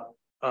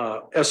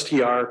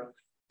 STR,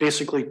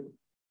 basically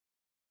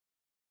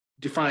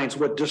defines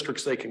what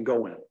districts they can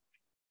go in.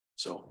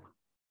 So.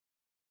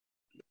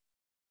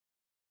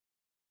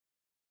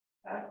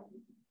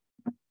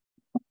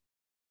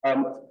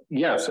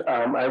 Yes,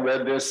 I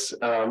read this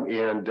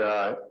and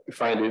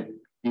find it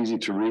easy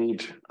to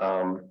read.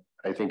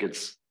 I think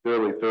it's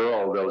fairly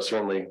thorough, although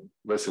certainly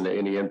listen to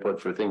any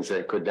input for things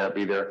that could not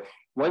be there.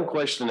 One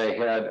question I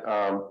had,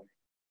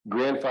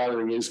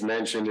 grandfathering is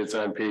mentioned, it's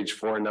on page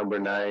 4, number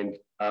 9.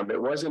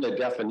 It wasn't a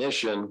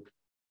definition,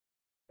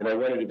 and I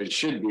wondered if it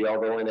should be,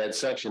 although in that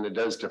section it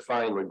does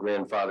define what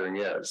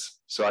grandfathering is.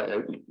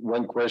 So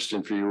one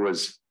question for you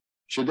was,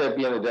 should that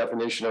be in the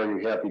definition, or are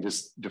you happy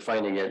just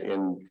defining it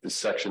in the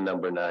section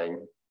number 9?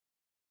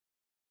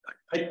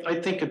 I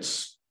think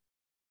it's,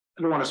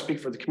 I don't want to speak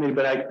for the committee,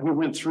 but we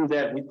went through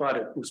that and we thought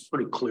it was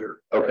pretty clear.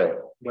 Okay.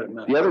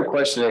 The other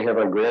question I have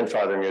on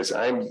grandfathering is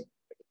I'm,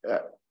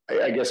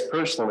 I guess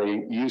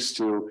personally used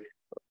to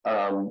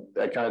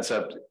that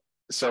concept.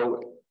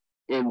 So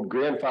in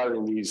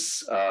grandfathering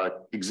these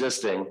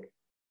existing,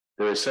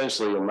 they're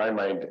essentially, in my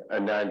mind,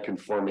 a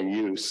non-conforming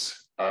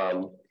use.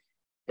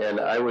 And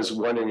I was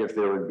wondering if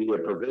there would be a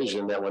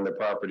provision that when the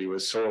property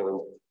was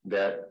sold,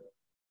 that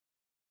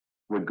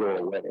would go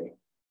away.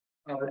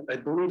 I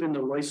believe in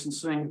the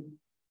licensing,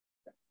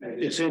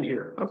 it's in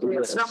here. Okay,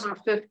 it's number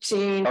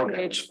 15, Okay.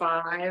 page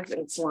 5.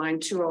 It's line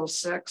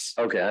 206.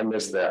 Okay, I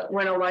missed that.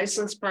 When a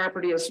licensed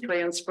property is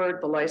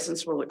transferred, the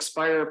license will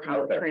expire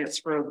upon the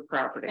transfer of the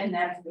property. And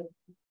that's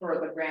for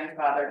the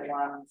grandfathered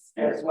ones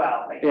as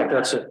well. Yeah,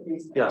 that's it.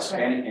 Yes.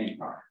 Any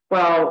property,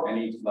 Well,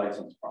 any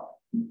licensed property.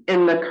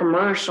 in the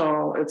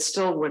commercial, it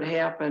still would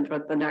happen,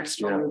 but the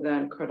next one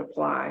then could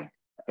apply.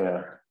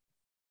 Yeah.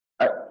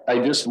 I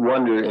just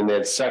wonder in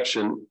that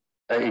section,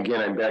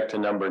 again, I'm back to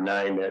number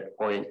 9, that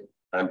point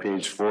on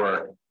page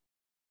 4.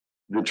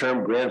 The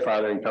term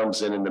grandfathering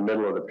comes in the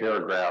middle of the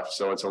paragraph,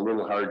 so it's a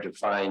little hard to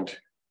find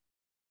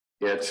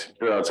it.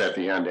 Well, it's at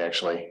the end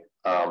actually.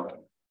 And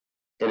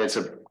it's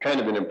a kind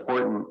of an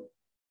important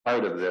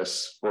part of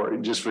this for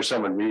just for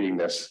someone reading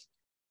this.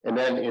 And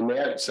then in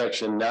that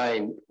section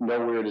 9,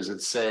 nowhere does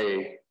it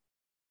say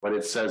what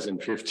it says in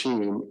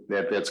 15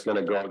 that that's going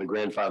to go. The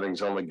grandfathering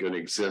is only going to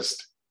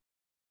exist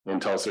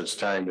until such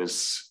time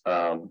as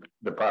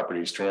the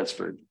property is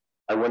transferred.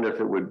 I wonder if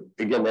it would.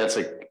 Again, that's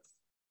like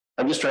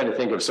I'm just trying to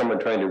think of someone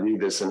trying to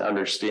read this and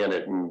understand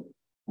it and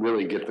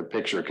really get the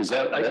picture because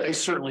I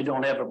certainly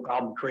don't have a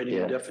problem creating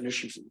a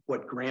definition of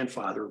what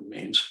grandfather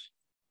means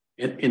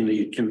in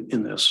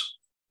this.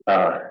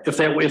 If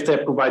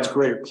that provides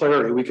greater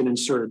clarity, we can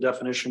insert a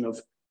definition of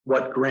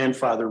what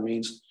grandfather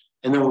means,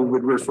 and then we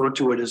would refer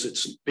to it as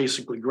it's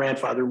basically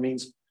grandfather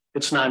means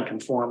it's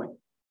non-conforming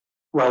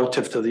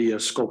relative to the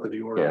scope of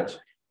the ordinance.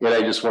 Yeah,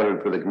 and I just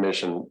wondered for the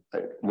commission,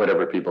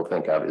 whatever people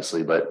think,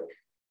 obviously, but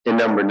in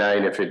number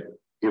 9,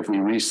 if we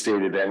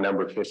restated that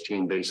number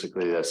 15,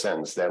 basically the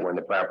sentence that when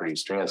the property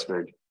is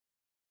transferred,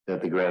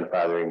 that the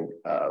grandfathering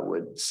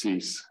would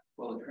cease.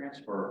 Well,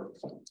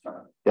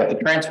 the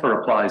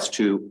transfer applies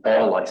to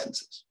all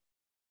licenses,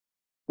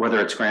 whether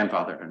it's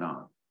grandfathered or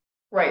not.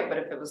 Right, but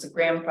if it was a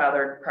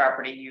grandfathered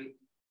property, you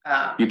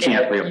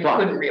can't reapply. You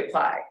couldn't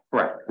reapply.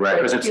 Right,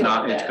 because it's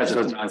not.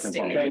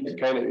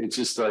 It's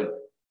just like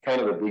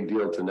kind of a big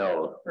deal to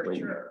know. For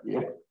sure.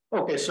 Yeah.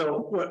 Okay, so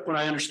what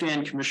I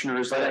understand, Commissioner,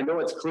 is But that I know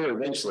it's clear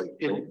eventually.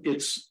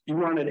 it's you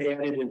wanted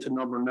added into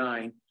number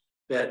 9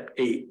 that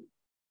a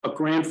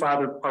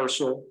grandfathered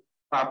parcel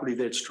property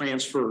that's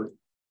transferred,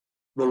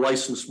 the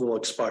license will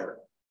expire.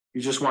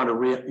 You just want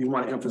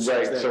to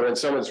emphasize that. So when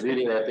someone's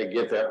reading that, they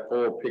get that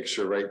whole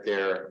picture right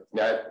there,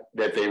 not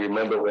that they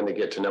remember when they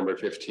get to number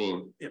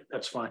 15. Yep,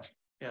 that's fine.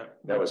 Yeah,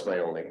 that was my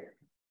only.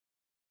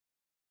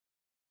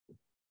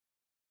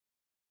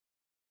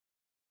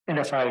 And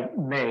if I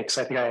may, because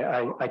I think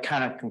I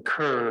kind of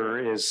concur,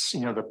 is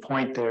the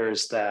point there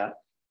is that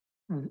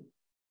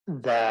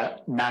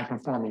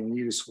non-conforming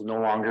use will no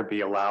longer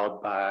be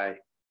allowed by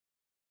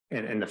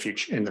in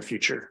the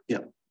future. Yeah.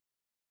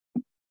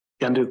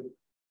 Can do.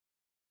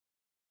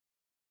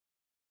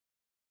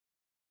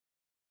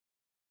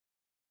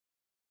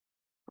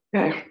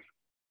 Okay,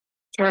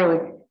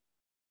 Charlie.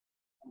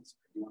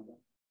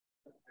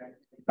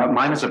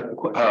 Mine is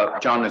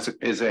John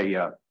is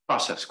a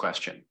process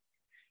question.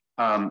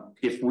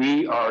 If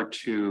we are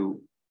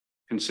to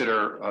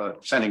consider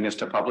sending this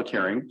to public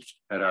hearing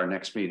at our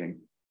next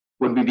meeting,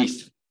 would we be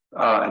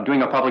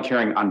doing a public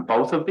hearing on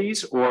both of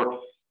these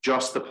or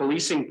just the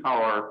policing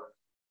power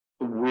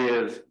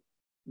with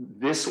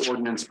this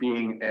ordinance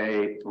being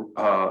a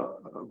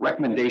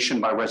recommendation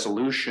by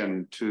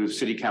resolution to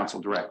City Council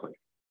directly?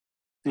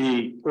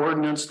 The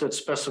ordinance that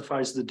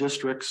specifies the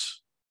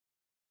districts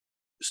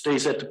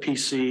stays at the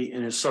PC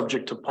and is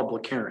subject to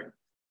public hearing.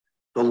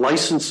 The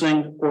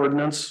licensing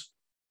ordinance,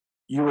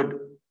 you would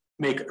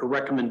make a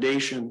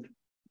recommendation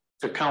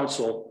to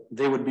council.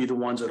 They would be the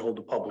ones that hold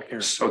the public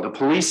hearing. So the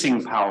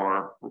policing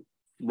power,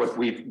 what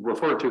we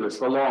refer to as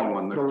the long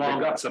one, the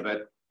guts of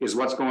it, is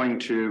what's going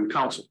to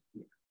council.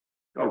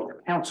 Oh,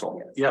 council.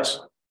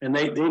 Yes, and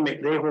they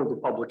hold the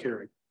public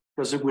hearing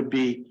because it would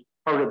be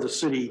part of the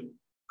city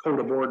code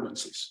of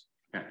ordinances.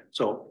 Okay.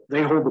 So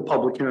they hold the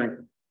public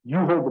hearing. You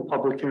hold the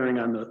public hearing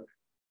on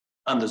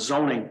the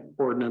zoning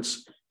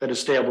ordinance that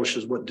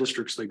establishes what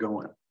districts they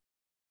go in.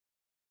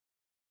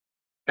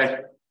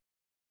 Okay.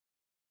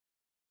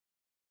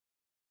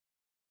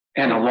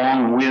 And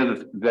along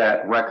with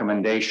that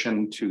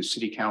recommendation to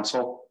City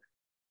Council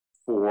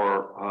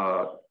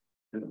for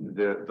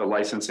the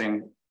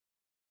licensing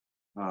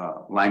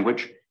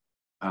language,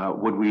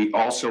 would we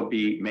also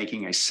be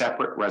making a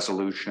separate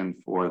resolution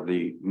for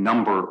the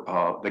number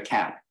of the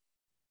cap?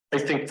 I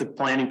think the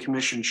Planning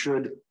Commission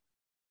should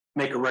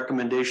make a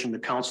recommendation to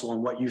council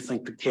on what you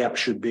think the cap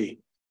should be.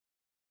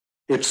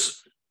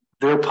 It's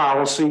their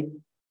policy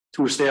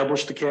to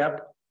establish the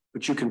cap,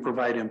 but you can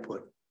provide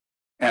input.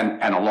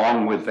 And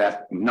along with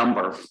that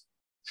number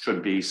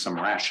should be some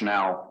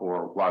rationale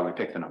for why we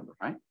pick the number,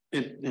 right?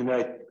 I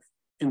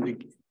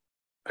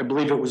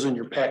believe it was in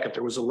your packet.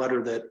 There was a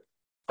letter that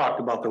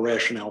talked about the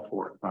rationale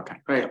for it. Okay,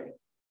 right.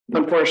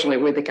 Unfortunately,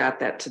 we got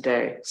that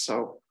today,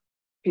 so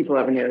people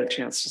haven't had a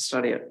chance to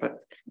study it. But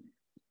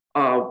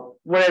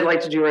what I'd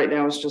like to do right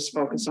now is just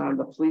focus on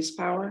the police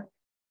power.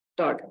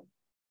 Doug.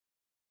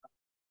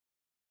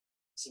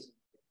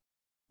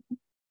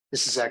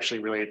 This is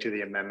actually related to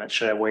the amendment.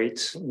 Should I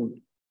wait?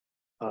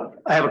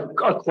 I have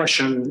a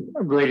question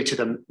related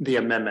to the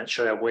amendment.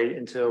 Should I wait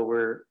until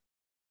we're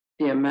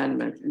the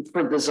amendment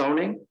for the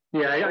zoning?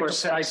 Yeah,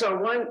 so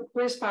one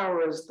police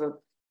power is the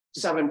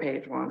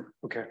 7-page one.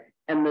 Okay.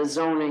 And the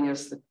zoning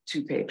is the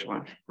 2-page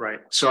one. Right.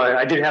 So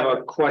I did have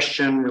a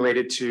question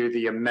related to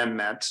the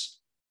amendment.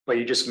 But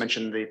you just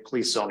mentioned the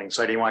police zoning,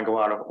 so I didn't want to go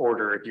out of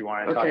order if you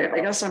want to talk Okay, about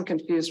I guess I'm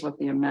confused what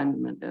the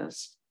amendment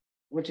is.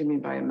 What do you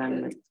mean by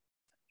amendment?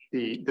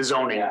 the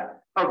zoning. Yeah.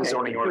 Okay,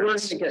 zoning we're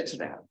ordinance. gonna get to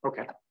that.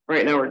 Okay.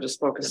 Right now, we're just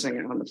focusing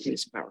on the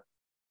police power.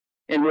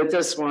 And with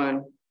this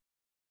one,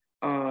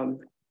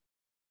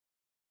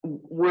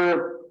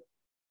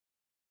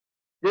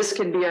 this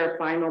can be our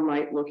final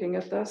night looking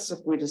at this if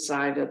we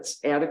decide it's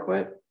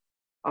adequate.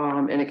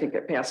 And it can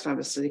get passed on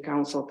to city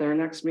council at their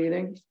next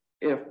meeting.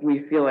 If we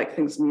feel like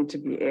things need to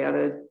be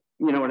added,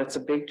 you know, and it's a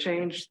big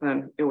change,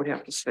 then it would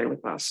have to stay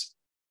with us,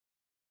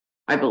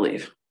 I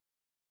believe.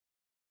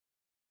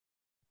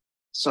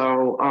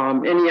 So,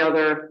 any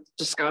other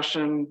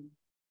discussion,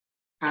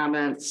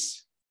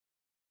 comments?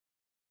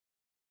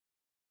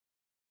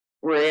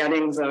 We're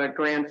adding the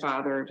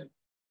grandfathered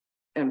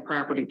and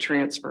property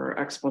transfer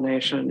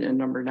explanation in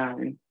number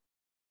 9.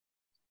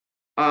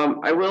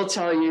 I will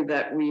tell you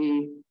that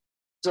we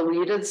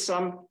deleted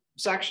some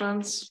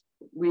sections.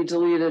 We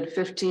deleted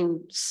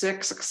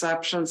 15(6)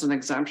 exceptions and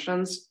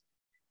exemptions.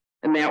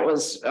 And that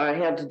was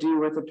had to do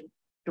with a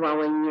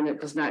dwelling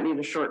unit does not need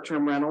a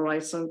short-term rental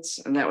license.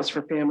 And that was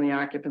for family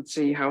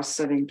occupancy, house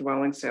sitting,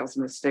 dwelling sales,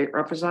 and estate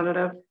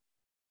representative.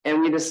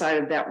 And we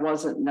decided that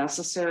wasn't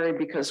necessary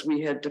because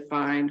we had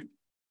defined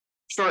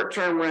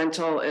short-term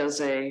rental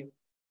as a,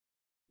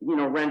 you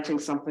know, renting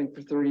something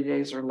for 30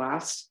 days or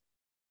less.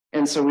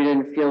 And so we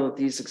didn't feel that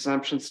these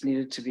exemptions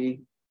needed to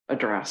be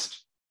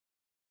addressed.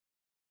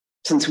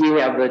 Since we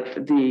have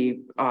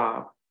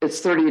it's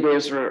 30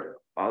 days or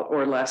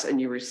less and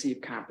you receive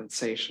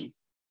compensation.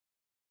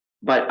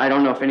 But I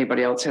don't know if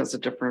anybody else has a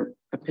different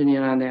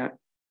opinion on that.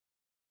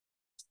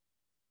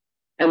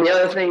 And the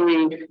other thing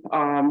we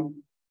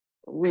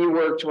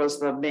reworked was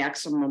the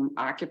maximum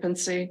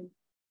occupancy.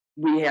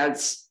 We had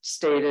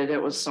stated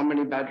it was so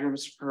many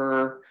bedrooms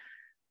per,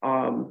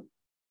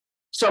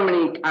 so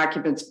many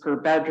occupants per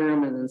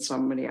bedroom, and then so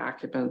many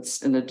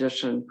occupants in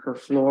addition per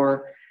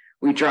floor.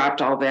 We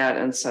dropped all that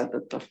and said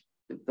that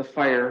the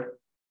fire,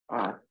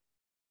 how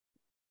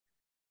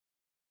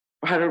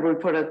did we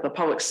put it? The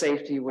public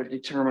safety would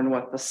determine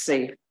what the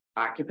safe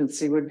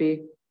occupancy would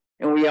be.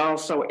 And we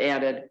also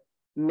added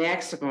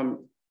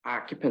maximum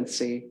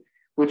occupancy,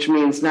 which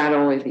means not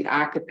only the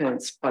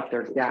occupants, but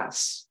their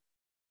guests.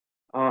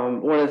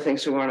 One of the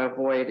things we want to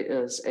avoid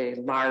is a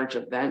large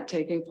event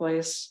taking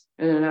place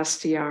in an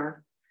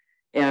STR.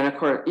 And of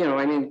course, you know,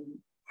 I mean,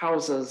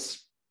 houses,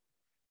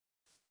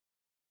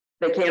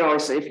 they can't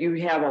always, if you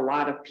have a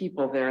lot of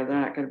people there, they're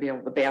not going to be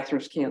able, the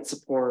bathrooms can't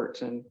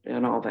support and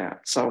all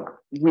that. So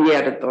we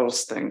added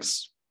those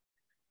things.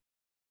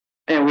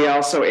 And we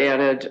also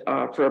added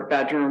for a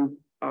bedroom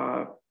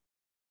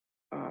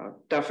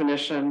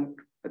definition,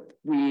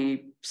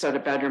 we said a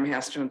bedroom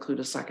has to include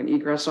a second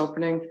egress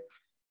opening,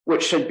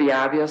 which should be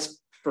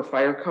obvious for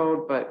fire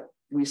code, but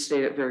we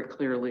state it very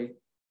clearly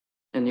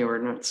in the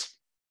ordinance,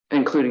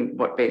 including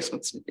what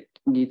basements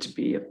need to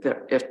be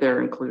if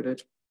they're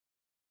included.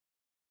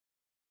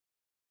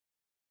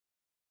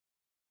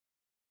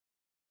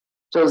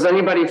 So does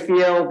anybody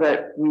feel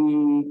that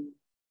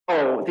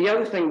the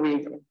other thing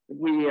we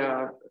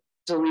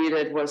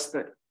deleted was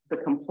the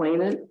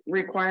complainant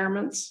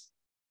requirements.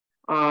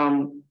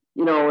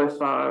 You know, if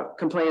a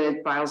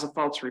complainant files a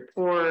false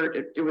report,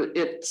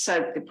 it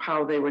said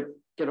how they would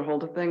get a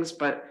hold of things,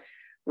 but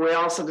we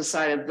also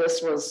decided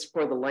this was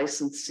for the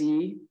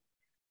licensee,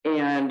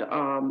 and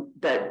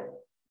that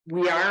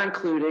we are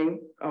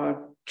including,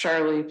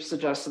 Charlie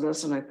suggested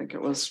this, and I think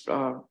it was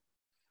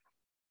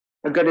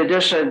a good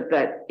addition,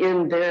 that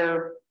in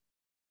their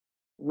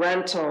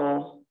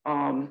rental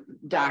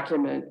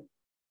document,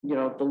 you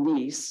know, the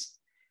lease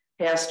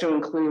has to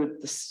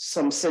include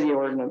some city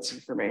ordinance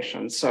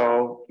information.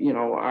 So, you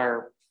know,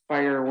 our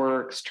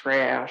fireworks,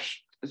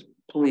 trash,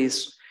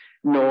 police,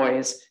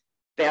 noise,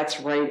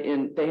 that's right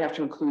in, they have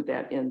to include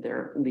that in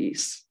their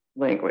lease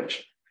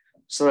language.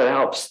 So that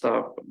helps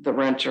the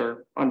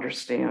renter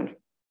understand.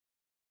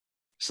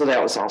 So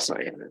that was also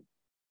added.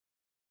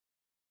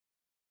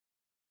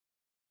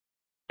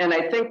 And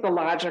I think the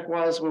logic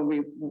was when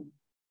we,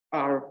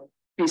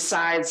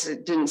 besides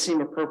it didn't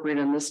seem appropriate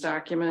in this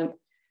document,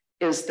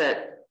 is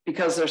that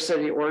because they're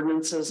city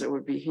ordinances, it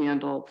would be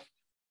handled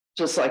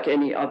just like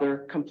any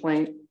other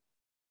complaint.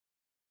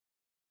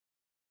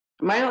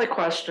 My only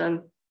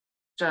question,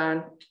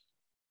 John,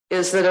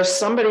 is that if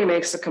somebody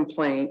makes a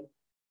complaint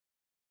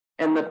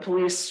and the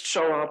police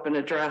show up and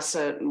address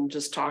it and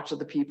just talk to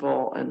the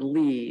people and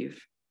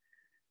leave,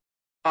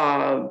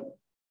 or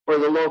the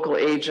local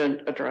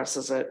agent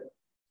addresses it,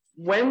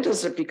 when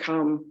does it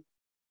become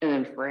an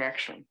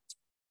infraction?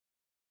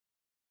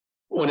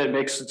 When it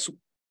makes its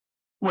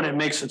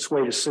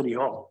way to City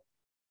Hall.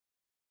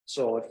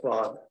 So if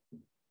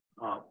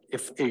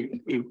a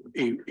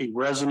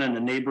resident, a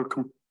neighbor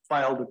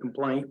filed a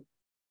complaint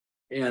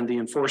and the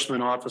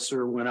enforcement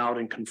officer went out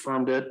and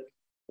confirmed it,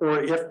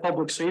 or if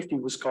public safety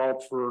was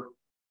called for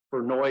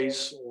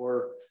noise,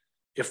 or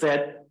if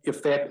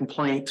that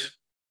complaint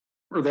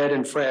or that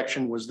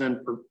infraction was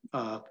then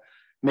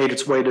made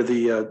its way to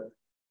the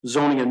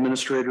zoning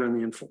administrator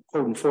and the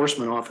code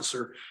enforcement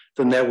officer,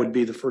 then that would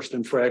be the first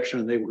infraction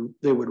and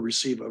they would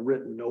receive a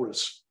written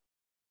notice.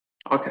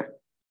 Okay.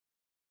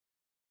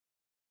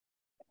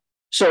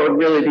 So it would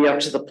really be up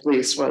to the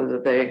police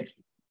whether they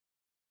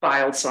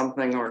filed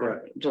something or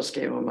Correct. just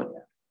gave them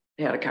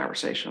had a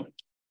conversation.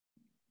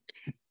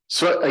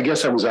 So I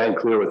guess I was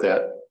unclear with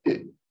that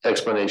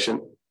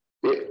explanation.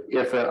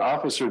 If an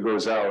officer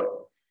goes out,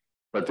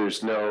 but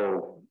there's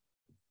no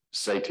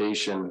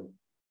citation.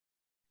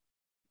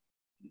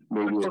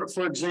 Maybe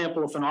For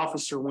example, if an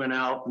officer went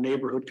out, a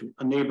neighbor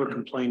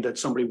complained that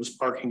somebody was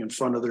parking in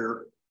front of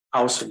their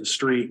house in the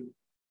street.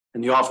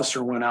 And the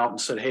officer went out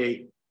and said,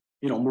 hey,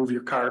 you know, move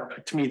your car.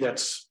 To me,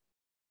 that's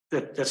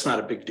not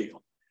a big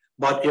deal.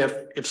 But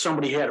if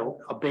somebody had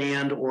a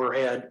band or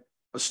had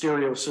a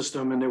stereo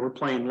system and they were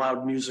playing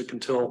loud music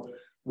until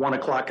 1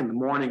 o'clock in the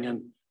morning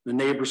and the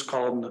neighbors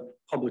called and the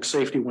public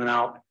safety went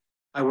out,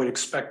 I would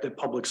expect that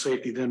public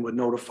safety then would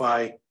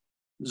notify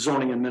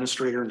zoning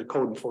administrator and the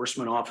code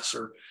enforcement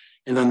officer.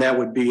 And then that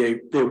would be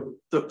the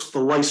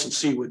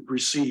licensee would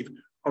receive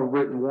a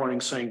written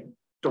warning saying,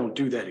 don't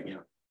do that again.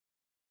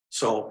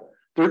 So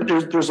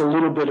there's a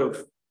little bit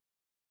of,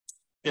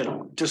 you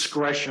know,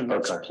 discretion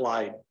that's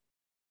applied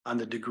on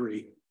the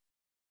degree.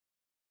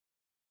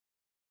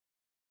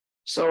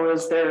 So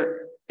is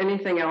there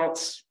anything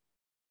else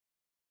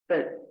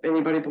that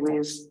anybody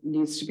believes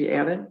needs to be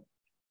added?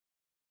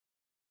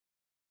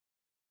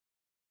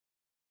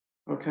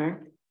 Okay.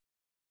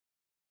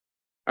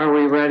 Are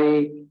we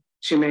ready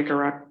to make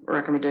a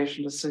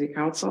recommendation to city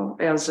council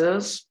as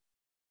is?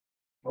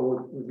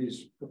 With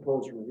these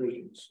proposed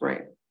revisions.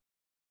 Right.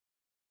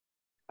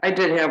 I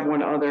did have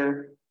one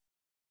other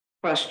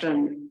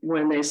question.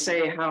 When they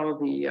say how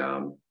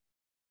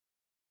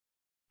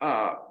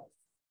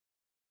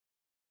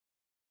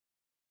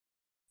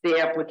the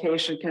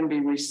application can be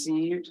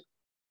received,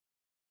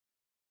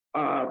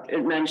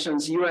 it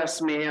mentions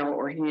US mail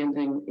or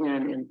handing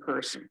in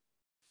person.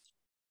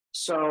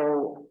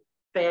 So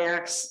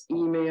fax,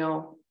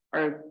 email,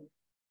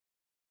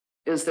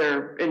 is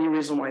there any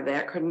reason why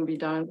that couldn't be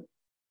done?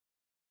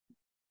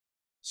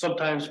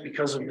 Sometimes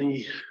because of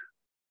the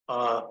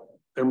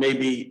there may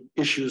be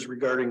issues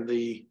regarding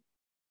the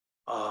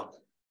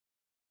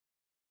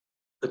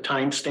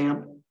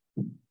timestamp.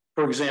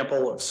 For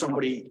example, if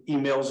somebody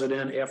emails it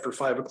in after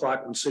 5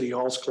 o'clock when city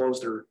hall's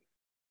closed, or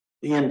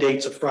the end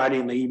date's a Friday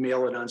and they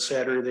email it on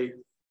Saturday,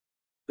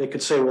 they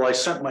could say, well, I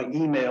sent my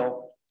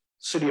email,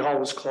 city hall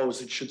was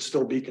closed, it should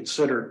still be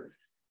considered.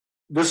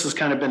 This has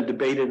kind of been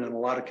debated in a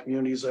lot of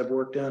communities I've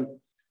worked in.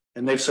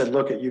 And they've said,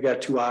 look, you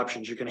got two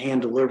options. You can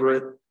hand deliver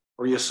it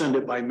or you send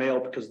it by mail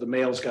because the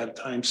mail's got a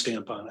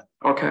timestamp on it.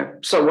 Okay,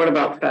 so what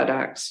about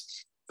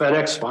FedEx?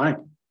 FedEx,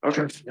 fine.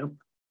 Okay. Yep.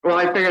 Well,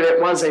 I figured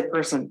it was a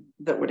person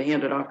that would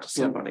hand it off to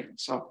somebody.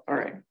 So, all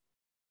right.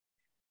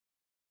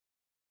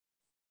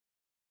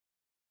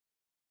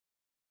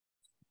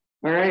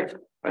 All right,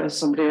 is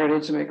somebody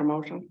ready to make a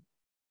motion?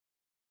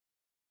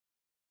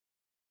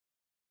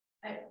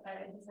 I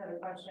just have a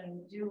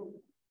question. Do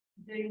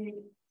the,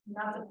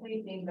 not the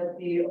placing, but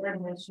the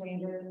ordinance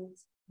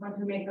changes, once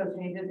we make those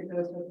changes, it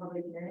goes to a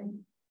public hearing?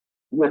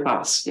 With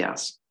us,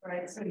 yes.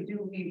 Right, so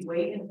do we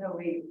wait until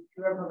we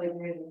do our public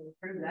hearing and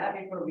approve that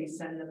before we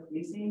send the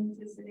policing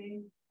to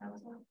city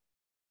council?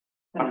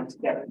 I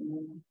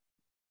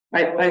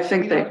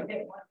think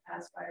they.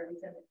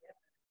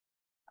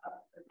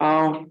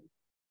 Oh.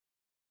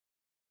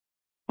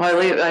 Well,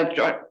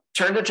 I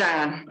turn to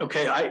John.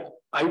 Okay,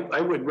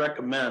 I would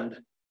recommend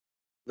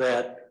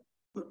that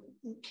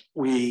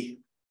we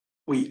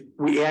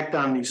act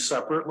on these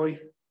separately.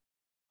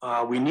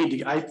 We need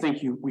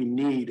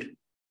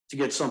to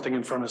get something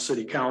in front of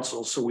city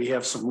council so we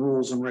have some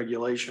rules and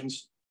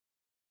regulations.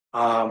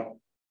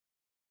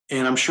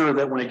 And I'm sure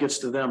that when it gets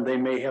to them, they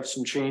may have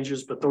some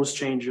changes, but those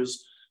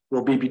changes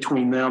will be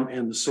between them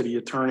and the city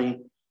attorney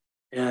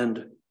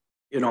and,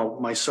 you know,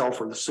 myself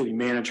or the city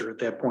manager at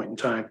that point in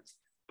time.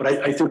 But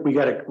I think we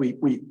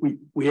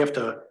have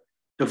to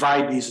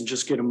divide these and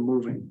just get them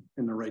moving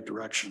in the right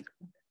direction.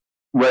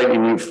 Right,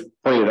 and you've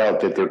pointed out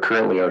that there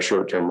currently are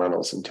short-term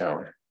rentals in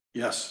town.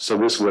 Yes. So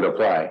this would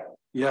apply.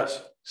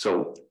 Yes.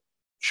 So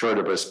short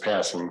of us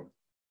passing.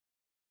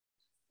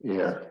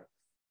 Yeah.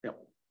 Yep.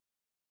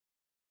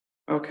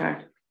 Okay.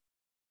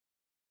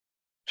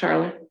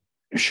 Charlie?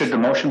 Should the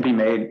motion be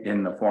made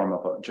in the form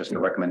of just a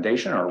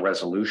recommendation or a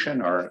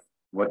resolution, or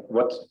what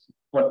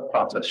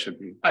process should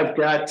be? I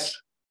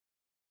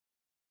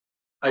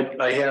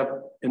have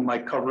in my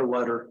cover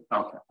letter,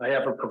 Okay. I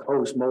have a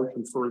proposed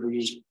motion for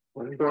the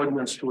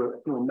ordinance to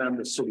amend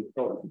the city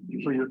code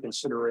for your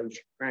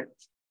consideration. Right.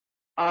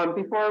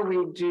 Before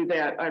we do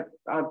that,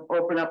 I'll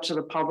open up to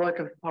the public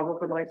if the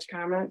public would like to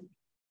comment.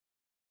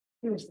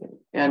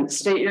 And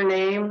state your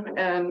name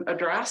and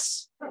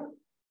address.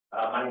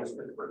 My name is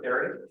Christopher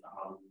Terry.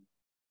 I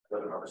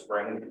live in Harbor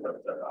Springs,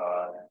 but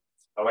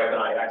my wife and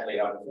I actually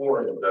have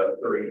 4 of the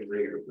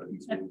 33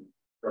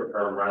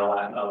 short-term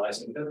rental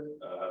licenses.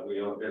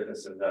 We own a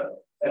business in the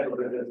central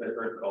business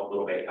district called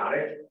Little Bay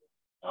Cottage.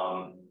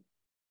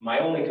 My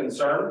only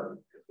concern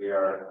is we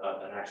are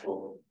an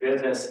actual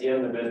business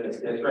in the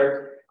business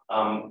district,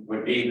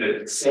 would be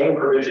the same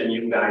provision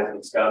you guys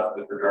discussed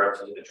with regards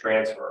to the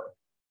transfer.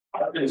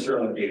 Our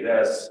concern would be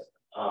this,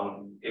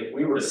 if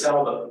we were to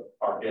sell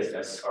our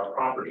business, our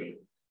property,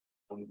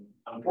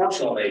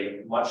 unfortunately,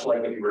 much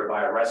like if you were to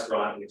buy a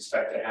restaurant and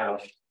expect to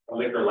have a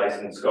liquor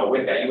license go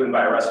with that, you wouldn't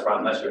buy a restaurant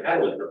unless you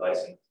had a liquor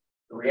license.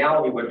 The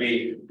reality would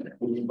be,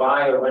 when you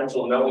buy a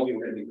rental knowing you're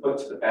going to be put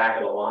to the back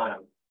of the line,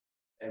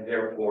 and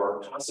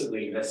therefore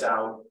possibly miss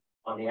out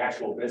on the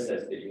actual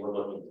business that you were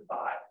looking to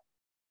buy.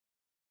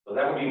 So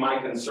that would be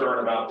my concern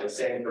about the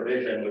same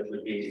provision, which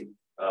would be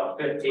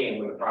 15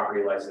 when the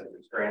property license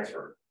is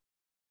transferred.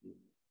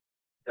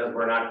 Because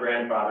we're not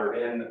grandfathered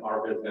in,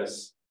 our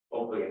business,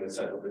 hopefully in the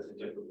central business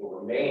district, will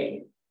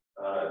remain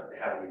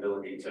have the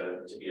ability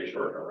to be a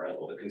short-term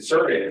rental. The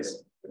concern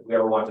is, if we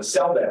ever want to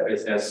sell that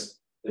business,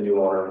 the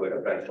new owner would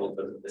eventually,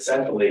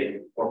 essentially,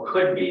 or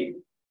could be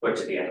put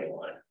to the end of the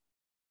line.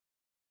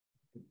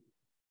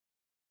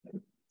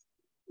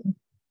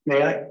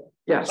 May I?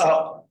 Yes.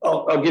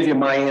 I'll give you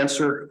my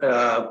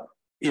answer,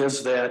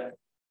 is that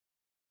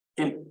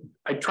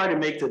I try to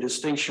make the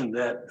distinction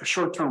that a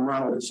short-term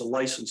rental is a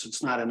license,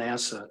 it's not an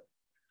asset.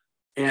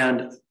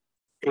 And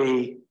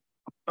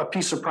a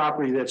piece of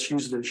property that's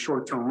used as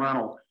short-term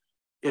rental,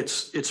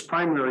 its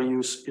primary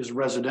use is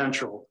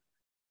residential,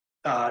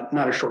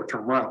 not a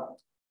short-term rental.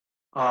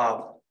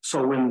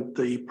 So when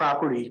the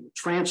property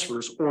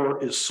transfers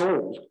or is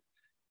sold,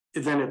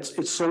 then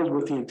it's sold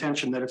with the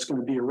intention that it's going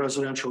to be a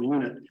residential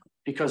unit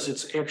because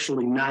it's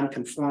actually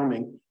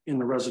non-conforming in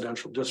the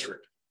residential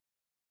district.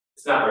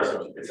 It's not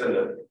residential, it's in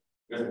the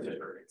business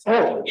district.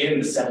 It's in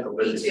the central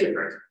business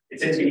district.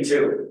 It's in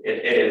B2.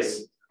 It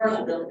is.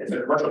 It's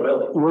a commercial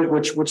building.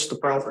 What's the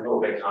property?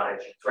 Old Bay Cottage.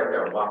 It's right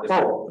there on Lock.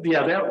 Oh,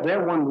 yeah,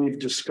 that one we've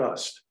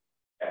discussed.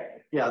 Okay.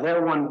 Yeah,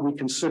 that one we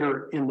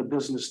consider in the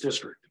business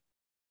district.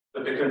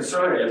 But the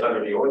concern is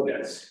under the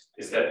ordinance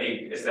is that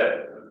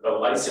the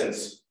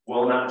license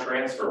will not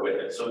transfer with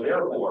it. So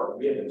therefore,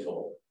 we have been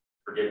told,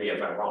 forgive me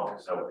if I'm wrong.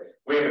 So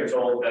we have been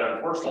told that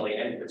unfortunately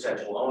any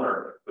potential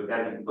owner would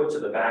then be put to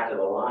the back of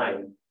the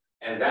line.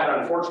 And that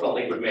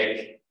unfortunately would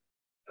make,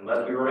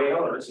 unless we remain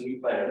owners, and we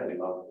plan, we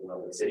love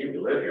the city, we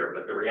live here,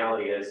 but the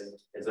reality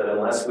is that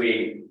unless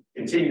we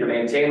continue to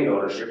maintain the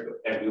ownership,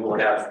 and we will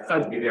have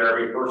to be there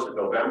every 1st of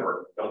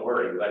November, don't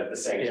worry, but at the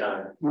same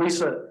time.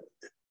 Lisa,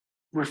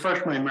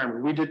 refresh my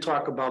memory. We did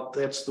talk about,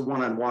 that's the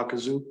one on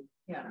Wakazoo.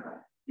 Yeah.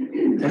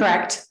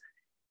 Correct.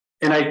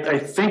 And I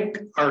think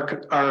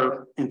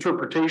our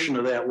interpretation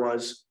of that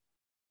was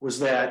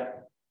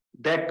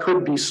that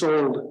could be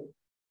sold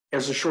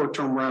as a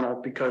short-term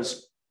rental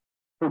because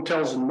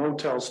hotels and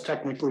motels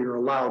technically are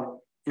allowed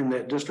in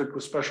that district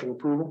with special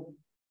approval.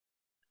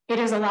 It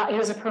is allowed, it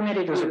is a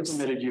permitted use. It's a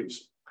permitted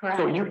use. Correct.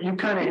 So you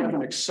kind of have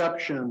an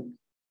exception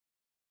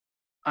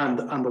on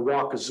the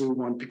Wakazoo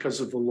one because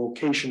of the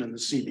location in the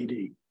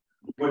CBD.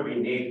 Would we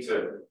need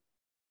to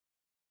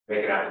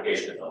make an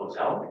application at the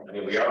hotel? I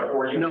mean, we are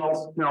 4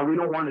 units. No, we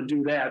don't want to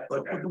do that,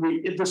 but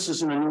this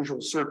is an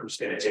unusual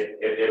circumstance. It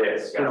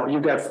is. You know,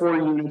 you've got 4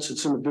 units,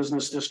 it's in the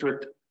business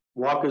district,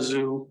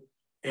 Wakazoo,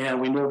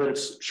 and we know that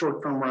it's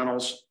short-term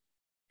rentals,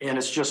 and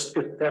it's just,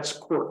 that's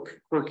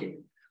quirky.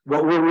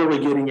 What we're really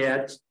getting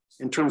at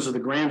in terms of the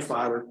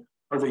grandfather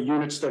are the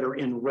units that are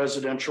in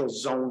residential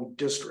zone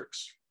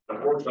districts.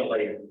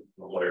 Unfortunately,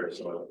 I'm a lawyer,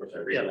 so of course I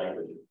read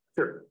language.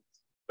 Sure.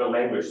 The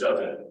language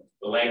doesn't.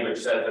 The language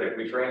says that if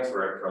we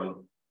transfer it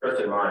from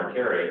Kristen Mar and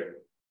Carey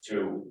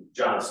to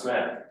John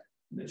Smith,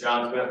 that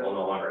John Smith will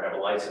no longer have a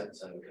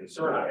license. And the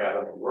concern I have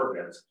of the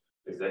ordinance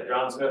is that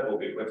John Smith will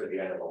be put to the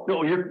end of the line.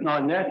 No, you're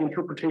not in that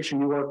interpretation,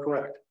 you are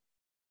correct.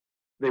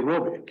 They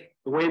will be.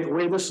 The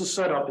way this is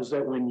set up is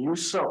that when you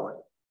sell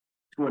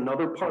it to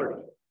another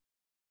party,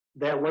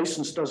 that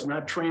license does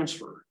not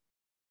transfer.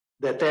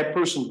 That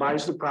person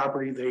buys the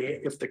property,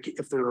 if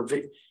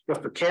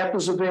the cap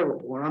is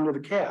available or under the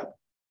cap,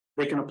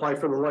 they can apply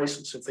for the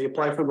license. If they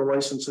apply for the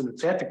license and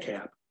it's at the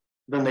cap,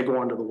 then they go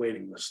onto the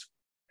waiting list.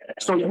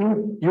 So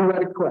you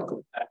read it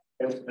correctly.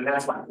 And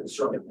that's my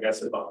concern. I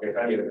guess if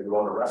any of you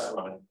own a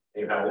restaurant,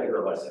 they have a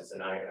liquor license,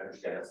 and I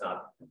understand it's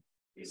not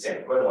the same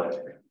equivalent,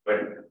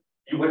 but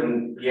you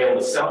wouldn't be able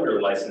to sell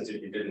your license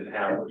if you didn't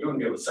have, you wouldn't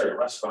be able to sell your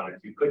restaurant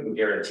if you couldn't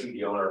guarantee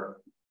the owner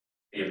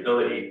the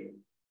ability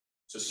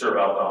to serve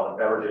alcohol and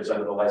beverages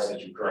under the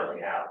license you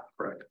currently have.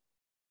 Correct.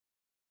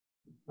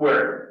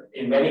 Where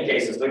in many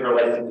cases, liquor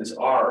licenses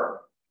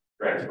are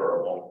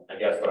transferable. I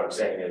guess what I'm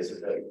saying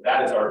is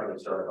that is our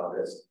concern about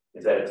this,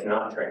 is that it's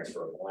not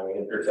transferable. I mean,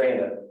 if you're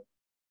saying that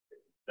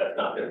that's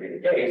not going to be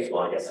the case,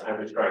 well, I guess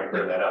I'm just trying to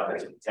bring that up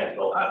as a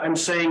potential. I'm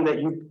saying that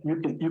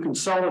you can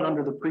sell it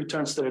under the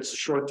pretense that it's a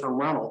short-term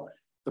rental.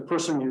 The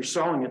person you're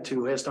selling it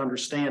to has to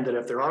understand that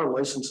if there are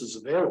licenses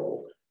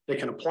available, they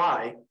can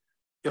apply.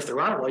 If there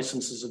aren't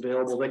licenses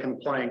available, they can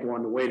apply and go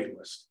on the waiting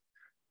list.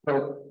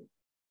 Well,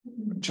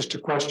 just a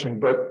question,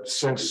 but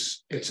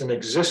since it's an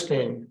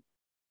existing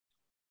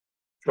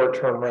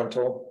short-term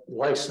rental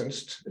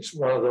licensed, it's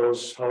one of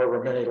those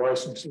however many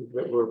licenses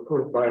that were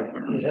approved by,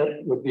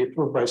 would be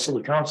approved by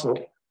city council.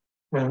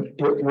 then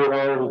it would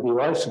already be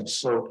licensed,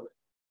 so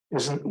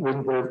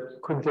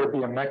couldn't there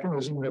be a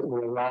mechanism that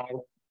would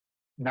allow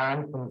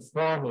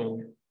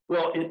non-conforming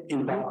Well,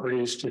 in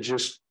properties to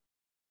just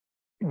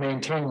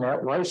maintain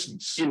that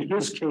license? in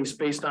his case,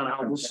 based on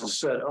how this is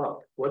set up,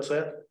 what's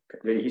that?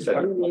 He said.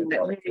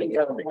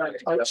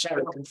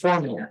 Sorry,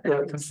 conforming,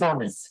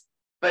 conforming.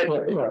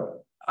 But Yeah,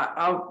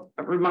 I'll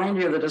remind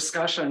you of the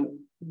discussion.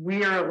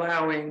 We are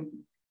allowing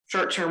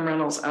short-term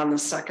rentals on the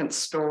second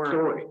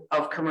story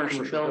of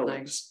commercial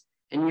buildings.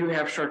 And you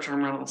have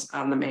short-term rentals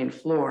on the main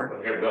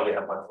floor. Here we only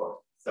have one floor,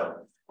 so.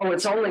 Oh,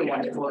 it's only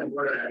one floor.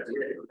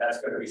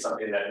 That's gonna be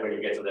something that when you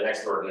get to the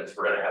next ordinance,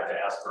 we're gonna have to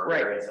ask for a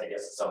Right. variance, I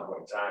guess, at some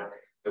point in time,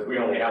 because we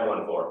only have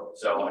one floor,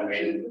 so I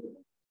mean.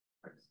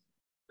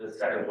 The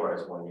second floor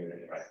is one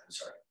unit, right, I'm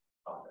sorry.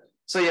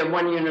 So you have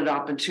 1 unit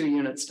up and 2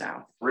 units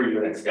down. 3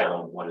 units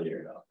down, 1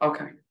 unit up.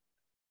 Okay.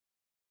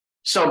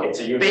 So It's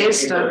a unique,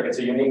 based on, it's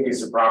a unique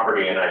piece of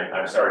property, and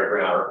I'm sorry to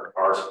bring out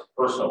our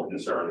personal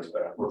concerns,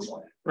 but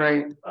unfortunately.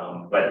 right,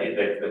 But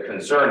the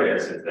concern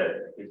is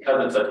that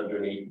because it's such a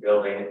unique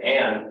building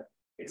and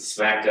it's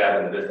smack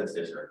dab in the business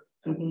district.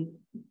 mhm,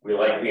 We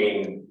like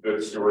being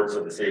good stewards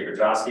of the city of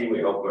Petroski.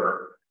 We hope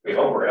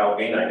we're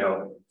helping. I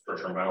know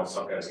short-term rentals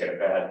sometimes get a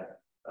bad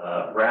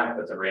rap,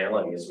 but the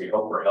reality is we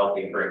hope we're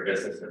helping bring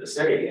business to the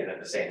city, and at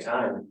the same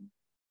time,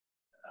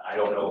 I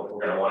don't know if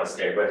we're going to want to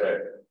stay with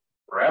it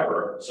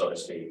forever, so to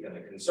speak. And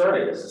the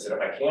concern is that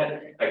if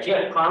I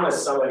can't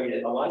promise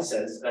somebody a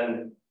license,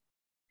 then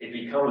it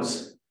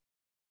becomes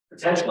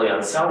potentially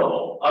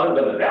unsellable, other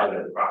than the value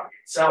of the property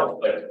itself.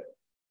 But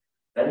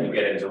then you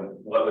get into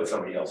what would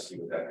somebody else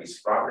do with that piece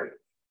of property?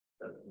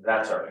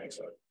 That's our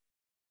concern.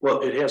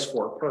 Well, it has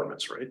 4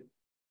 apartments, right?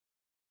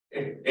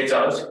 It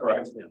does,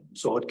 correct? Yeah,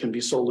 so it can be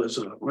sold as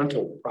a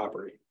rental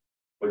property.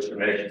 Which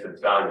diminishes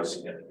its value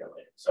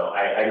significantly. So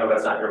I know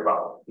that's not your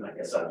problem. I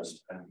guess I'm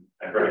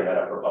bringing that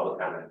up for public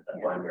comment. That's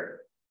why I'm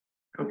here.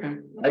 okay.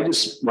 I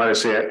just want to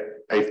say,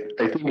 I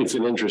think it's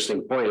an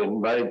interesting point,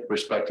 and my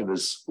perspective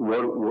is, what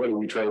are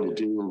we trying to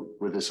do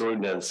with this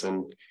ordinance,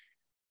 and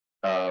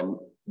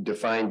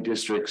define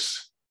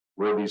districts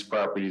where these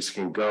properties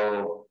can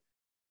go,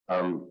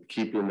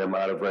 keeping them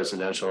out of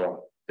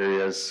residential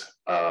areas,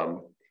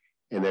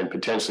 and then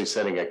potentially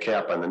setting a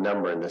cap on the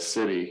number in the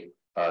city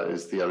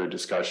is the other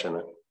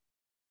discussion.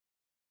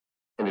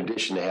 In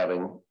addition to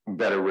having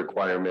better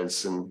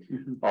requirements and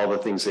all the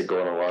things that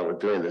go along with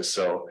doing this.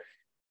 So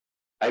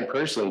I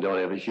personally don't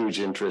have a huge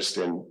interest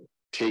in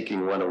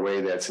taking one away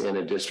that's in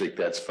a district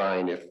that's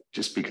fine if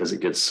just because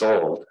it gets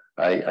sold.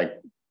 I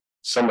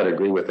somewhat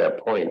agree with that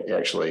point,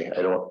 actually.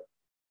 I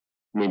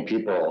mean,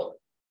 people,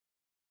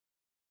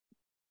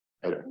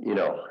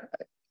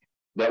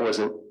 that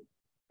wasn't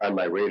on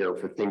my radar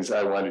for things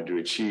I wanted to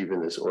achieve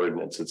in this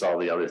ordinance. It's all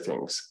the other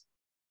things.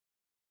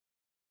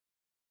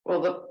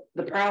 Well,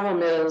 the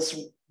problem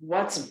is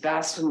what's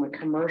best in the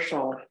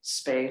commercial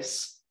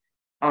space.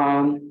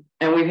 And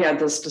we've had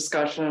this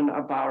discussion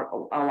about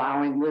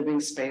allowing living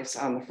space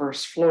on the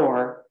first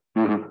floor.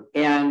 Mm-hmm.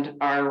 And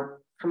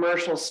our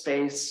commercial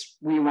space,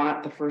 we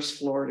want the first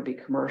floor to be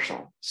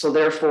commercial. So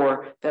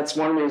therefore, that's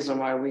one reason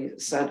why we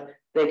said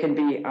they can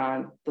be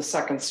on the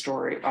second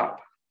story up.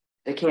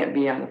 They can't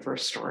be on the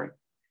first story.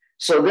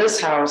 So this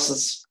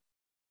house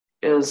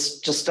is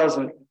just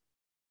doesn't,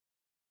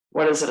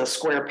 what is it, a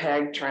square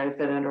peg trying to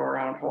fit into a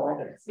round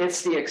hole?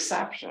 It's the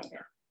exception,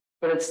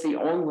 but it's the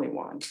only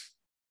one.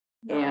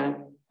 And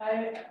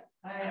I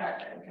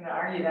can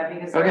argue that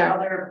because there are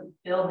other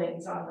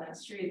buildings on that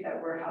street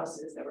that were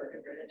houses that were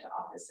converted to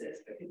offices,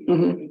 but could be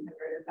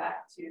converted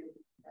back to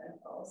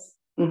rentals.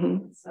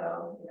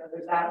 So,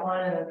 there's that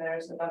one, and then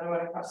there's another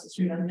one across the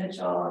street on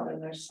Mitchell, and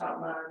then there's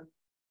some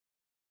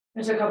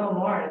there's a couple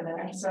more in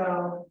there,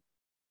 so.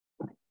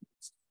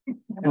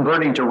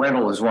 Converting to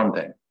rental is one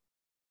thing.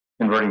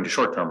 Converting to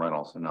short-term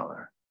rentals is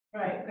another.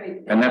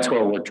 Right. And that's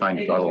what we're trying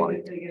to draw the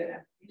line. They get an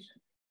application.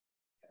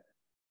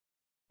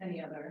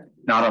 Any other,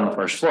 Not on the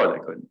first floor, they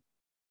couldn't.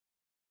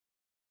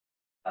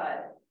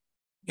 but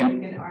you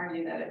can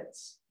argue that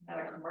it's not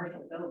a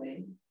commercial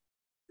building,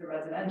 it's a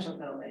residential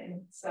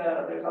building,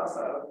 so there's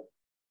also,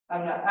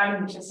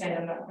 I'm just saying,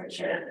 I'm not quite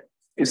sure.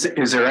 Is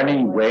there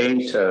any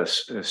way to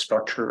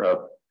structure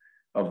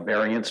a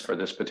variance for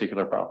this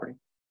particular property?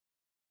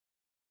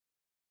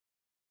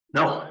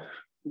 No,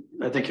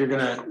 I think you're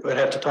would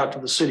have to talk to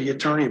the city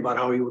attorney about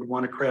how he would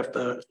want to craft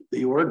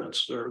the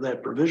ordinance or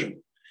that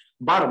provision.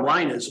 Bottom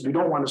line is, we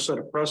don't want to set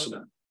a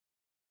precedent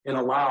and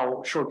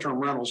allow short-term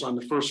rentals on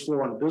the first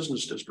floor in a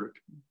business district.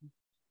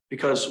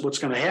 Because what's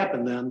going to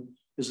happen then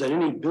is that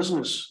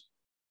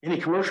any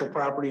commercial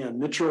property on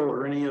Mitchell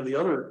or any of the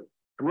other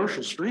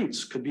commercial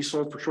streets could be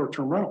sold for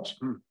short-term rentals.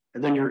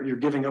 And then you're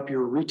giving up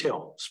your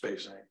retail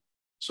space.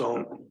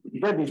 So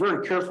you got to be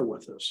very careful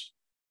with this.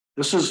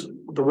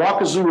 The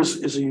Waukezu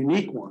is a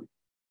unique one,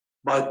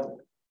 but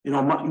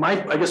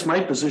I guess my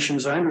position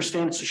is I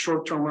understand it's a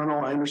short-term rental.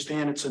 I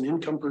understand it's an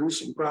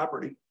income-producing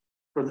property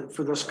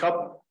for this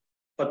couple,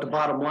 but the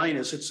bottom line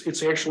is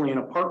it's actually an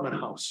apartment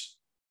house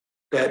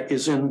that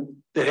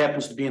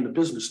happens to be in the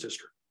business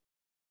district.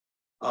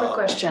 Quick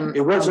question.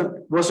 It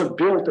wasn't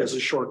built as a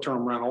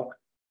short-term rental.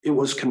 It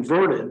was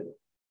converted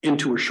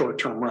into a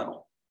short-term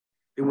rental.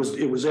 It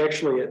was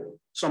actually at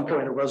some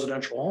point a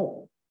residential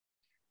home.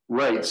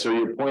 Right, so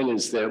your point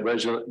is that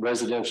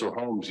residential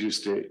homes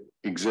used to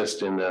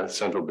exist in the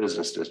central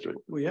business district.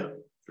 Well, yeah,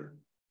 sure.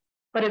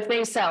 But if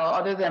they sell,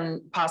 other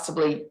than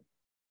possibly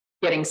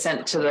getting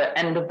sent to the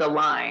end of the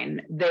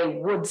line, they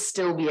would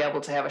still be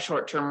able to have a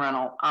short-term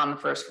rental on the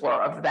first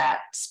floor of that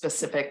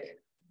specific.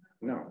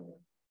 No.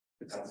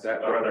 It's That's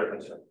that, our other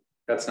concern.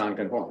 that's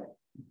non-conforming.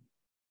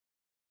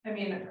 I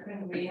mean,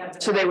 couldn't we have?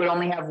 So they would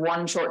only have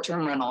one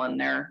short-term rental in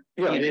there.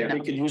 Yeah, they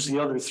could use the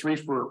other 3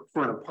 for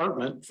an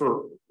apartment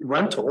for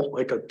rental,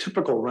 like a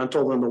typical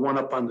rental, and the one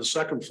up on the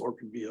second floor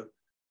could be a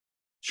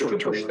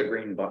short-term. Push the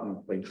green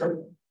button, please.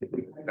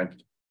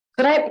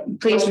 Could I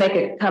please make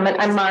a comment?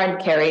 I'm Maren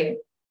Carey,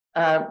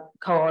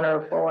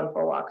 co-owner of 414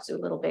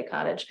 Wakasu Little Bay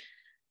Cottage.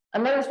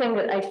 Another thing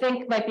that I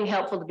think might be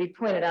helpful to be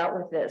pointed out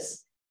with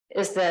this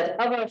is that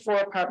of our 4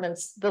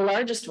 apartments, the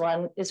largest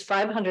one is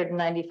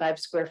 595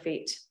 square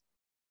feet.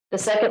 The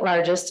second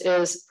largest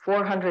is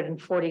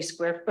 440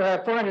 square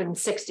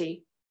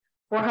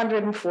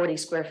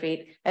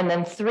feet, and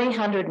then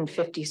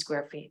 350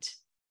 square feet.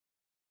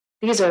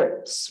 These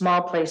are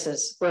small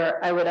places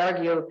where I would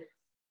argue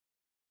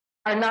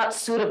are not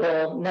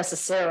suitable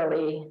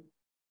necessarily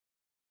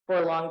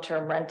for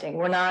long-term renting.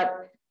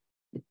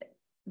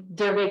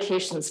 They're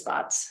vacation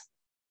spots.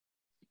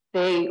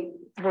 They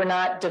were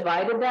not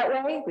divided that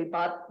way. We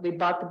bought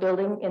the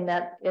building in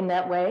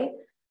that way.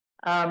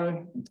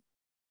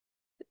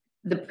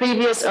 The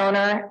previous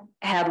owner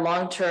had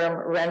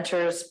long-term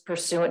renters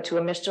pursuant to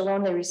a MSHDA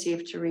loan they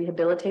received to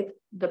rehabilitate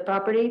the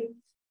property,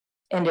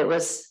 and it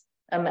was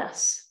a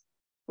mess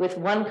with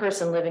one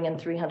person living in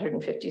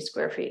 350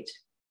 square feet.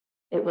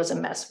 It was a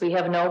mess. We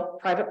have no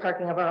private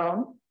parking of our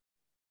own.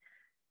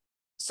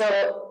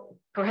 So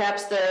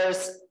perhaps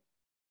there's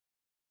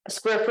a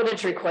square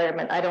footage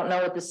requirement. I don't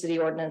know what the city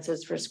ordinance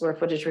is for square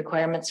footage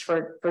requirements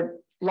for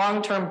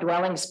long-term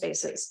dwelling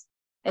spaces,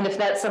 and if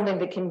that's something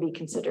that can be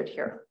considered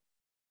here.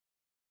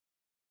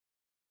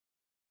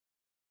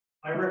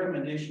 My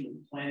recommendation to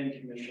the planning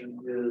commission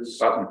is.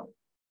 My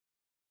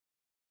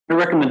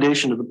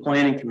recommendation to the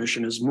planning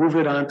commission is move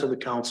it on to the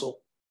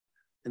council.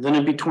 And then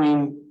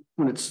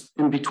when it's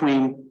in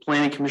between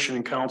planning commission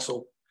and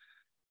council,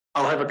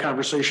 I'll have a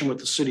conversation with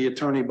the city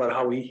attorney about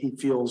how he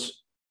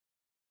feels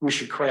we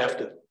should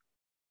craft it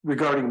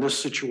regarding this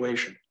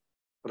situation.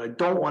 But I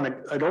don't want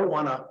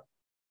to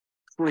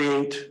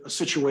create a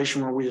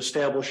situation where we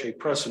establish a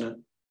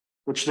precedent,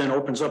 which then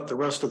opens up the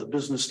rest of the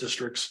business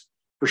districts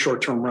for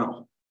short-term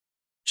rental.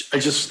 I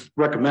just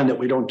recommend that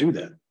we don't do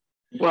that.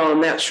 Well,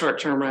 and that's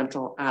short-term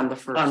rental on the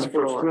first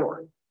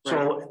floor.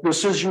 So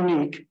this is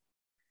unique,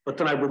 but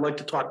then I would like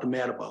to talk to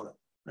Matt about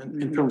it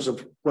in terms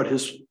of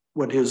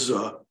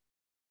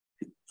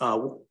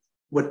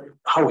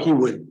how he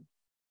would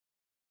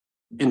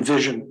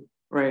envision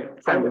trying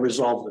to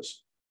resolve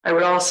this. I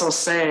would also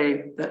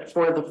say that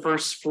for the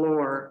first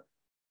floor,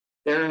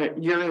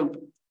 you're in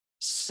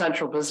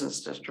central business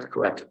district.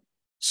 Correct.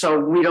 So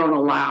we don't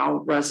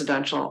allow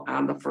residential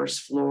on the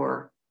first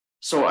floor.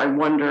 So I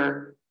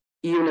wonder,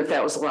 even if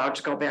that was allowed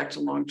to go back to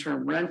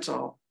long-term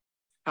rental,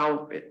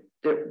 how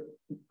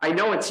I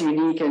know it's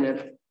unique and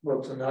if. Well,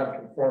 it's a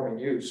non-conforming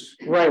use.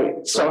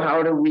 Right. So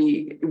how do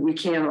we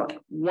can't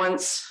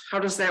how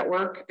does that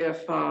work?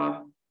 If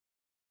that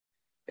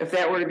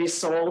were to be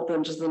sold,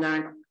 then does the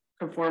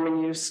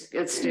non-conforming use,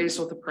 it stays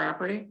with the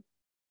property?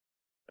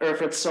 Or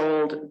if it's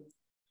sold,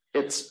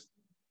 it's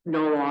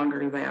no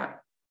longer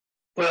that?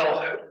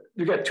 Well,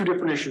 you've got 2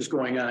 different issues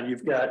going on.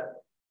 You've got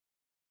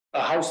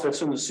a house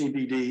that's in the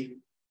CBD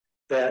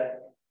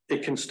that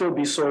it can still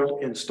be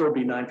sold and still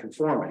be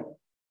non-conforming.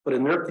 But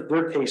in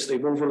their case,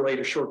 they've overlaid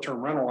a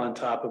short-term rental on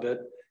top of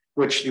it,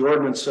 which the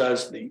ordinance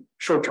says, the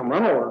short-term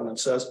rental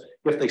ordinance says,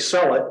 if they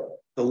sell it,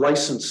 the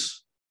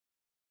license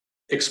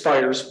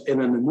expires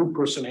and then the new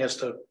person has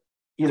to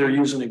either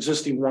use an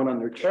existing one on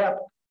their cap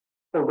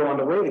or go on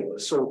the waiting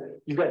list. So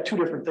you've got 2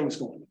 different things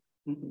going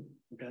on.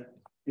 Okay.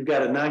 You've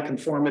got a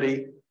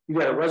non-conformity, you've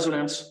got a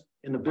residence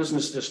in the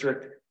business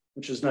district,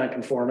 which is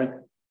non-conforming,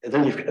 and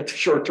then you've got the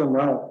short-term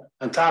rental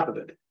on top of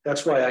it.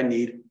 That's why I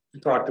need to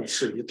talk to the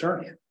city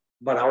attorney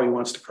about how he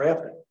wants to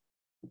craft it.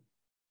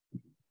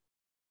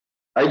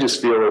 I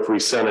just feel if we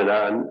send it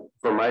on,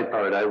 for my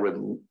part, I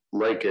would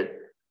like it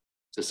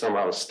to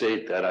somehow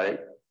state that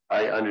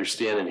I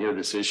understand and hear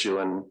this issue,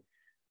 and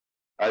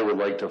I would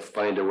like to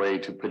find a way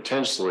to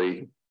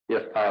potentially,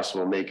 if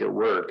possible, make it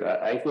work.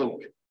 I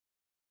think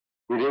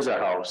it is a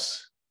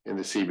house in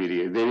the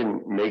CBD. They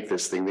didn't make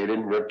this thing. They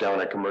didn't rip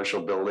down a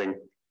commercial building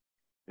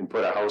and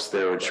put a house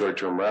there with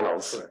short-term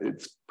rentals.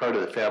 It's part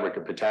of the fabric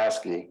of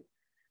Petoskey.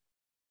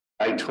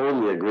 I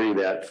totally agree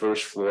that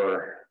first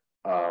floor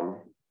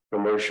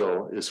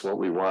commercial is what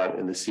we want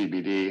in the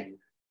CBD.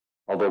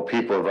 Although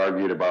people have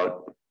argued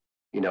about,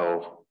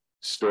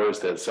 stores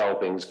that sell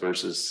things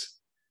versus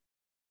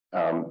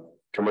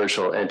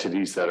commercial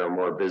entities that are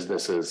more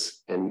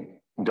businesses and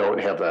don't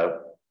have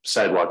a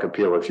sidewalk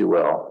appeal, if you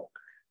will.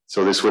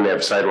 So this wouldn't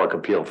have sidewalk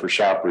appeal for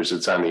shoppers,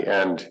 it's on the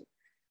end,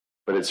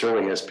 but it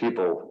certainly has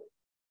people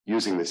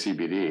using the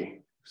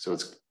CBD. So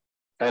it's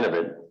kind of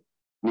a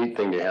neat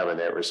thing to have in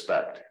that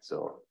respect.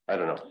 So I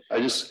don't know. I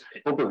just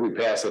hope if we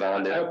pass it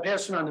on. I'll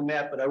pass it on to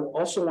Matt, but I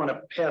also want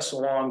to pass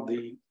along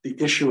the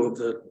issue of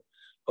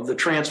the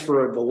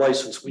transfer of the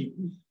license.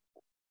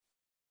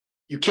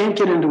 You can't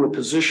get into a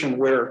position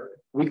where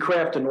we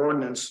craft an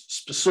ordinance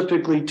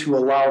specifically to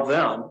allow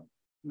them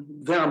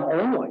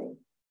only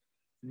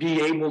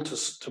be able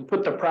to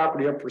put the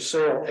property up for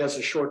sale as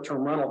a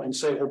short-term rental and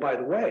say, oh, by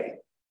the way,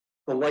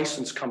 the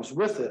license comes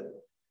with it,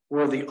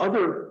 where the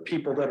other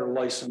people that are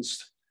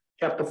licensed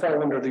have to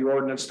fall under the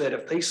ordinance that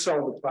if they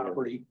sell the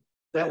property,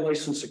 that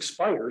license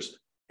expires,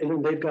 and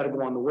then they've got to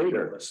go on the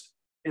waiting list.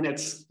 And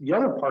it's the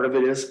other part of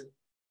it is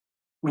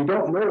we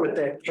don't know what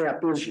that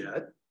cap is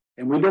yet,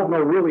 and we don't know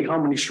really how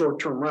many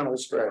short-term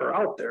rentals are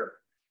out there.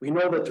 We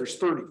know that there's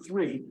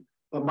 33,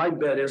 but my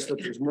bet is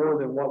that there's more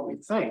than what we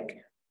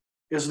think.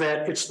 Is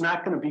that it's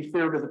not going to be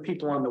fair to the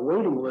people on the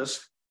waiting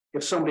list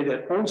if somebody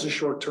that owns a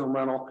short-term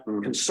rental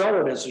can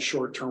sell it as a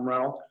short-term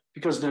rental,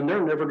 because then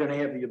they're never going to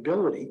have the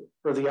ability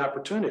or the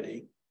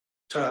opportunity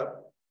to,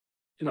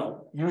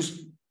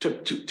 use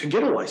to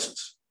get a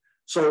license.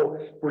 So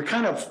we're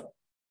kind of,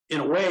 in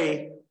a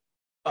way,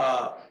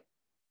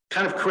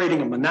 kind of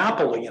creating a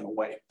monopoly in a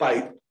way.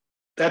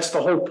 That's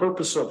the whole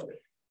purpose of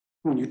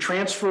when you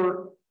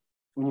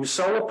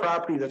sell a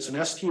property that's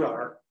an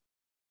STR.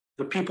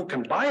 The people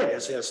can buy it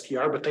as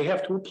STR, but they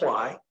have to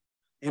apply.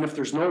 And if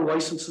there's no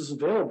licenses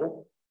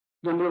available,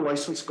 then their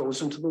license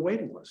goes into the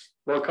waiting list.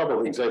 Well, a couple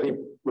of things. I think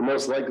the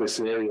most likely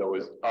scenario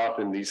is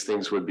often these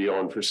things would be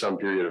owned for some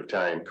period of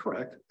time.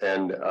 Correct.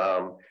 And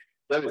the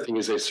other thing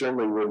is they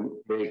certainly wouldn't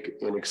make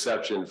an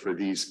exception for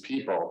these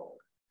people.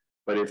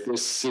 But if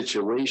this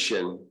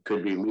situation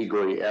could be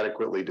legally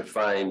adequately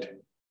defined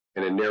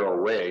in a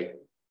narrow way,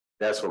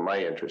 that's what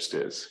my interest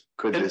is.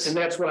 And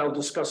that's what I'll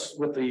discuss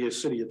with the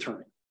city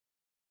attorney.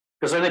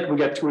 Because I think we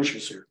got two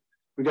issues here.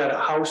 We got a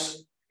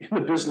house in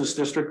the business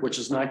district, which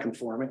is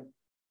non-conforming.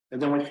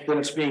 And then when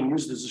it's being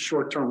used as a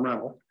short-term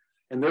rental,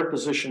 and their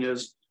position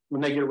is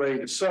when they get ready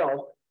to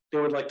sell, they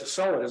would like to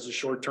sell it as a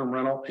short-term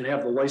rental and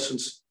have the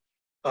license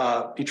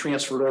be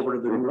transferred over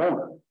to the new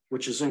owner,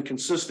 which is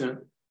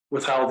inconsistent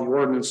with how the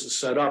ordinance is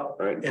set up.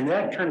 Right. And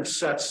that kind of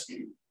sets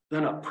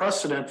then a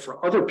precedent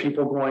for other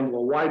people going,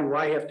 well, why do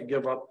I have to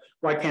give up?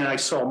 Why can't I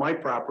sell my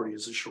property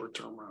as a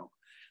short-term rental?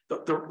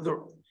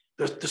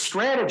 The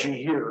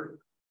strategy here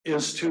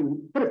is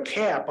to put a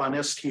cap on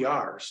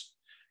STRs.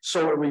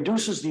 So it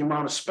reduces the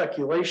amount of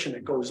speculation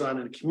that goes on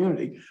in the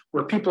community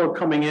where people are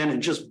coming in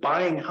and just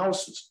buying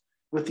houses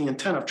with the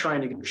intent of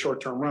trying to get a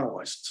short-term rental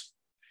license.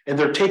 And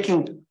they're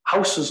taking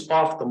houses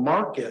off the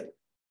market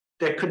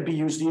that could be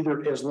used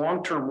either as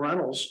long-term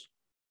rentals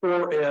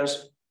or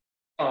as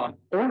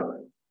owner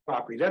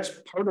property. That's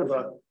part of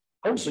the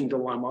housing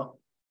dilemma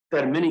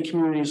that many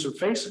communities are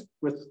facing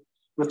with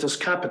this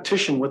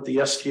competition with the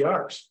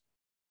STRs,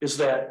 is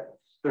that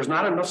there's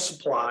not enough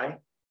supply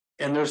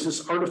and there's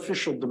this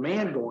artificial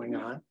demand going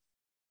on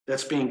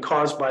that's being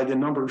caused by the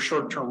number of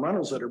short-term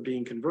rentals that are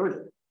being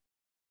converted.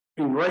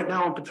 I mean, right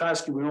now in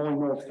Petoskey, we only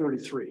know of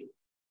 33.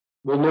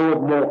 We'll know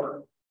of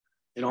more.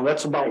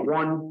 That's about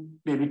 1,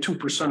 maybe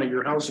 2% of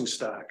your housing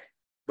stock.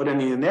 But in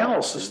the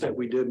analysis that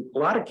we did, a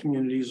lot of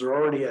communities are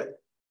already at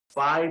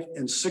 5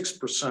 and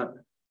 6%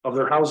 of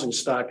their housing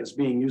stock is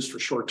being used for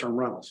short-term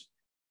rentals.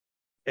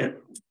 And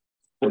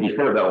to be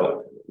fair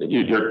though,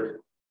 you're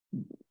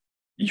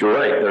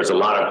right. There's a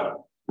lot of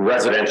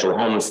residential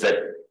homes that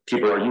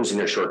people are using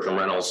their short-term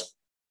rentals,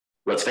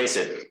 let's face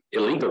it,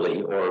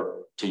 illegally,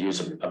 or to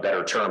use a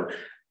better term.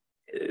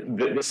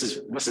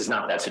 This is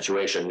not that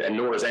situation, and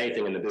nor is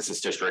anything in the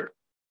business district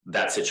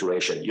that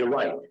situation. You're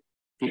right.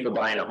 People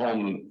buying a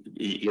home,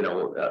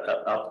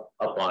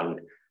 up on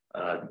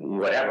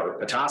whatever,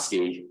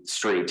 Petoskey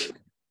Street,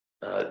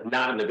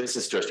 not in the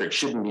business district,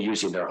 shouldn't be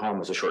using their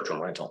home as a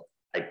short-term rental.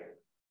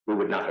 We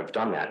would not have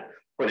done that.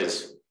 What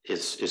is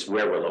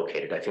where we're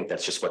located. I think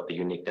that's just what the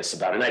uniqueness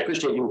about it. And I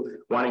appreciate you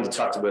wanting to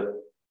talk to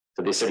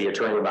the city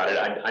attorney about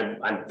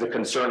it. The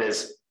concern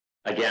is,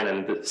 again,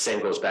 and the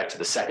same goes back to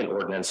the second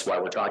ordinance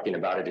while we're talking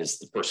about it, is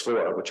the first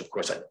floor, which of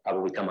course I'd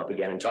probably come up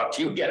again and talk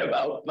to you again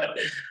about, but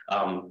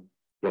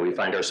we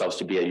find ourselves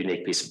to be a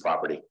unique piece of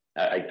property.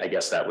 I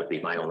guess that would be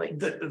my only.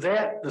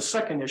 The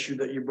second issue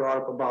that you brought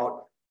up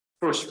about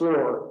first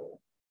floor,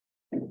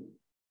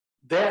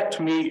 that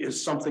to me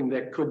is something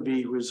that could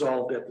be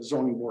resolved at the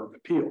Zoning Board of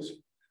Appeals,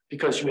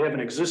 because you have an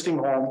existing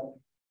home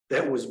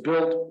that was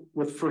built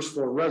with first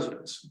floor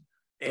residence,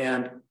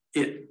 and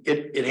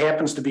it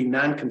happens to be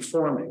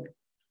non-conforming.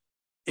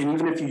 And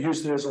even if you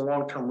used it as a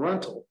long-term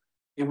rental,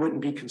 it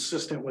wouldn't be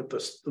consistent with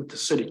the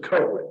city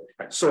code.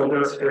 So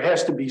there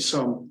has to be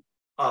some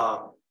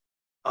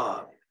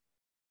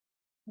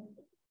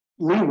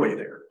leeway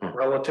there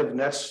relative, and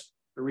that's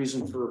the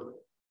reason for,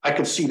 I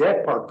could see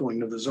that part going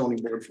to the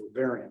zoning board for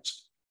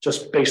variance,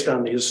 just based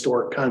on the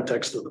historic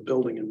context of the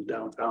building in the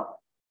downtown.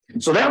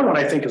 So that one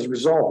I think is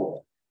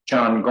resolvable.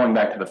 John, going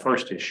back to the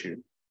first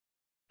issue,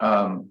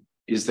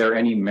 is there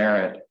any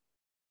merit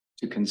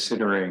to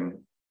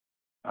considering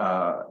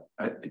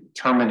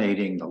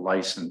terminating the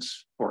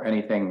license for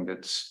anything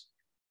that's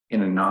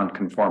in a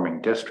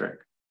non-conforming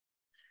district,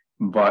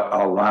 but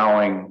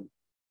allowing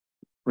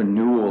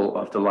renewal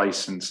of the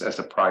license as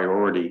a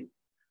priority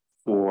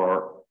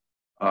for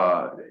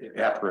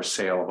after a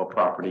sale of a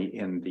property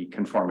in the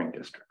conforming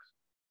districts?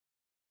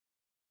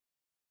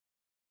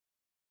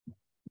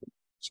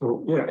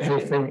 So, yeah,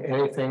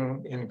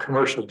 anything in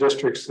commercial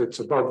districts that's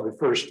above the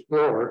first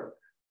floor,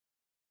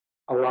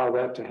 allow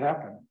that to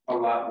happen.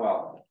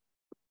 Well,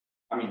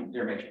 I mean,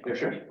 there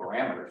should be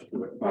parameters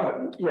to it,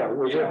 but yeah,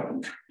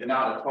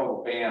 not a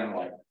total ban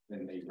like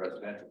in the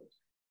residential.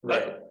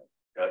 Right.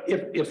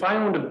 If I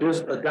owned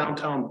a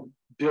downtown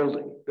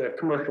building, that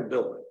commercial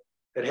building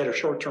that had a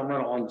short-term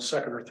rental on the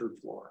second or third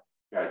floor.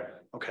 Right.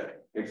 Okay.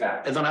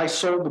 Exactly. And then I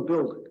sold the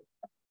building.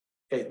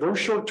 Okay, those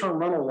short-term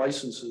rental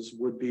licenses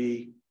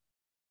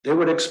they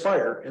would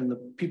expire and the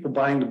people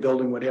buying the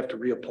building would have to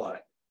reapply.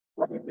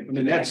 I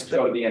mean, that's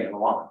the end of the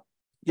line.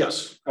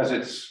 Yes. Because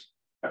it's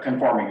a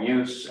conforming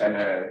use and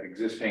a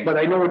existing. But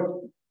I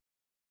know,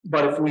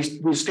 but if we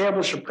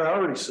establish a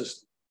priority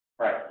system.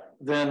 Right.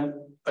 Then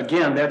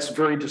again, that's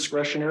very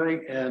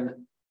discretionary and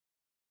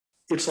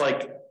it's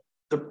like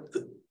it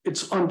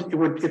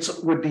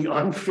would be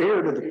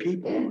unfair to the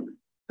people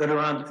that are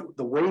on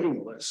the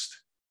waiting list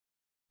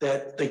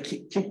that they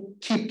keep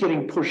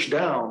getting pushed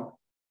down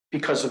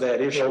because of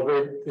that issue.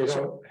 Well, they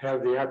don't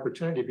have the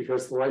opportunity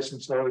because the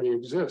license already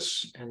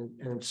exists and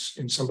it's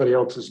in somebody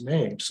else's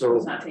name. So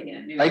It's not taking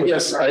a new. I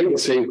guess I would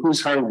say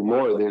who's harmed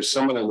more? There's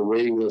someone on the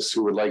waiting list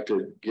who would like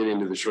to get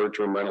into the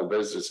short-term rental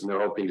business and they're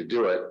hoping to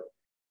do it.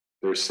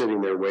 They're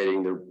sitting there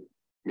waiting,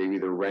 maybe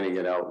they're renting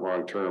it out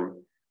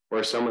long-term,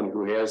 or someone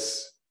who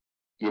has,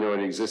 an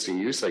existing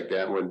use like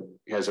that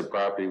has a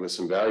property with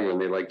some value and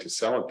they like to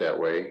sell it that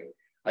way.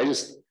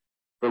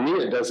 For me,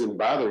 it doesn't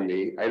bother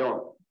me. I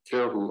don't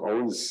care who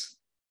owns.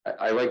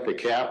 I like the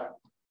cap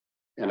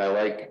and I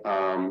like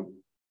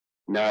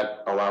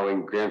not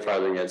allowing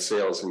grandfathering at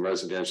sales in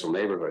residential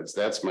neighborhoods.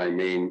 That's my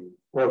main.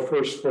 Or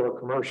first floor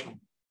commercial.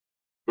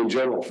 In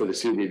general, for the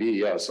CBD,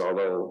 yes,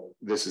 although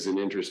this is an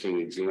interesting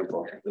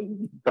example.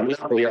 The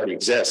monopoly already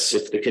exists.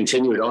 If the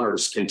continued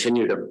owners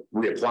continue to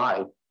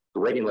reapply, the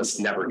waiting list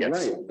never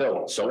gets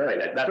filled. So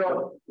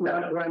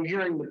what I'm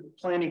hearing the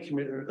planning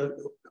committee,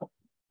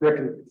 Rick,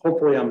 and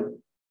hopefully I'm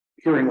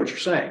hearing what you're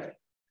saying,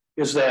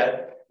 is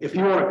that if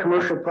you own a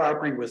commercial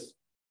property with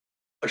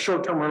a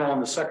short-term rental on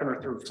the second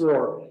or third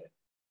floor,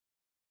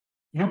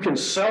 you can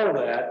sell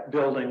that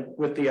building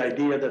with the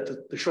idea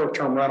that the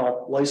short-term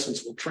rental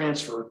license will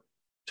transfer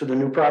to the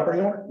new property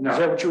owner? No. Is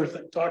that what you were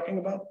talking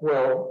about?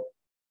 Well,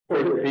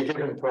 they would be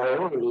given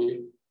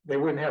priority. They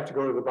wouldn't have to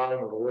go to the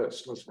bottom of the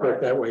list. Let's put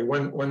it that way.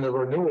 When the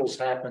renewals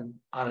happen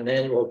on an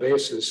annual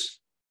basis,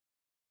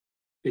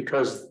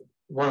 because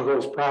one of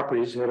those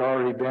properties had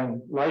already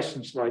been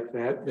licensed like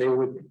that, they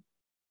would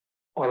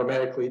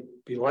automatically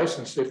be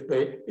licensed if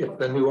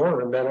the new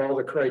owner met all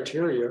the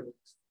criteria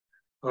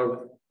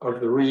of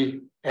the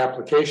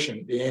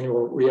reapplication, the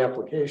annual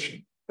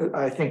reapplication.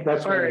 I think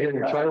that's what I'm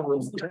hearing. All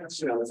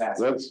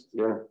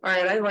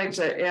right, I'd like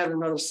to add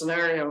another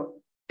scenario.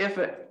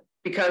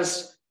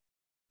 Because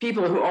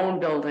people who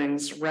own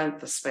buildings rent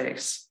the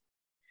space.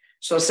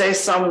 So say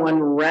someone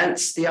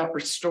rents the upper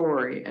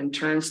story and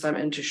turns them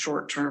into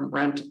short-term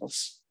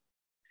rentals.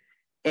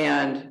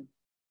 And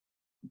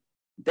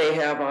they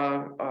have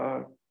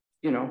a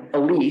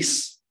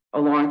lease,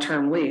 a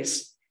long-term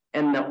lease,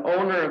 and the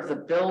owner of the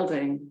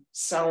building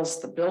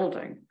sells the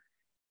building.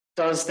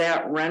 Does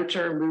that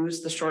renter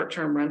lose the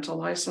short-term rental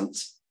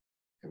license?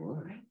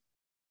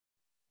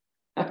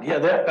 Yeah,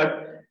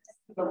 that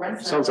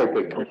sounds like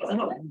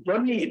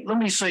let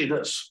me say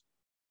this.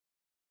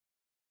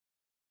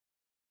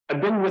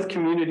 I've been with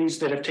communities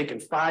that have taken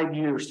 5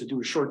 years to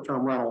do a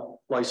short-term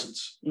rental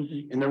license.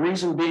 And the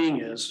reason being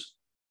is,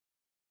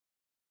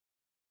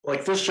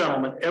 like this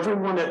gentleman,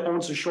 everyone that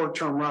owns a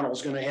short-term rental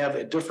is going to have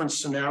a different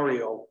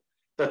scenario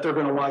that they're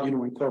going to want you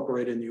to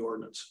incorporate in the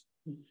ordinance.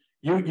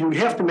 You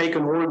have to make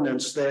an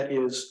ordinance that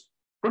is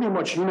pretty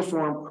much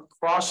uniform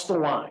across the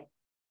line,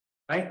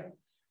 right?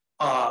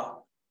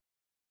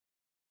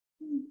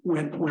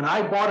 When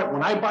I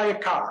buy a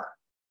car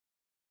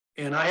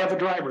and I have a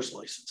driver's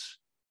license,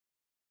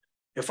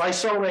 if I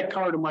sell that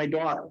car to my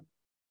daughter,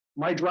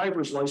 my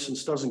driver's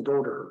license doesn't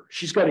go to her.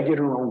 She's got to get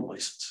her own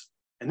license.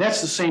 And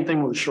that's the same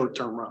thing with a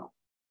short-term rental.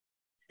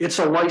 It's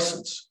a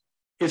license.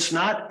 It's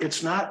not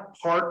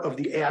part of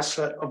the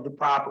asset of the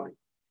property.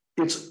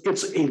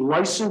 It's a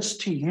license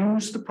to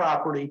use the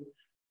property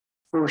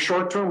for a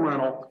short-term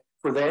rental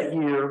for that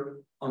year,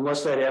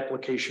 unless that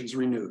application is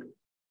renewed.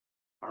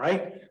 All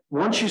right.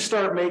 Once you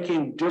start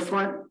making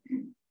different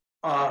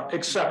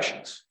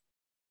exceptions,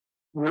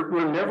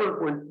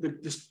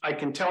 I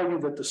can tell you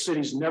that the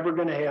city's never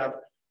going to have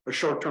a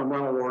short-term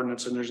rental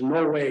ordinance, and there's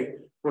no way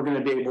we're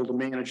going to be able to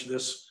manage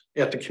this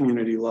at the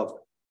community level.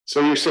 So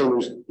you're saying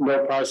there's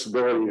no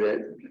possibility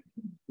that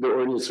the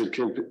ordinance would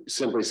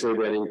simply say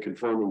that in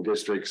conforming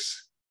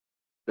districts,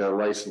 the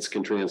license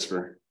can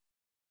transfer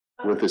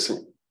with this.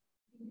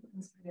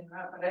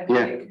 But I think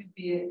it could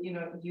be, you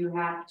know, you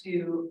have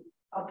to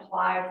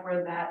apply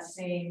for that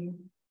same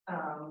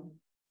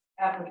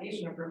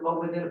application approval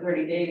within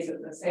 30 days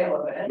of the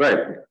sale of it.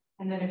 Right.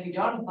 And then if you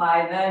don't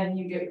apply, then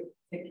you get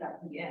picked back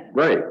again.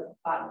 Right.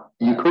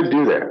 You could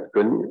do that,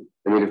 couldn't you?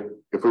 I mean,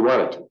 if we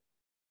wanted to.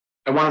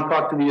 I want to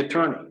talk to the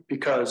attorney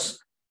because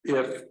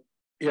if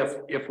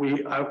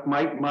we,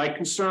 my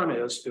concern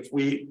is if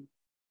we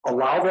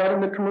allow that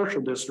in the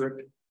commercial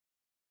district,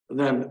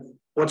 then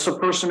what's the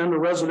person in the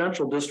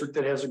residential district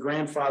that has a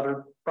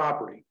grandfathered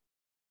property?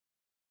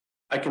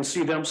 I can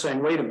see them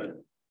saying, wait a minute,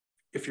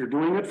 if you're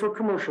doing it for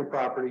commercial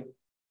property,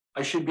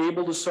 I should be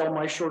able to sell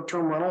my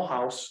short-term rental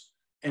house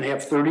and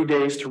have 30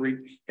 days to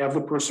have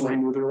the person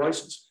renew their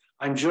license.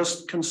 I'm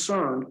just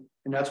concerned,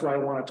 and that's why I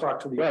want to talk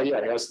to the. Well,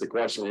 yeah, that's the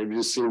question. It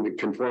just seemed that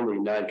conforming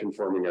and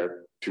non-conforming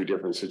are two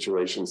different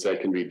situations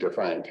that can be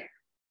defined.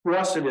 For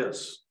us, it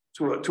is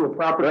to a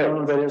property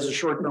owner that has a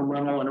short-term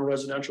rental in a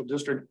residential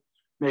district,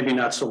 maybe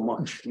not so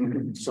much.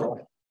 So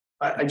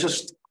I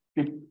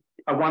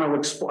want to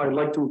explore. I'd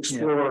like to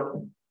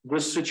explore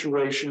this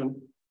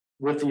situation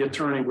with the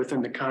attorney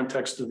within the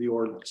context of the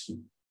ordinance.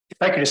 If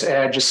I could just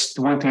add just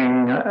one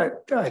thing,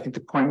 I think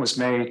the point was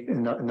made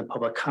in the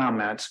public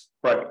comment,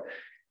 but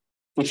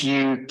if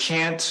you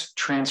can't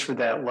transfer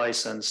that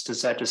license,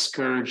 does that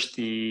discourage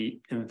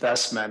the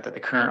investment that the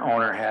current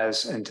owner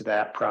has into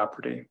that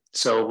property?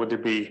 So would there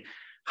be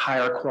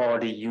higher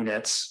quality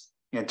units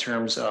in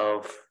terms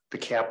of the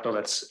capital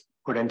that's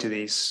put into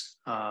these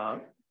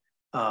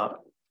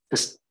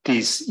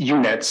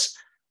units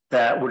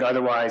that would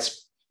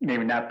otherwise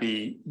maybe not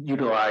be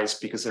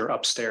utilized because they're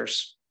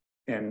upstairs?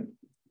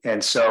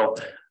 And so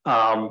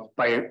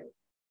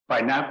by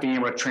not being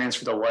able to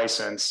transfer the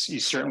license, you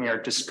certainly are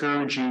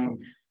discouraging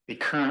the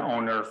current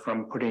owner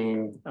from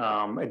putting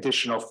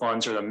additional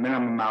funds or the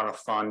minimum amount of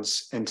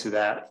funds into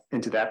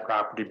that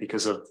property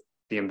because of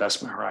the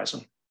investment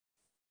horizon.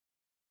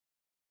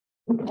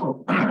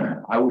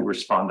 I would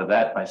respond to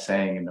that by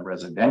saying in the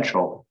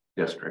residential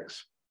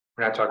districts,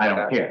 we're not talking I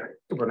don't care.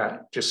 We're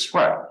not just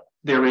right.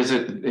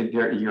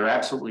 You're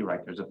absolutely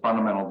right. There's a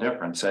fundamental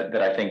difference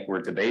that I think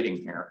we're debating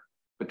here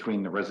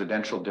between the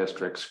residential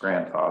districts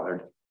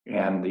grandfathered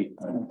and the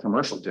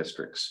commercial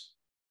districts,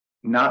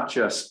 not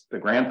just the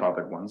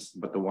grandfathered ones,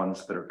 but the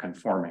ones that are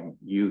conforming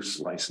use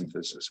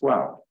licenses as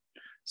well.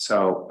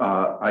 So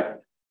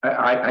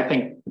I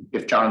think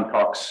if John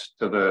talks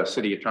to the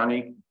city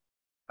attorney,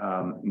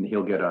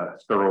 he'll get a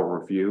thorough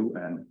review,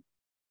 and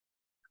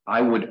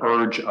I would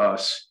urge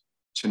us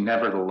to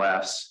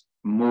nevertheless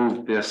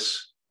move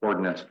this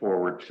ordinance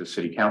forward to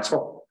city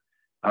council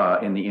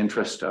in the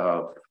interest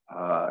of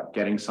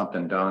getting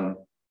something done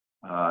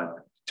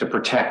to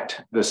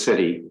protect the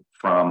city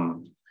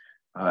from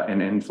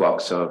an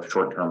influx of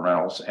short-term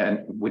rentals, and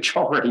which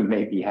already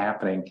may be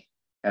happening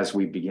as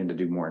we begin to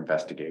do more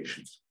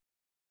investigations.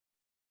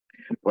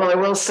 Well, I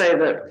will say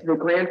that the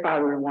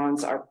grandfathered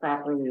ones are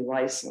properly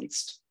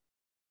licensed,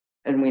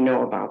 and we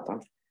know about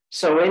them.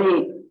 So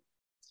any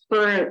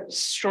current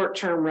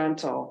short-term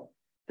rental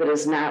that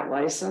is not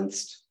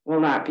licensed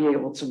will not be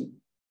able to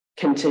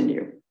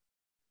continue.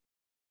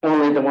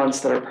 Only the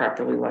ones that are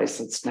properly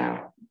licensed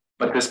now.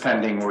 But this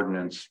pending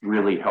ordinance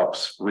really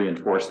helps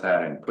reinforce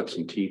that and put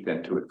some teeth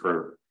into it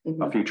for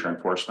a future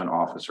enforcement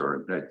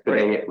officer.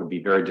 Today it would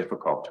be very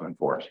difficult to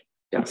enforce.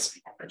 Yes.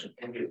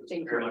 Thank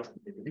you very much.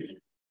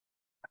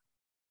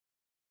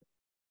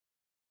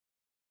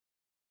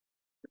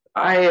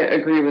 I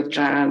agree with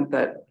John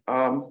that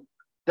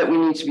that we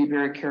need to be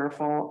very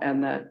careful,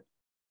 and that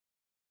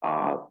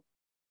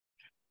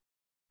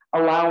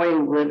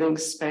allowing living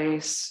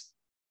space,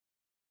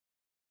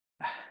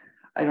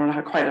 I don't know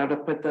how to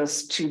put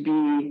this, to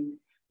be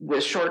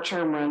with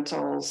short-term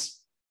rentals,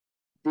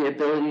 the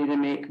ability to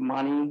make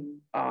money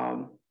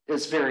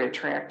is very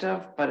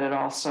attractive, but it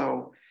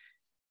also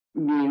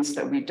means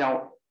that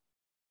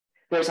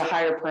there's a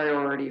higher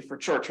priority for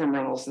short-term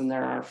rentals than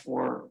there are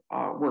for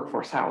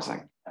workforce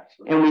housing.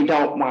 Absolutely. And we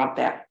don't want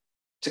that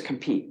to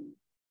compete.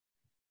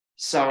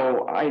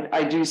 So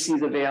I do see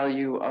the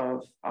value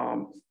of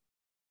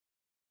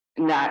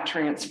not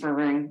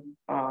transferring.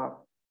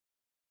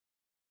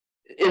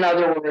 In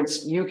other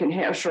words, you can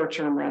have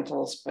short-term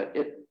rentals, but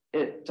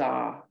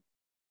the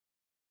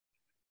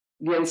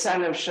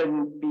incentive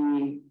shouldn't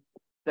be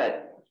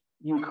that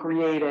you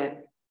create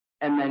it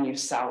and then you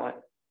sell it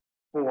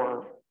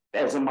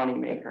as a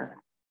moneymaker,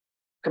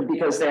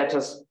 because that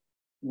just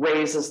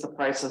raises the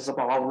prices of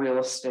all real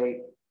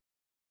estate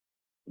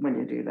when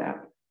you do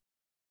that.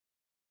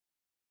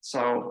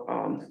 So,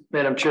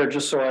 Madam Chair,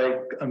 just so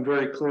I'm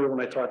very clear when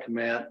I talk to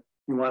Matt,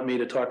 you want me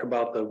to talk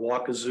about the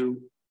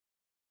Walkazoo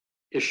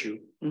issue,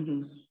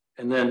 and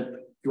then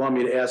you want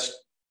me to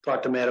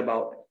talk to Matt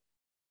about,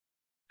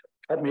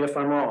 help me if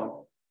I'm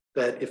wrong,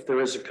 that if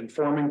there is a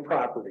conforming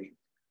property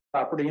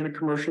in a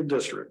commercial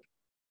district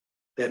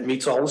that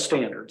meets all the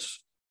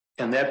standards,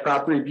 and that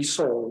property be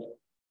sold,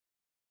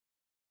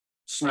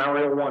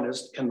 scenario one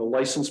is, can the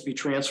license be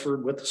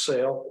transferred with the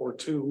sale? Or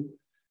two,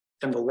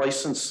 can the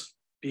license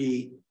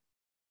be?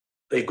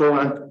 They go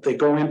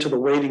into the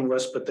waiting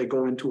list, but they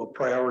go into a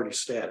priority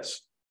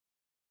status.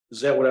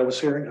 Is that what I was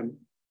hearing?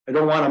 I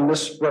don't want to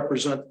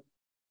misrepresent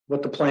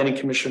what the planning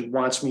commission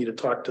wants me to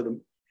talk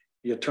to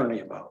the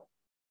attorney about.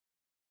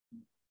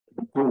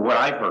 What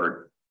I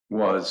heard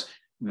was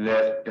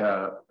that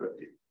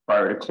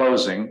prior to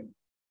closing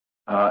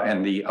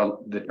and the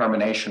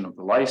termination of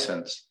the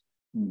license,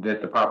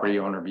 that the property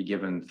owner be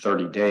given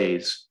 30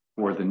 days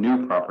for the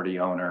new property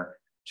owner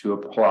to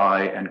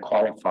apply and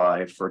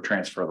qualify for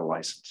transfer of the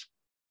license.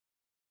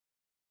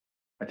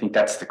 I think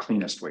that's the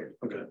cleanest way.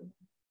 Okay.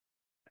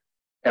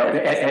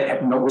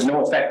 With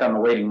no effect on the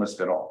waiting list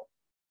at all.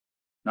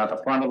 Not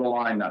the front of the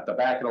line, not the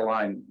back of the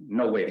line,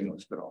 no waiting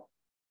list at all.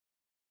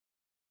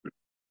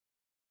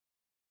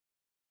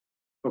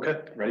 Okay.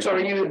 So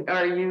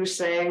are you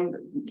saying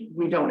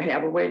we don't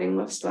have a waiting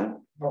list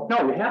then?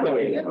 No, we have a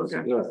waiting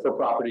list for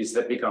properties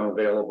that become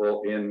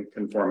available in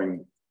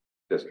conforming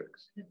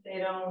districts. If they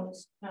don't,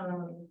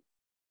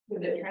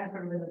 get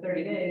transferred within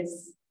 30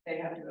 days, they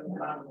have to go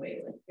on the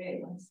waiting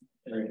list.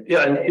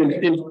 Yeah,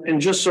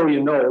 and just so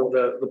you know,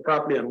 the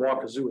property on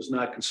Waukezu is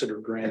not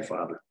considered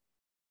grandfathered.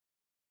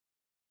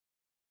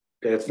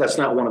 Okay, that's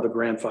not one of the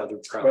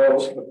grandfathered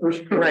properties. Well, the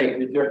first floor would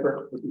be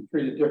different, would be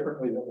treated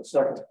differently than the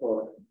second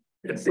floor.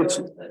 It's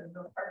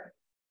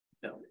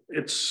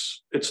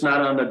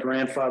not on the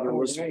grandfather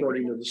list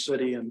according to the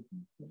city, and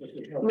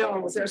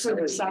No, there's an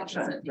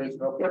exception.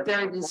 If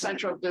they're in the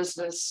central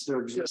business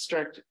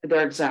district,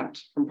 they're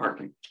exempt from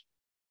parking.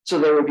 So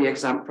they would be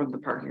exempt from the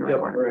parking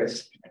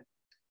requirements.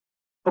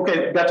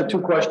 Okay, got the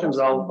two questions.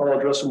 I'll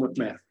address them with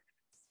Matt.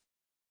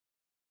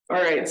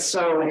 All right,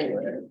 so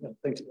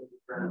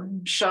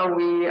shall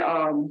we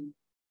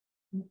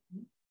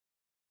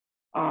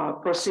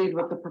proceed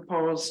with the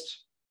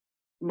proposed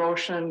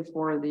motion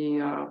for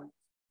the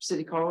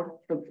city code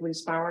for the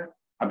police power?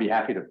 I'd be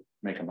happy to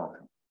make a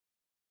motion.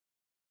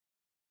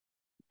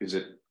 Is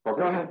it? Go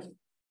ahead.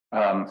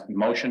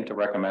 Motion to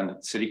recommend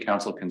that the city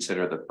council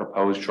consider the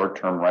proposed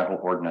short-term rental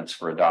ordinance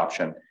for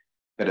adoption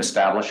that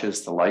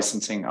establishes the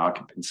licensing,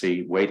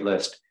 occupancy, wait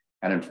list,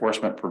 and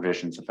enforcement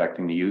provisions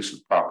affecting the use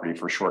of property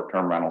for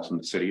short-term rentals in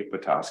the city of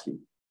Petoskey,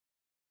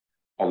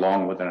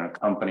 along with an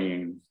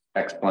accompanying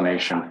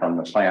explanation from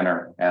the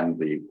planner and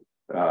the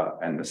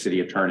city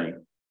attorney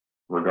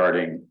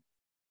regarding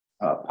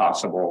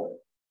possible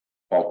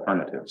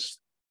alternatives.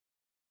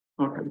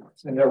 Okay.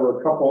 And there were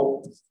a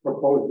couple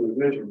proposed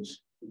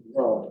revisions.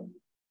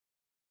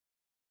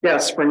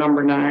 Yes, for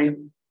number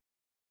 9.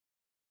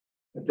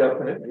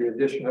 The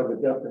addition of the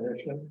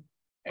definition.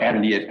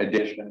 And the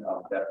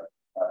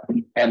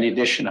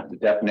addition of the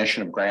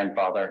definition of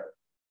grandfather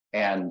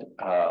and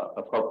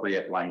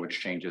appropriate language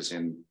changes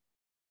in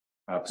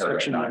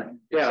paragraph 9.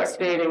 Yeah,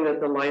 stating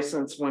that the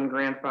license when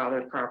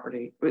grandfathered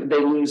property, they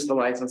use the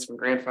license when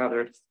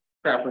grandfathered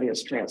property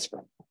is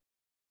transferred.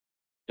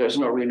 There's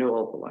no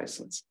renewal of the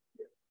license.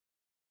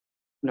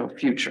 No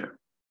future.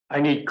 I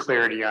need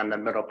clarity on the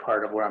middle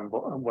part of what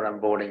I'm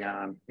voting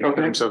on in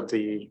terms of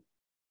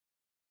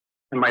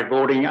am I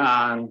voting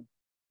on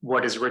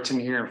what is written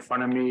here in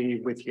front of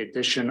me with the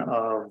addition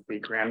of the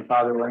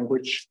grandfather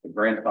language? The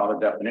grandfather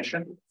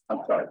definition, I'm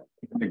sorry,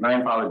 the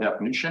grandfather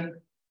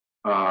definition,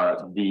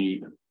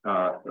 the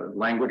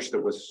language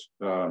that was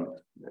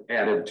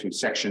added to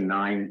section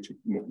 9 to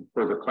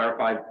further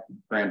clarify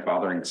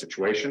grandfathering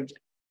situations,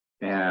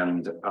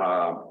 and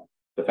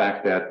the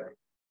fact that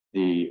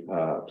the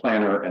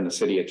planner and the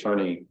city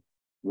attorney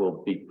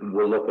will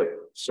look at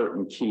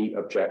certain key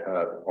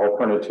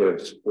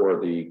alternatives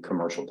for the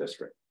commercial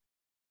district.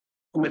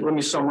 Let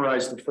me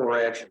summarize the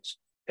 4 actions.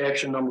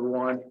 Action number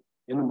 1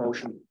 in the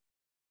motion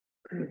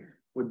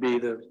would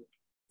be to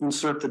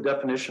insert the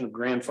definition of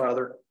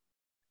grandfather,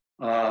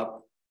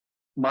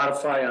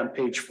 modify on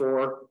page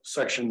 4,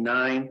 section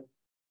 9,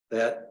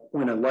 that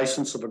when a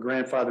license of a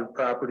grandfathered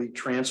property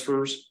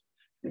transfers,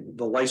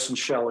 the license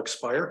shall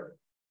expire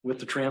with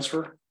the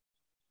transfer.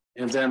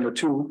 And then the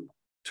two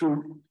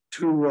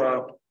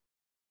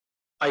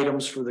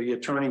items for the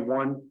attorney: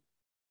 1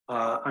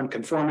 on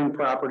conforming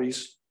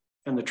properties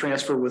and the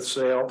transfer with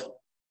sale,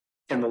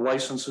 and the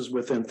licenses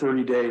within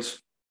 30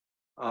 days.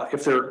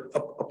 If they're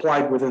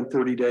applied within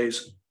 30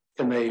 days,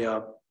 can they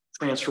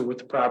transfer with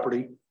the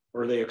property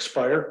or they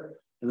expire?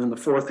 And then the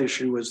 4th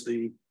issue is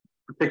the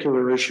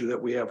particular issue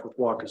that we have with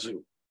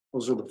Waukezu.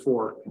 Those are the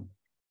four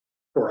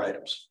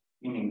items.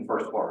 Meaning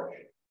first floor.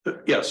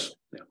 Yes.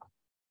 Yeah.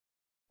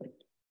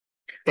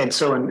 And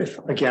so,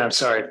 again, I'm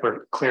sorry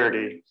for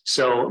clarity.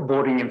 So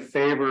voting in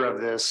favor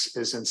of this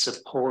is in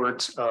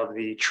support of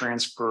the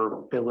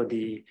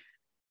transferability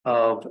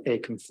of a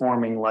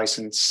conforming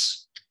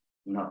license.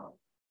 No.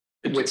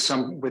 With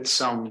some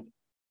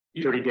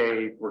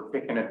 30-day. We're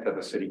kicking it to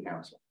the city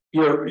council.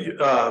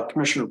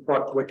 Commissioner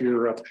Puck, what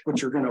you're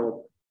going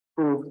to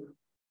approve,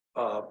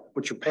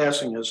 what you're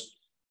passing is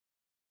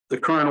the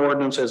current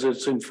ordinance as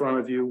it's in front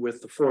of you with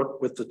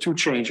the 2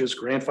 changes: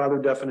 grandfather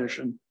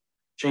definition,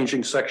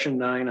 changing section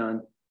 9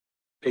 on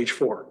page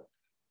 4.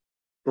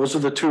 Those are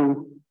the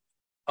 2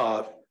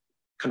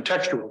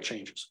 contextual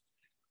changes.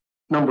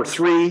 Number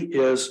 3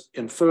 is,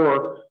 and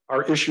 4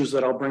 are issues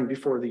that I'll bring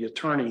before the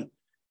attorney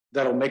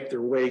that'll make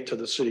their way to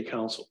the city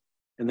council.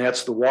 And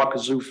that's the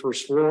Walkazoo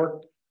first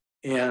floor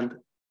and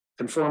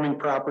conforming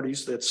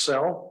properties that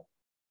sell.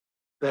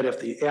 That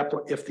if the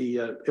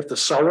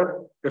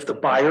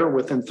buyer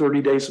within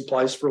 30 days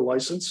applies for a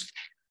license,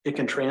 it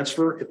can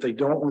transfer. If they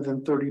don't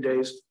within 30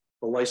 days,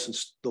 the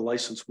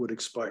license would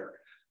expire.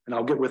 And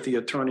I'll get with the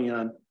attorney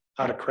on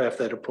how to craft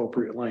that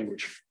appropriate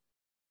language.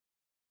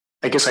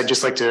 I guess I'd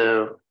just like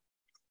to,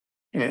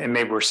 and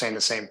maybe we're saying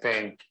the same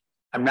thing.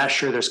 I'm not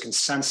sure there's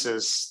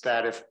consensus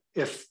that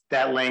if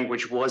that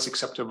language was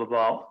acceptable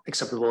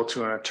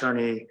to an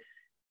attorney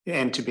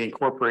and to be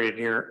incorporated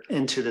here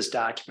into this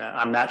document,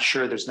 I'm not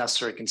sure there's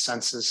necessary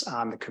consensus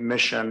on the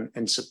commission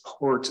in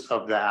support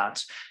of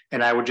that.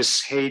 And I would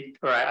just hate,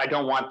 or I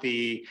don't want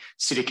the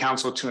city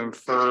council to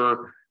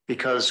infer,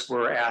 because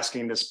we're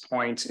asking this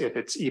point, if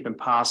it's even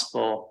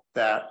possible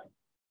that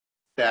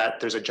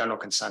there's a general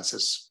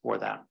consensus for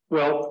that.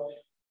 Well,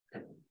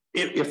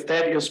 if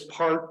that is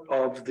part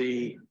of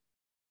the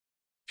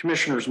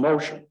commissioner's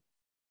motion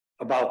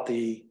about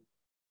the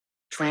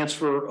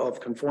transfer of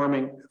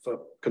conforming, if a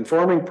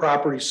conforming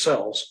property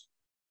sells,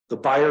 the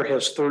buyer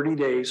has 30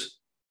 days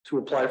to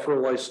apply for a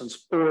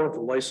license or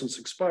the license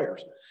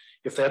expires.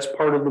 If that's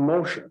part of the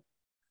motion,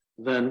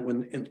 then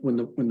when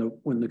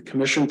the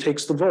commission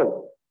takes the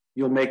vote,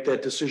 you'll make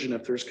that decision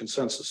if there's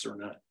consensus or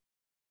not.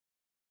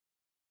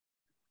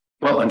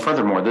 Well, and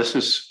furthermore, this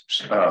is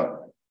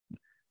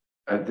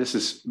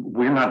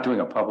we're not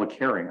doing a public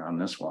hearing on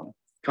this one.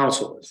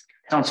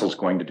 Council's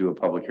going to do a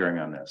public hearing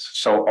on this.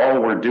 So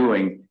all we're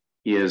doing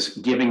is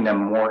giving them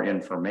more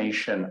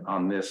information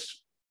on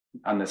this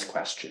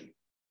question,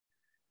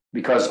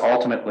 because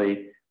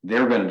ultimately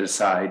they're going to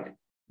decide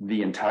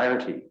the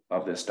entirety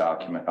of this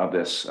document, of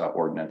this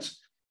ordinance,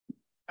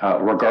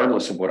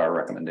 regardless of what our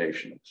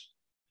recommendation is.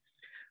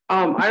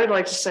 I would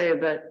like to say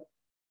that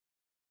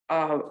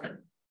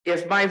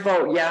if my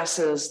vote yes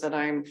is that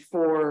I'm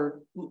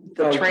for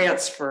the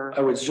transfer.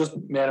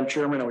 Madam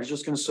Chairman, I was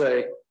just going to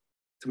say,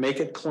 to make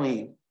it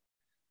clean,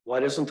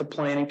 why doesn't the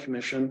Planning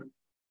Commission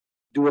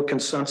do a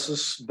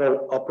consensus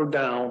vote up or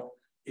down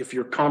if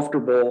you're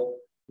comfortable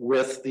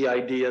with the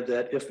idea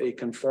that if a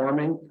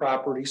conforming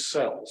property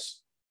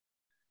sells,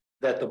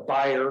 that the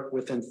buyer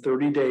within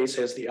 30 days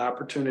has the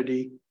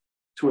opportunity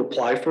to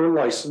apply for a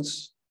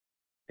license,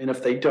 and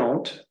if they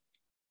don't,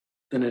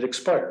 then it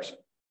expires.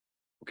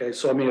 Okay,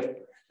 so I mean,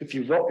 if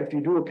you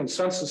do a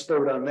consensus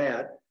vote on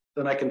that,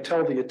 then I can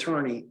tell the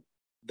attorney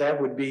that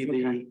would be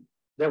the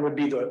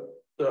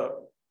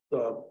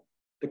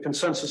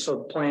consensus of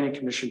the Planning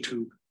Commission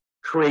to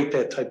create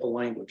that type of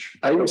language.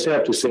 I just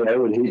have to say, I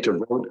would hate to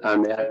vote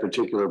on that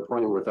particular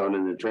point without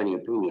an attorney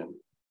opinion,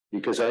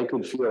 because I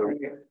could feel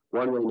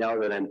one way now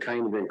that I'm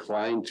kind of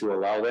inclined to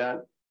allow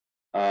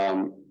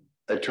that.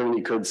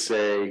 Attorney could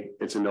say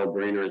it's a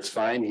no-brainer, it's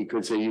fine. He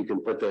could say you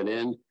can put that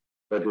in,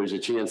 but there's a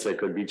chance that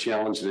could be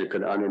challenged and it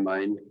could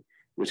undermine, in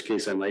which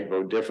case I might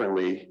vote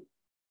differently.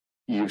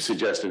 You've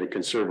suggested a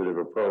conservative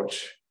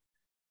approach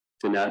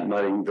to not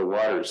muddying the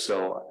waters,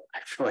 so I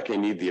feel like I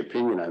need the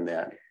opinion on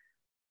that.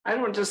 I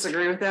don't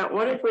disagree with that.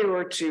 What if we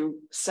were to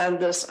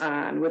send this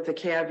on with the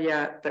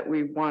caveat that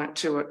we want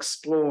to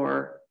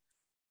explore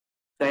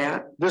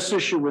that? This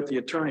issue with the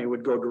attorney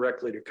would go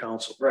directly to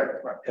council. Right.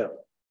 Yeah.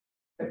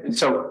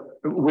 So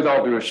with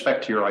all due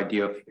respect to your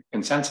idea of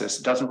consensus,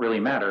 it doesn't really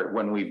matter.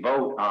 When we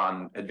vote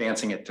on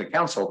advancing it to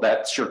council,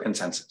 that's your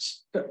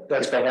consensus.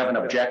 If they have an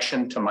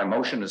objection to my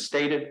motion as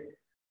stated,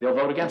 they'll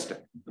vote against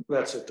it.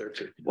 That's it there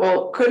too.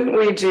 Well, couldn't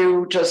we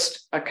do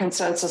just a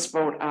consensus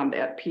vote on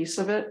that piece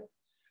of it?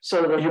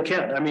 So that you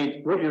can't. I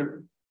mean, what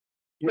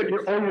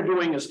all you're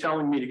doing is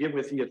telling me to get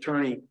with the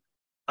attorney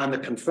on the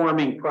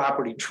conforming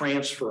property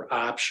transfer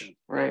option.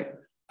 Right.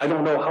 I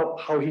don't know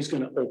how he's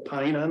going to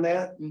opine on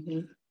that.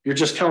 Mm-hmm. You're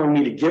just telling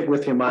me to get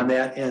with him on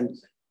that, and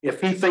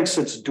if he thinks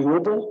it's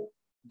doable,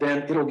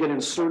 then it'll get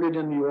inserted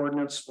in the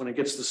ordinance when it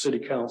gets to city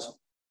council.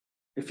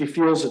 If he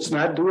feels it's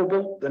not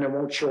doable, then it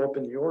won't show up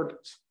in the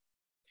ordinance.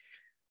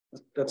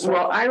 That's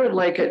well, I would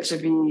like it to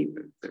be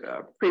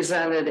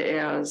presented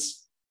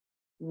as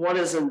what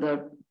is in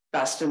the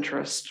best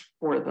interest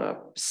for the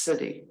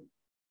city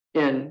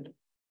in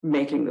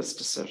making this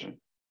decision.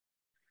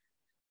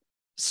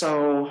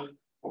 So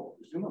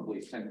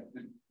presumably,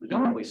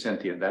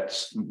 Cynthia,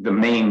 that's the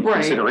main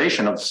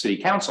consideration of the city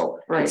council.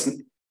 Right.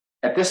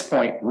 At this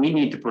point, we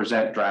need to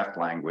present draft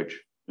language.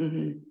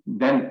 Mm-hmm.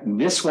 Then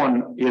this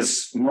one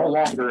is no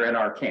longer in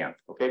our camp.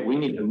 Okay, we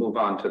need to move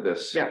on to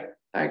this. Yeah,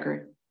 I agree.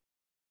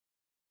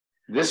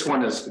 This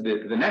one is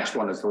the next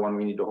one is the one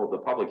we need to hold the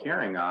public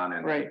hearing on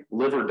and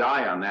live or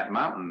die on that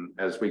mountain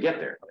as we get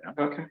there. You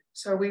know? Okay.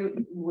 So are we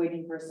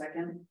waiting for a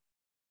second?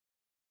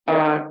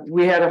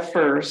 We had a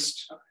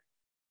first.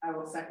 I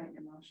will second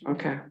your motion.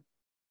 Okay.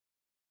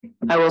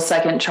 I will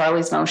second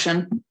Charlie's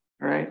motion.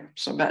 All right.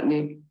 So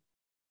Bethany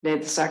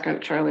made the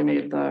second. Charlie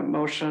made the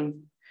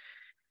motion.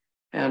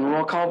 And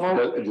roll call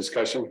vote. A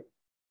discussion.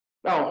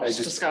 Oh,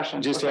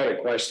 discussion. Just had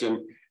a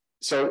question.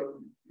 So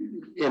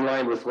in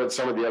line with what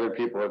some of the other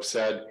people have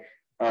said.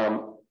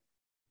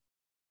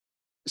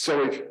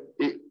 So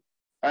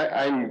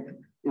I'm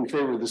in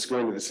favor of this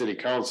going to the city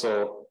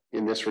council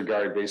in this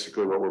regard,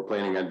 basically what we're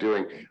planning on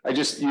doing.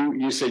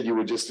 You said you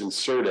would just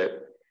insert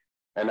it.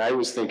 And I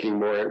was thinking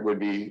more it would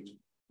be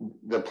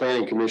the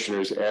planning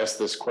commissioners ask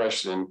this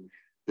question.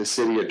 The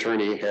city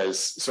attorney has,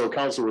 so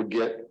council would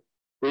get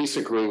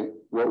basically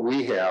what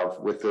we have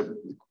with the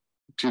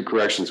 2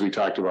 corrections we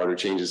talked about or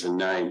changes in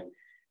 9.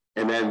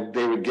 And then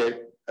they would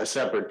get a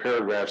separate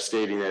paragraph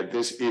stating that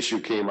this issue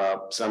came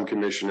up, some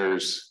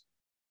commissioners,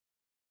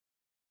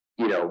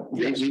 you know,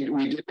 we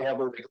didn't have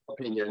a legal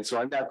opinion, so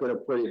I'm not going to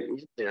put it in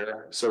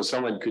there. So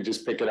someone could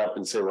just pick it up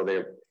and say, well,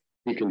 they're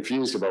be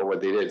confused about what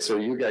they did. So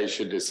you guys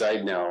should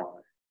decide now,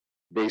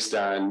 based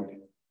on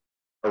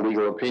a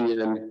legal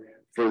opinion,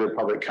 further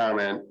public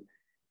comment,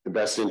 the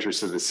best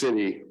interest of the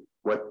city,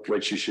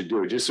 what you should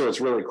do, just so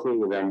it's really clear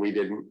to them we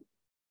didn't.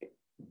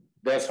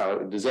 That's how,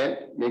 does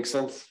that make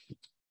sense?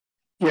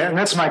 Yeah, and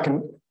that's my,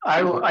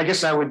 I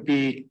guess I would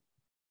be,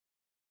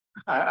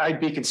 I'd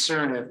be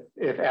concerned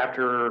if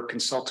after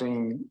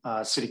consulting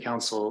city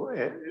council,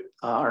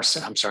 or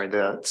I'm sorry,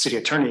 the city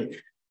attorney,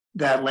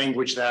 that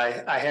language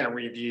that I hadn't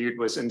reviewed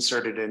was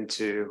inserted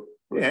into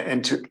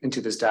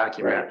this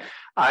document.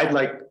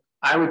 Right.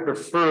 I would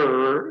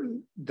prefer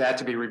that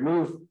to be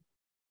moved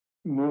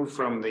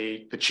from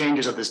the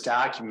changes of this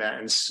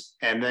document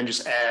and then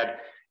just add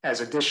as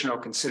additional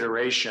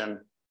consideration,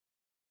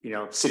 you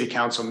know, city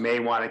council may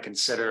want to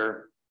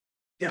consider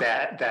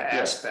that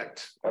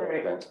aspect. All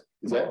right.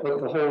 The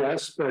whole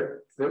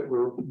aspect that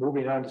we're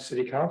moving on to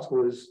city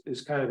council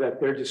is kind of at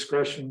their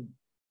discretion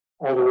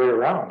all the way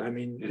around. I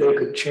mean, they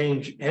could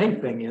change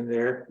anything in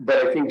there.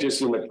 But I think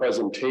just in the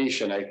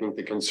presentation, I think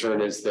the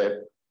concern is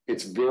that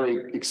it's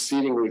very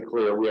exceedingly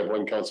clear. We have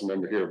one council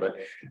member here, but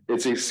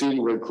it's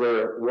exceedingly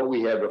clear what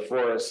we had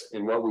before us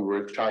and what we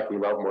were talking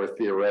about more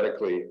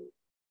theoretically.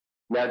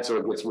 Not so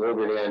it gets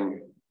woven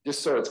in,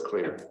 just so it's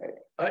clear.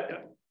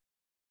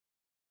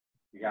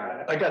 You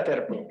got it. I got that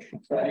approach.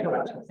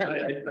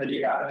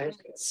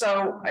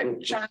 So,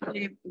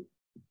 Charlie,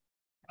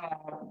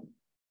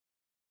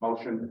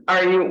 Motion.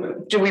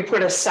 do we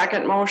put a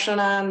second motion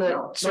on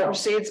the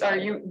supersedes?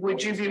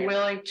 Would you be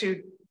willing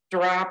to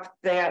drop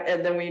that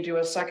and then we do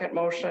a second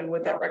motion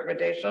with that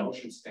recommendation?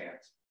 Motion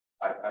stands.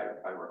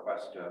 I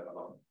request a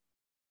vote.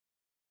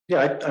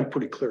 Yeah, I'm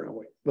pretty clear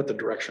on what the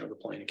direction of the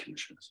planning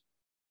commission is.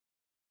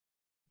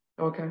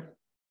 Okay.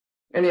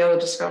 Any other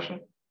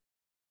discussion?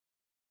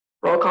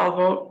 Roll call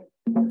vote.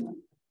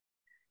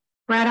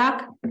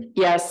 Braddock,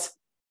 Yes.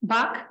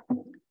 Buck,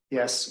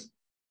 Yes.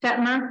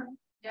 Detmer,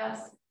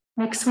 Yes.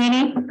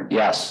 McSweeney,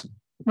 Yes.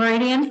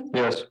 Meridian,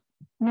 Yes.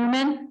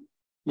 Newman,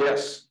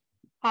 Yes.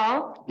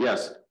 Paul,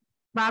 Yes.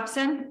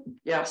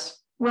 Robson,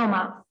 Yes.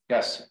 Wilma.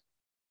 Yes.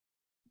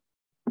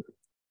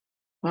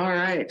 All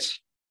right.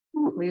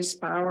 Police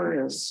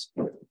power is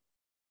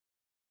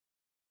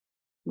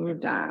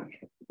moved on.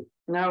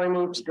 Now we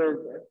move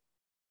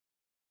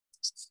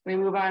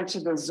on to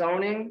the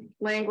zoning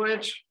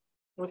language,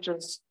 which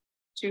is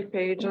 2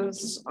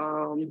 pages.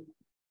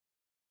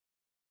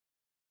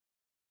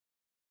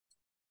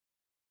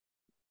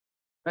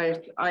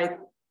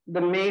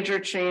 The major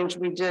change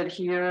we did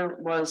here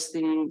was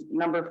the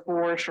number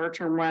 4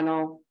 short-term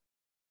rental.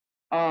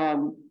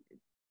 Talking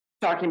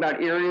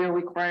about area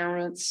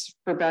requirements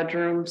for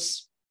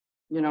bedrooms.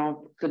 You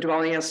know, the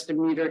dwelling has to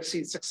meet or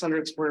exceed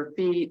 600 square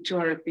feet,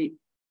 200 feet.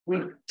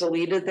 We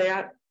deleted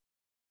that.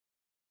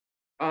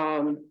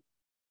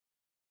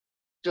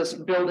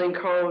 Just building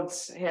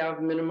codes have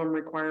minimum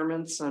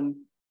requirements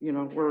and, you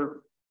know,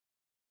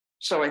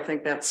 so I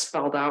think that's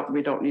spelled out.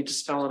 We don't need to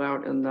spell it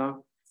out in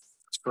the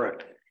That's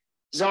correct.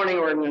 zoning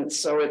ordinance.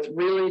 So it's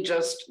really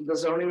just the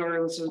zoning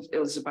ordinance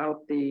is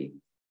about the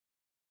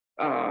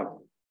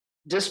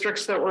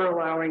districts that we're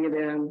allowing it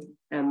in,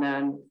 and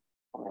then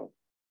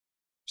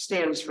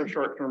standards for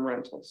short-term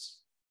rentals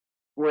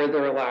where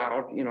they're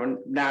allowed, you know,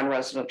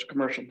 non-residential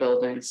commercial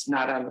buildings,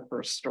 not on the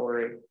first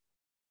story.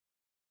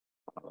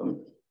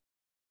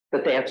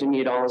 But they have to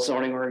meet all the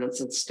zoning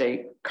ordinance and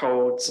state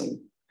codes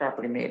and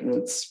property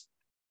maintenance.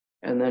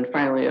 And then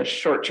finally, a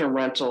short-term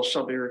rental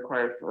shall be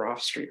required for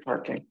off-street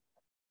parking.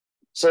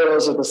 So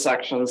those are the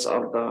sections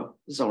of the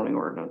zoning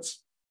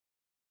ordinance.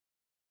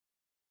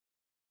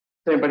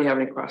 Does anybody have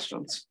any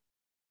questions?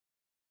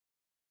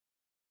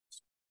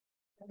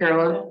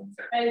 Carolyn?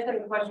 I just have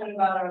a question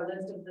about our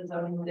list of the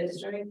zoning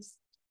districts.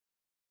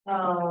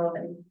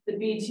 The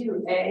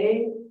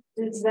B2A,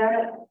 is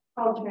that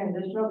called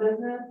transitional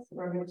business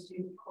or mixed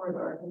use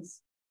corridor?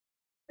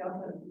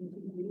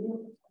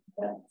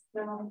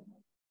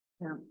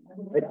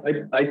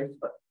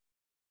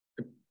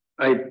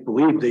 I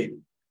believe the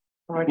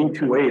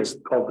B2A is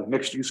called the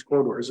mixed use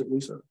corridor, is it,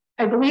 Lisa?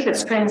 I believe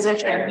it's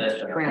transition.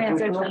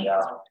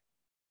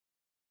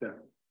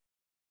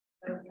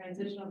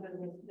 Transitional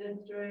business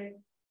district,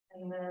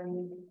 and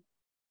then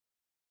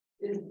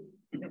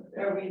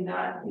are we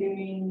not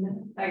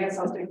doing, I guess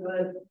I'll stick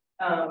with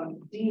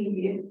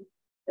D,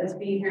 that's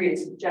B3,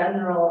 it's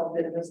general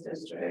business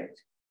district.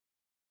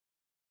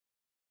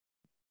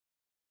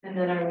 And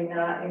then are we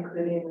not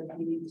including the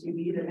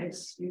B2B, the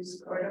mixed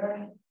use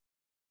corridor?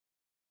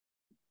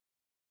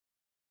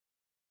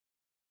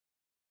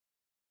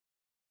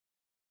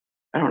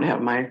 I don't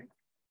have my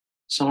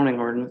zoning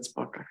ordinance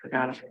book. I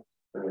forgot it.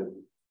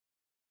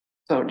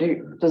 So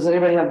does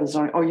anybody have the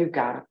zoning? Oh, you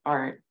got it. All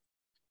right.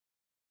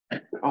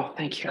 Oh,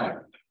 thank you.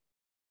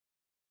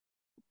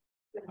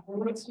 The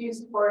mixed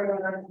use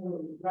corridor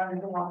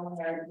runs along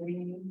our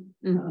green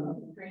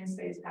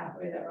space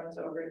pathway that runs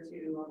over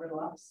to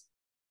Overlooks.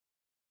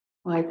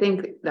 Well, I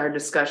think our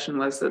discussion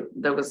was that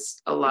there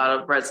was a lot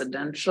of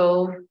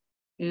residential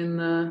in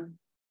the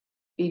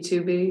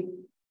B2B.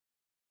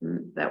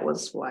 That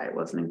was why it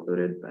wasn't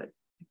included, but it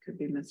could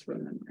be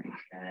misremembering.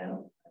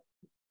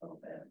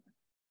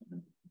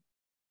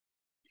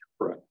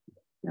 Correct.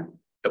 Yeah.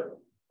 Yep.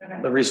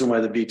 The reason why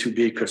the B2B,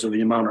 because of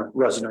the amount of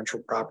residential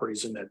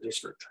properties in that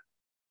district.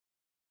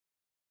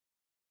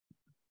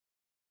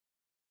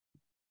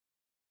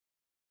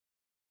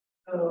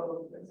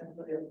 So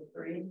essentially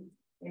 3,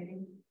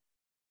 maybe.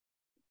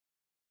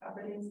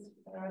 Properties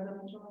in a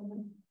residential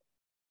home.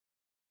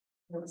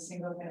 With a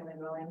single family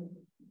dwelling.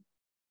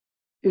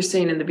 You're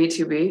saying in the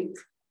B2B?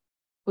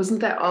 Wasn't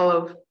that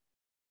all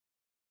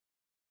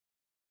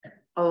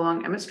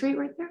along Emmett Street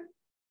right there?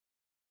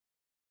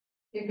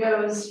 It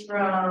goes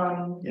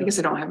from. I guess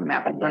I don't have a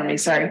map in front of me,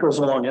 sorry. It goes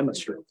along Emmett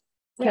Street.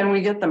 Can we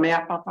get the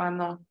map up on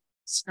the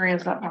screen?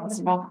 Is that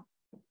possible?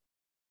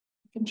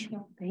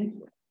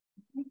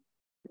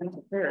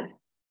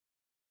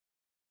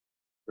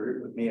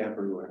 With me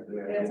everywhere.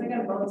 Yeah, it's like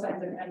on both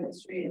sides of Emmett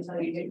Street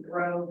until you get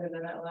Grove and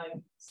then that like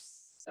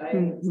side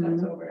and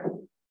steps over.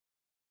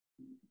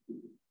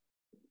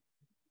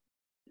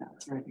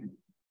 That's right here.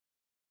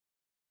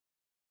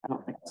 I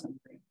don't think it's.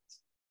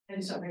 I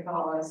just don't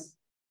recall us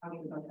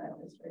talking about that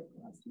district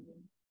last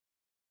meeting.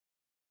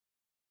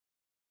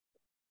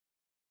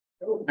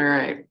 All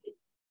right.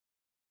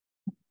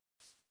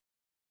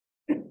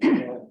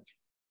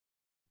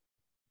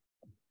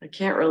 I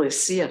can't really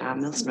see it on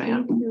this map.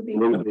 Yeah. There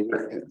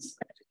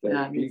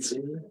we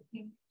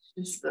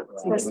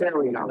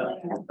go.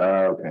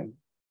 Okay.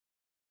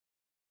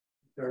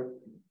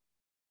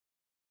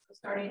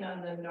 Starting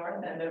on the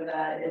north end of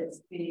that,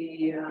 it's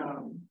the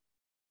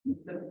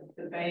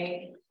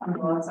bank on the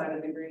left side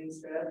of the green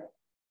strip.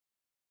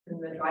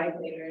 And the dry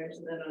cleaners,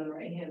 and then on the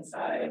right hand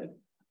side.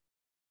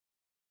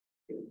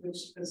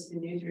 Which is the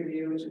news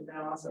review, which is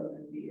now also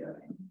in the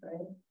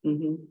right?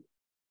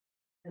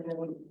 And then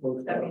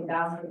we're stepping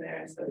down from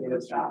there, so the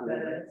post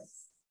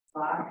office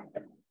block.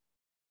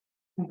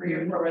 3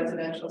 or 4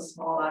 residential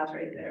small lots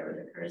right there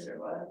where the cursor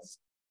was.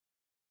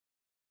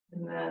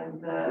 And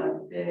then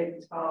the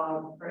big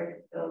tall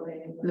brick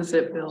building. The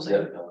zip building.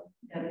 And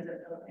the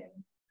zip building.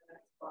 The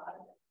next block.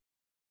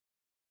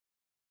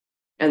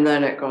 And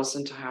then it goes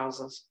into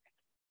houses.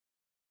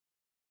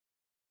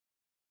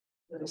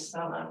 There's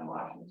some on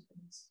Washington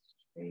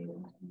Street.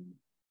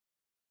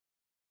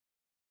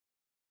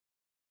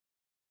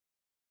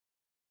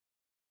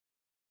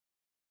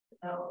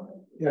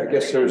 Yeah, I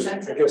guess there's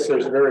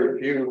very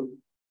few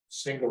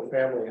single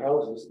family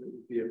houses that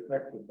would be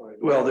affected by.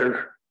 Well,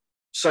 there,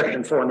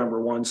 section 4,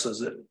 number 1 says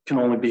it can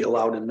only be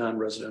allowed in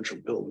non-residential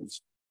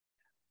buildings.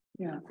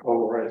 Yeah.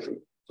 Oh, right.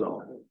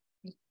 So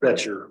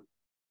that's your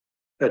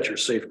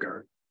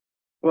safeguard.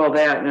 Well,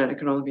 that and it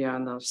can only be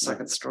on the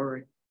 2nd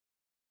story.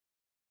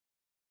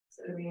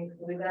 So do we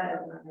include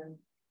that in the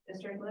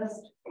district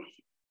list?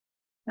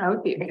 I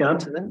would be Yeah.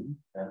 to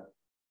them. Yeah.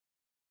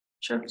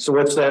 Sure. So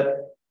what's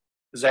that?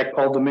 Is that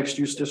called the mixed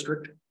use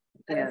district?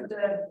 That's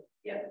the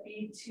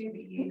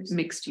B2B.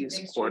 Mixed use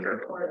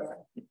corridor.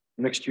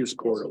 Mixed use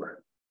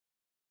corridor.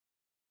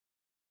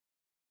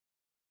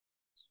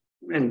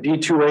 And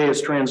B2A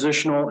is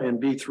transitional and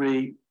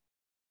B3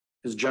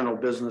 is general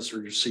business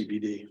or your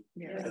CBD.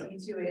 Yes,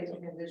 B2A is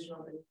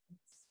transitional.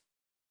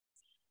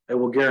 I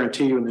will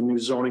guarantee you in the new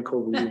zoning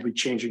code, we will be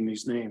changing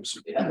these names.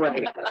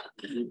 Right.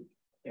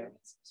 Yeah.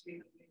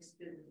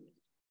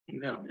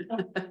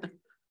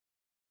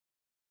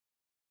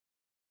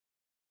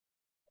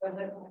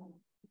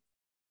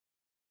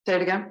 Say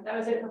it again. That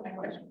was it for my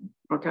question.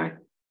 Okay.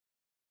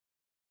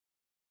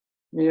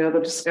 Any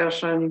other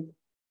discussion?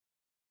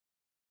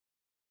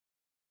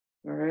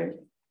 All right.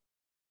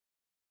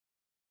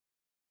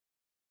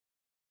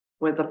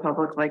 Would the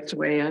public like to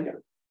weigh in?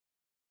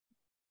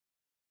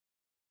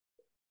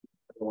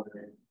 I want to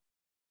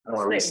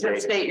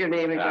restate. State your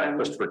name again.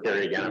 Christopher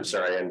Carey again, I'm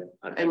sorry, And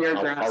your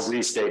I'll address.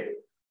 restate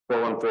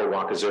 414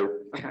 Wakazoo.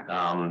 Okay.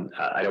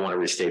 I don't want to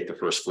restate the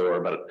first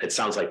floor, but it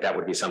sounds like that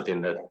would be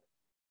something that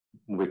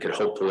we could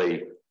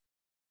hopefully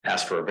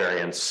ask for a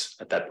variance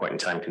at that point in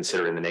time,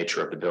 considering the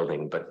nature of the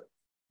building, but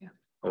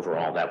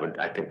overall, that would,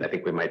 I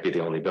think we might be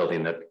the only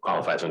building that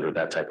qualifies under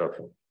that type of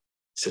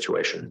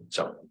situation.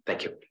 So,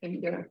 thank you.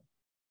 Thank you.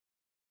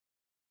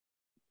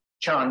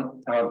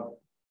 John,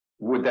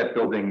 would that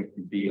building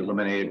be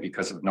eliminated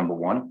because of number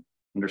 1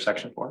 under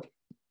section 4?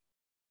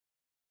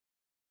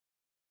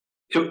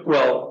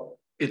 Well,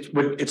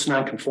 it's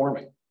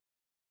non-conforming.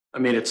 I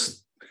mean,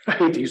 I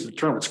hate to use the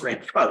term, it's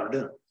grandfathered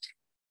in.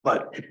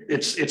 But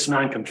it's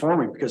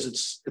non-conforming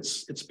because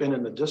it's been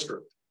in the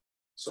district.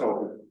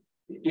 So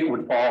it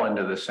would fall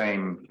into the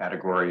same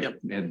category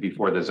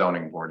before the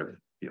zoning board of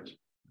appeals.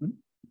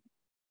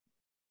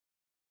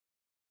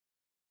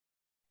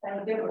 And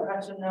a different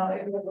question though,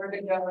 if we were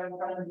to go in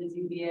front of the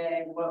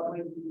ZBA, what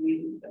would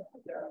we?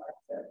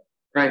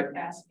 Right.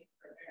 Asking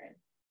for variance?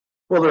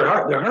 Well,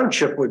 their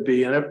hardship would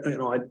be, and you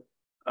know,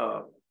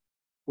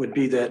 would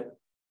be that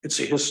it's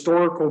a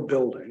historical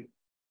building.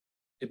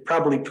 It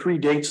probably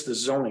predates the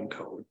zoning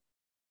code.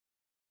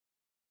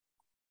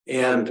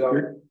 And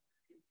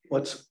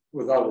what's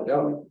Without a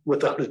doubt.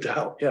 Without a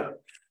doubt, yeah.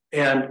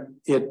 And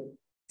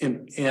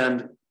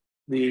and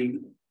the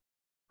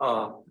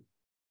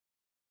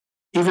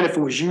even if it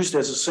was used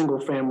as a single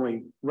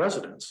family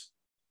residence,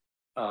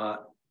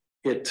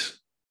 it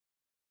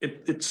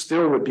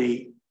still would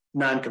be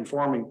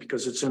non-conforming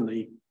because it's in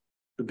the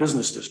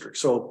business district.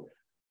 So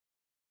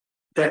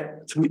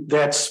that, to me,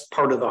 that's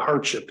part of the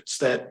hardship. It's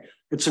that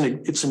it's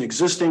an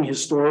existing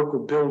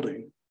historical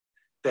building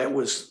that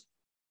was,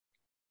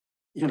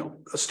 you know,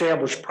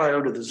 established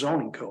prior to the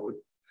zoning code,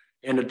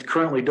 and it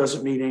currently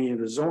doesn't meet any of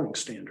the zoning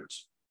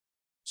standards.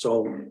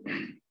 So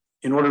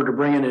in order to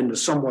bring it into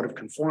somewhat of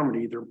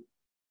conformity, there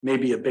may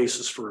be a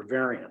basis for a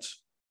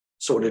variance.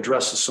 So it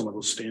addresses some of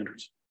those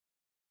standards.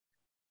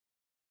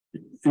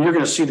 And you're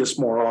going to see this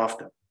more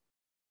often.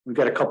 We've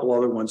got a couple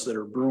other ones that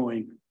are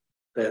brewing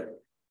that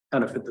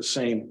kind of fit the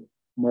same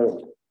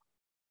mold.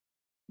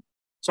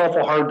 It's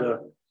awful hard to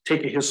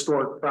take a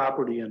historic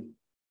property and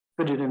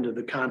fit it into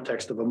the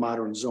context of a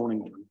modern zoning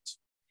ordinance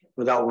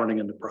without running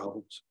into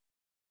problems.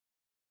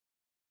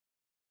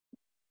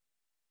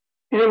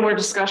 Any more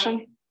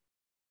discussion?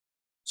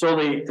 So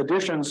the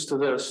additions to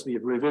this, the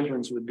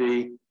revisions would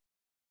be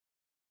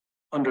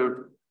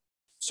under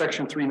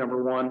section 3,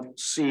 number 1,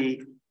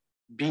 C,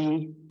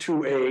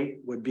 B2A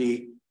would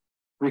be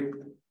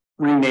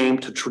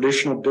renamed to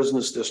traditional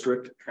business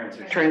district.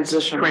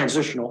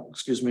 Transitional,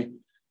 excuse me.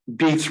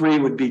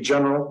 B3 would be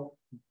general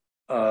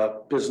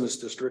business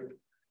district.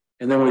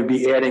 And then we'd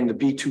be adding the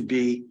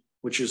B2B,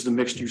 which is the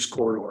mixed use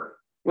corridor.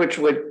 Which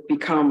would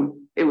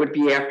become, it would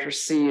be after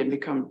C and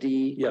become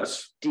D.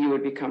 Yes. D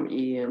would become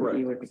E and Correct.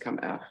 E would become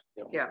F.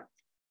 Yeah.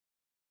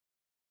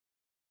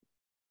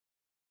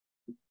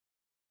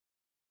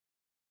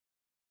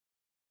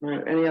 All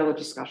right, any other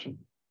discussion?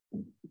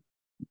 Would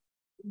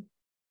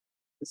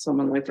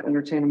someone like to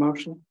entertain a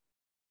motion?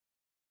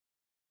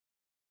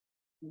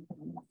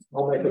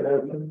 I'll make a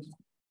motion.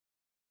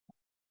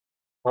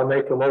 I'll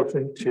make a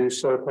motion to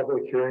set a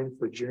public hearing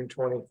for June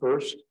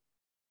 21st,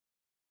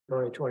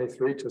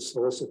 2023 to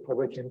solicit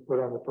public input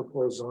on the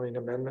proposed zoning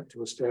amendment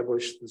to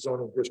establish the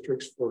zoning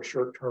districts for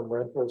short-term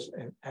rentals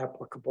and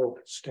applicable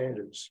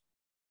standards.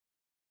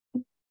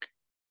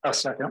 A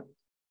second.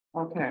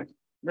 Okay,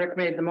 Rick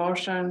made the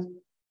motion.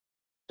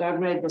 Doug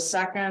made the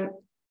second.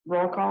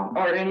 Roll call,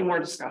 or any more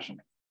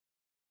discussion?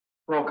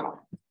 Roll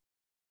call.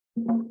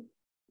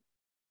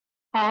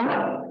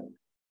 Paul,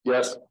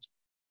 Yes.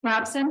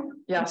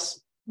 Robson,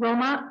 Yes.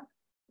 Wilmot,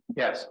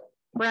 Yes.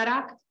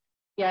 Braddock,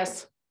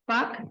 yes,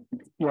 Buck,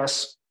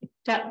 Yes.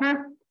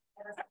 Detmer,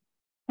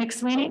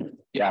 McSweeney,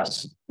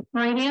 Yes.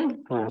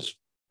 Moravian, Yes.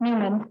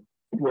 Newman.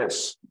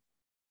 Yes.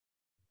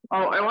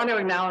 Oh, I want to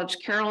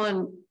acknowledge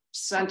Carolyn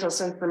sent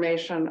us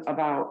information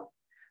about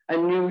a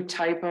new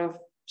type of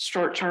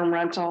short-term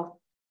rental,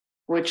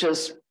 which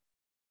is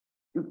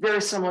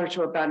very similar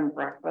to a bed and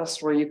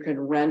breakfast where you can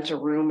rent a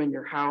room in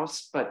your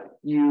house, but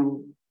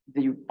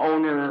the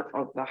owner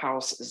of the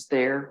house is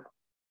there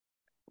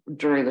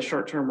during the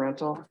short-term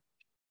rental.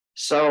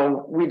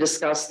 So we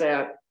discussed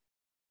that.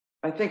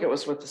 I think it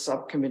was with the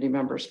subcommittee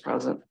members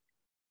present.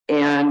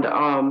 And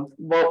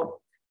what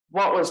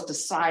was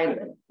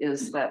decided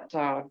is that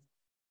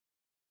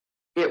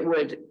it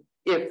would,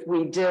 if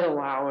we did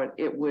allow it,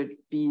 it would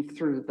be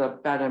through the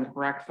bed and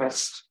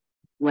breakfast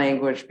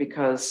language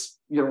because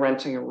you're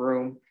renting a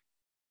room.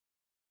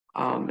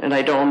 And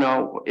I don't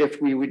know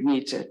if we would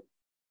need to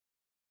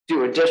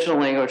do additional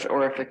language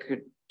or if it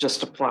could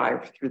just apply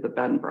through the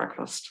bed and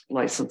breakfast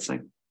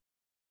licensing.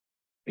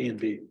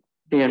 B&B.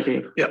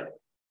 B&B. Yeah.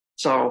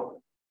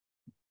 So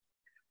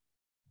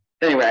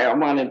anyway, I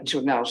wanted to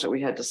acknowledge that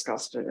we had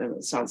discussed it, and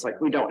it sounds like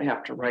we don't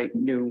have to write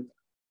new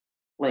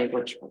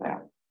language for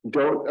that.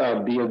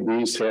 Don't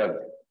B&Bs have,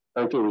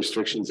 aren't there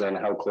restrictions on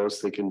how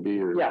close they can be?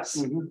 Or?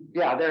 Yes,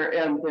 yeah,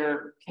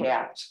 they're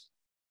capped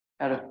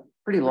at a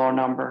pretty low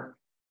number.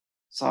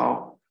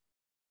 So,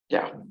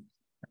 yeah.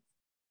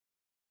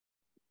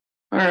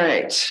 All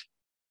right.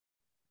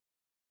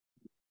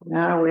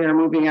 Now we are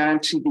moving on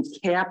to the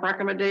cap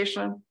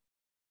recommendation.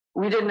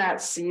 We did not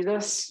see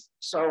this,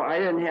 so I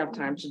didn't have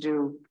time to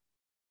do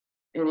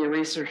any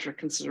research or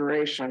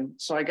consideration.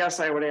 So I guess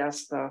I would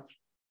ask the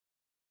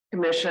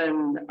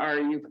commission, are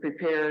you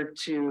prepared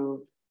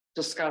to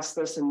discuss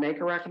this and make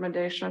a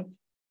recommendation?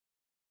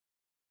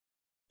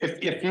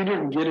 If you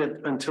didn't get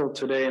it until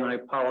today, and I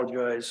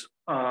apologize,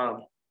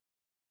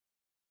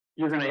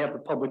 you're going to have the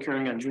public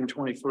hearing on June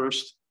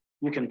 21st.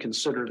 You can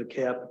consider the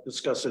cap,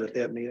 discuss it at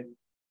that meeting.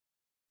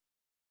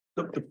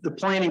 the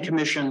planning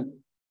commission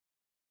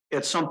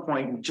at some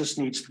point just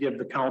needs to give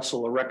the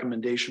council a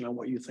recommendation on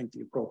what you think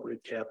the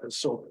appropriate cap is.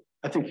 So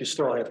I think you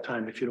still have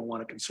time if you don't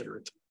want to consider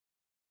it.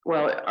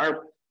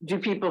 Well, do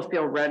people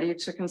feel ready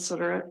to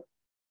consider it?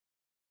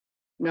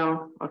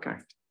 No, okay.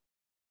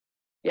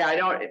 Yeah, I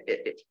don't,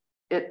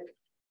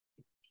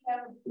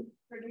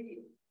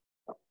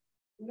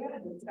 We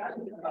had a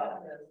discussion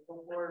about this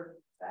before.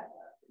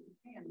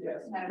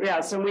 Yeah,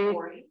 so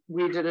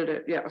we did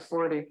it at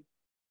 40.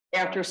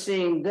 After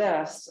seeing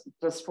this,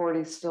 does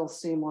 40 still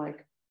seem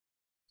like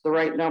the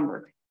right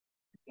number?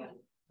 Yeah,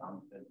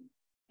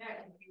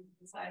 we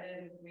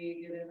decided if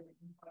we get it.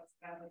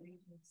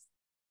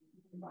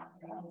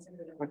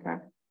 Okay.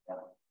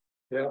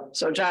 Yeah.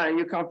 So John, are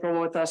you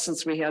comfortable with us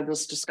since we had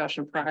this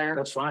discussion prior?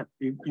 That's fine.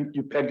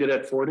 You pegged it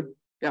at 40?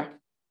 Yeah.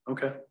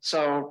 Okay.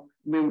 So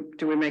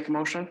do we make a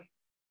motion?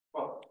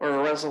 Or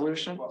a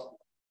resolution?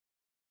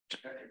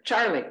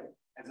 Charlie.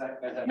 As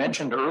I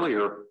mentioned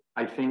earlier,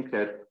 I think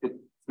that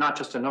it's not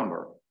just a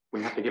number.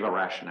 We have to give a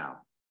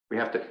rationale. We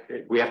have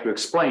to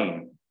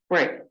explain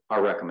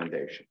our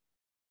recommendation.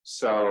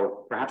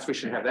 So perhaps we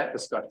should have that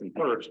discussion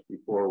first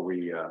before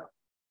we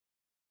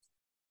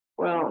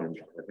well,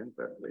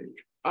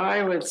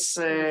 I would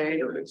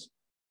say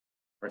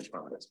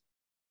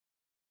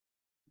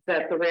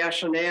that the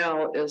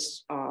rationale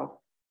is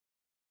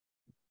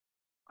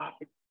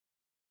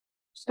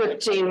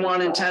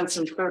 15.1 intents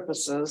and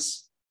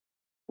purposes,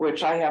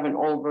 which I have an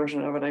old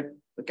version of it. I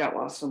got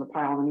lost in the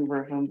pile of the new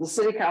version. The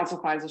city council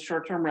finds a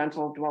short-term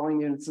rental dwelling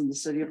units in the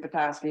city of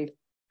Petoskey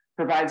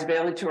provides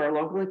value to our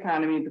local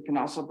economy, but can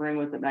also bring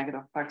with it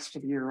negative effects to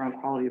the year-round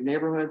quality of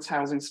neighborhoods,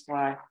 housing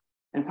supply,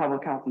 and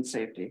public health and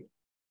safety.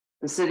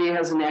 The city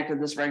has enacted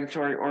this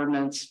regulatory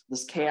ordinance,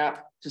 this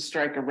cap, to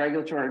strike a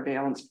regulatory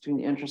balance between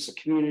the interests of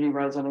community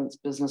residents,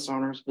 business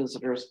owners,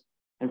 visitors,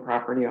 and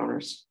property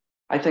owners.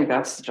 I think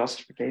that's the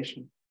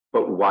justification.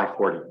 But why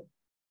 40?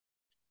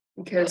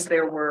 Because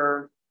there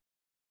were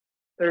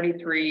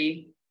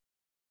 33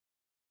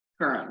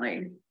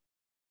 currently.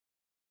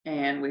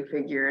 And we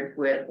figured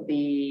with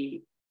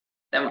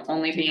them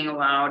only being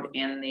allowed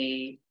in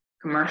the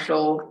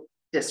commercial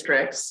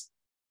districts,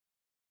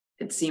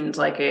 it seemed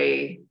like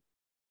a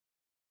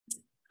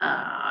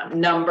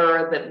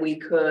number that we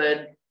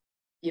could,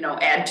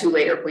 add to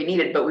later if we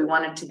needed, but we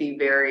wanted to be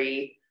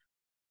very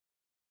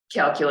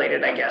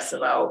calculated, I guess,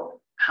 about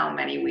how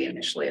many we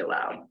initially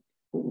allowed.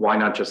 Why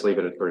not just leave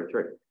it at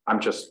 33? I'm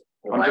just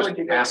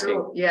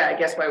asking. Yeah, I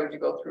guess why would you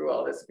go through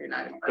all this if you're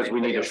not? Because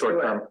we need a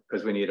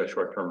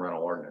short-term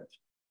rental ordinance.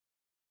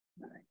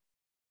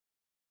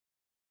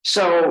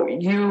 So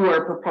you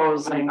are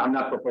proposing? I'm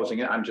not proposing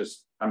it.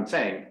 I'm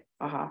saying,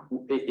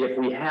 if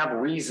we have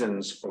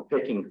reasons for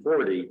picking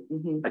 40,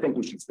 I think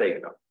we should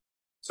state them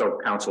so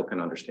council can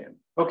understand.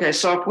 Okay,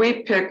 so if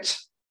we picked.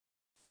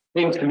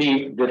 Seems to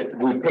me that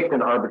we picked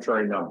an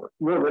arbitrary number.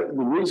 Well,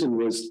 the reason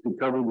was to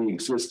cover the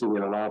existing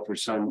and allow for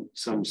some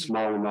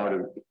small amount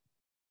of.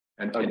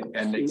 And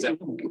is that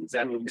the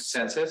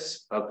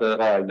consensus of the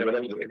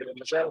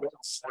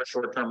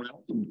short-term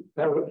rental?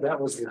 That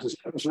was the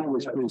discussion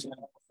was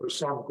for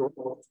some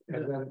growth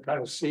and then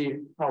kind of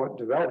see how it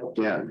developed.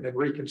 Yeah. And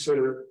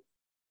reconsider,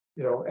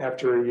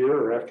 after a year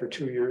or after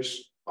 2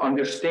 years.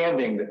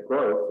 Understanding that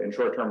growth in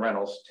short-term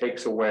rentals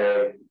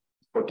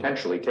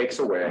potentially takes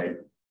away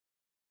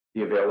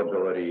the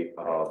availability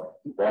of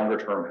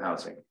longer-term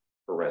housing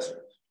for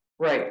residents.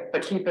 Right,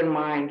 but keep in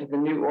mind, the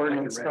new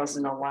ordinance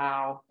doesn't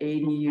allow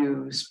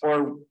ADUs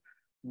or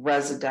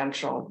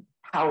residential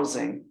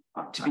housing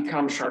to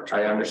become short-term.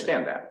 I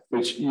understand that.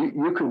 Which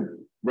you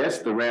could, that's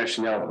the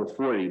rationale for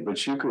 40,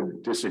 but you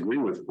could disagree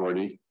with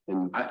 40.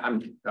 And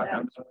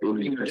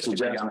that's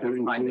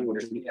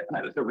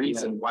the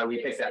reason why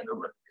we picked that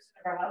number.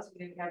 Our house,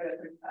 we didn't have it at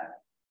 35.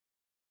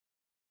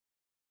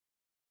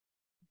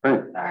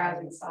 Right. Our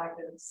housing stock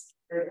is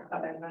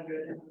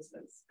 3,500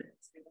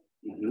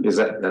 Is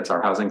that's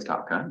our housing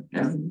stock, huh?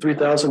 Yeah.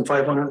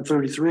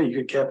 3,533. You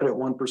could cap it at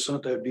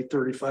 1%. That'd be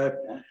 35.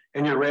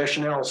 And your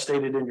rationale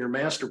stated in your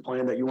master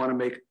plan that you want to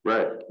make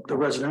the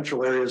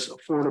residential areas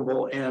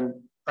affordable and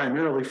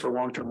primarily for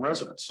long-term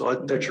residents. So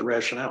that's your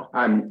rationale.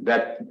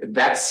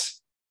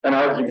 That's an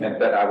argument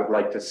that I would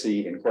like to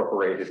see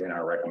incorporated in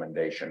our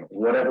recommendation,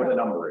 whatever the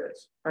number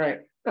is.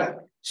 Right.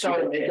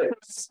 So make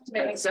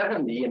it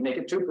 70 and make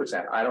it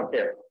 2%. I don't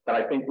care, but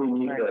I think we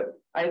need to.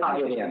 I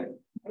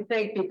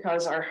think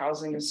because our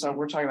housing is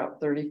we're talking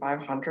about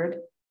 3,500.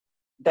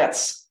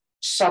 That's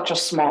such a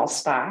small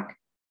stock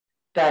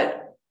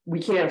that we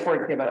can't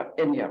afford to give up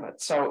any of it.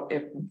 So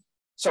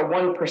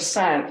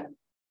 1%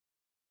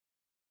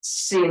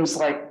 seems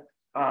like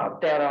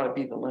that ought to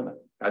be the limit.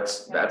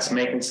 That's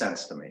making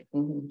sense to me.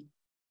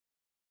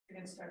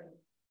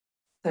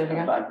 So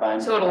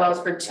it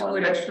allows for 2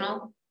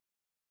 additional.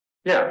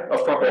 Yeah,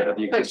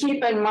 but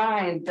keep in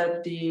mind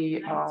that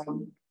the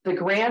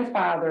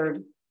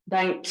grandfathered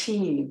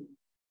 19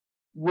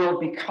 will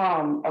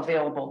become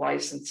available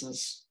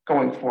licenses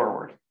going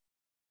forward.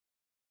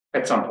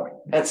 At some point.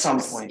 At some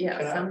point.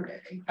 Yeah,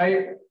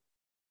 someday.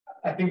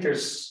 I think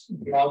there's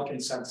broad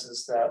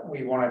consensus that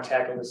we want to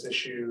tackle this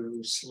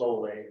issue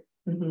slowly.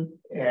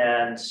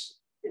 And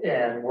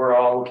we're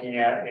all looking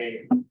at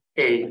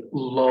a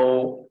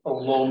low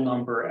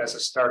number as a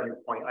starting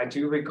point. I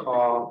do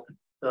recall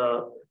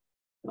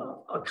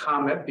a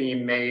comment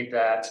being made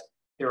that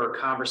there were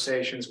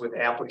conversations with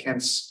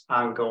applicants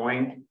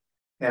ongoing,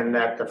 and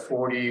that the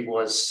 40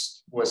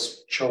 was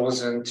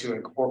chosen to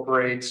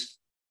incorporate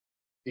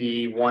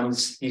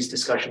these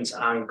discussions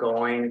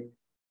ongoing.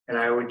 And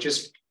I would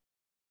just,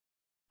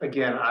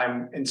 again,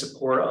 I'm in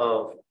support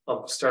of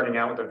starting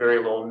out with a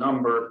very low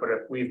number, but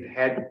if we've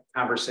had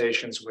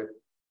conversations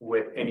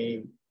with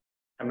any,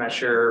 I'm not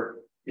sure,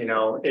 you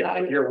know,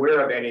 if you're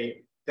aware of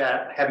any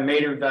that have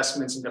made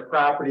investments into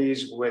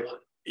properties with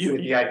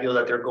the idea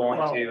that they're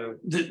going to.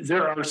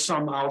 There are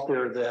some out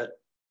there that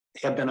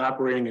have been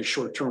operating as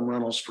short-term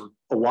rentals for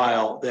a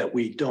while that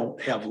we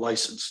don't have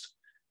licensed.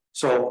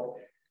 So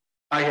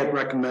I had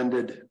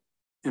recommended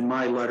in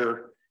my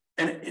letter,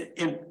 and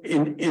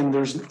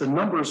there's the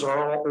numbers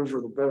are all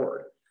over the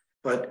board,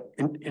 but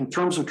in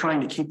terms of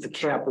trying to keep the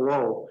cap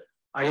low,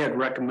 I had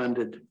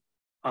recommended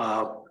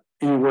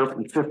anywhere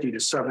from 50 to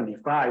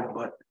 75.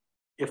 But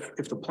if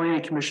the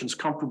planning commission's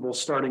comfortable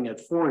starting at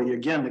 40,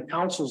 again, the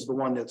council's the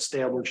one that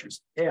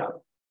establishes the cap.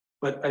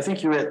 But I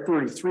think you're at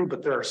 33,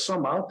 but there are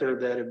some out there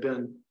that have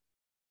been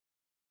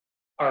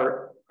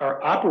are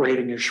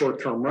operating as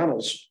short-term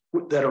rentals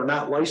that are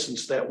not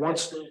licensed, that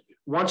once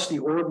the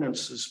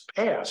ordinance is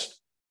passed,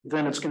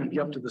 then it's going to be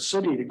up to the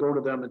city to go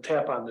to them and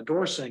tap on the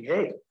door saying,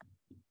 hey,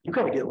 you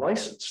got to get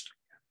licensed.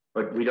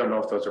 But we don't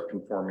know if those are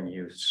conforming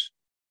use.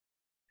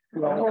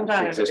 Well, hold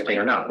on. Existing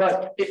or not.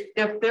 But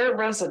if they're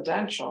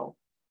residential,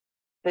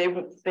 they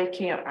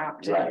can't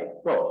opt in. Right.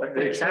 Well,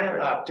 they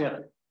can't opt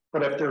in.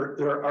 But if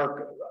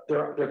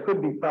there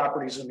could be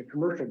properties in the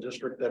commercial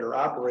district that are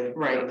operating,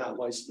 right, that are not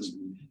licensed.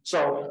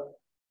 So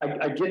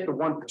I get the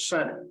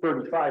 1%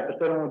 35, but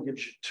that only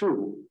gives you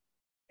 2.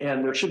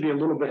 And there should be a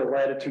little bit of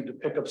latitude to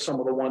pick up some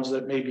of the ones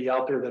that may be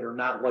out there that are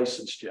not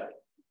licensed yet.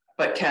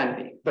 But can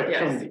be. Yes.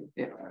 Can be.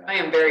 Yeah. I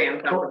am very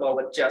uncomfortable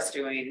with just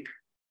doing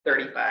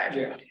 35.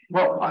 Yeah.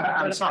 Well,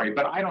 I'm sorry,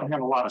 but I don't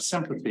have a lot of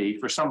sympathy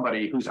for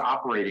somebody who's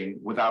operating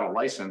without a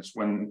license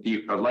when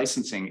the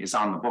licensing is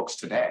on the books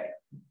today.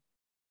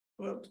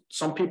 Well,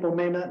 some people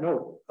may not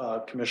know,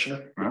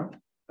 Commissioner. Huh?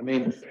 I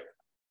mean,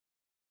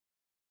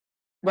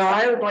 well,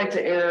 I would like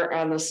to err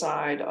on the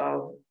side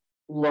of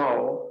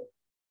low.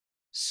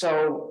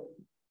 So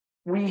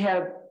we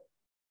had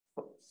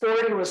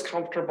 40 was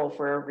comfortable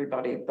for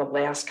everybody. The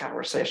last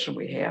conversation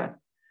we had,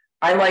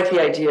 I like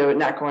the idea of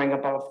not going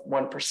above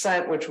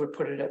 1%, which would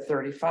put it at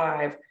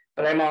 35.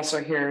 But I'm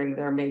also hearing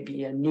there may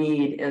be a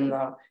need in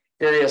the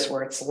areas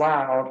where it's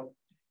allowed.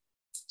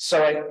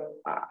 So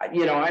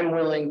I'm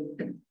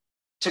willing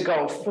to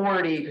go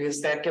 40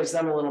 because that gives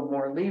them a little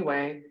more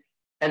leeway.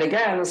 And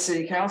again, the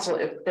city council,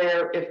 if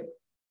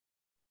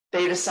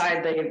they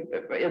decide they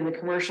in the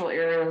commercial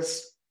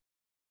areas,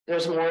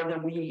 there's more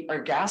than we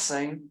are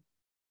guessing,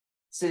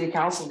 city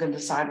council can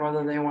decide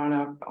whether they want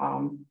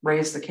to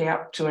raise the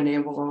cap to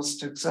enable those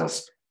to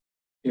exist.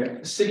 Yeah,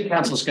 the city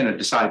council is going to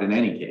decide in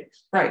any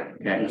case. Right.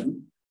 Okay.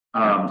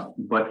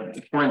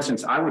 But for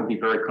instance, I would be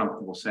very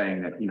comfortable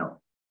saying that,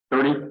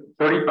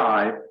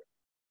 35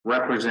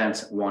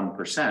 represents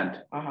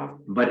 1%.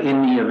 But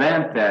in the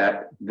event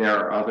that there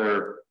are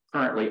other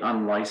currently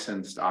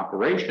unlicensed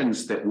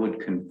operations that would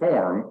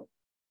conform,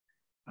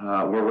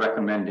 we're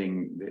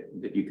recommending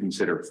that you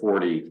consider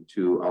 40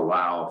 to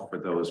allow for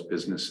those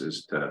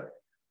businesses to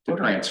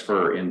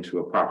transfer into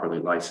a properly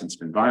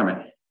licensed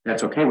environment.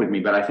 That's okay with me,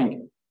 but I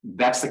think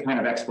that's the kind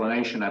of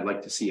explanation I'd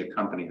like to see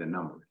accompany the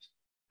numbers.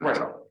 Right.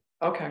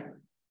 Okay.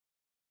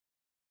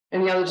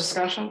 Any other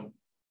discussion?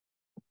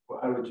 Well,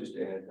 I would just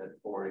add that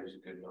 40 is a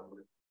good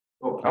number.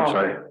 Oh, I'm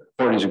sorry.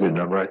 40 is a good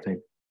number, I think.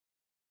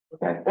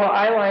 Okay. Well,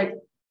 I like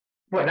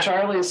what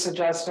Charlie is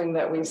suggesting,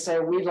 that we say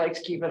we'd like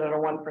to keep it at a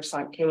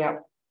 1%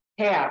 cap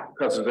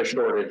Because of the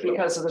shortage.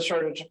 Because of the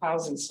shortage of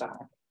housing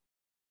stock.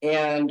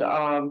 And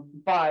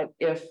but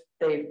if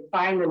they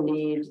find the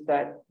need,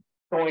 that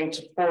going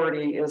to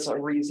 40 is a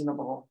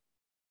reasonable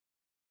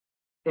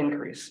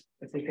increase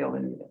if they feel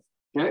the need.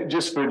 Yeah,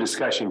 just for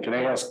discussion, can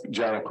I ask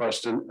John a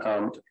question?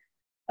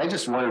 I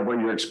just wondered what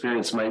your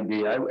experience might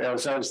be.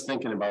 As I was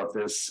thinking about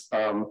this,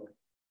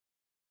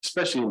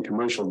 especially in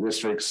commercial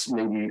districts,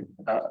 maybe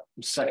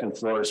second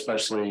floor,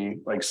 especially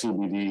like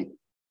CBD,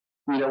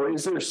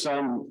 is there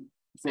some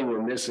thing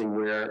we're missing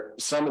where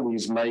some of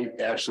these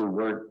might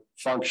actually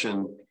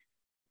function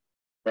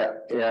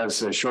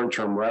as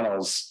short-term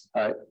rentals,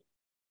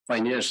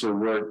 financially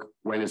work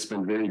when it's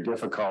been very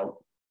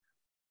difficult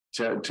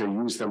to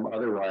use them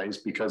otherwise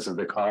because of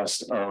the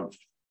cost of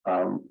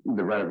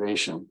the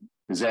renovation.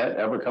 Does that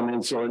ever come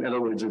in? So in other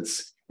words,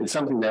 it's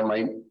something that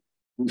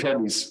we've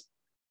had these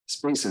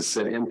spaces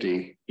sit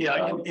empty.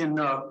 Yeah,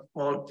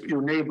 well,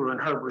 your neighbor in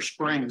Harbor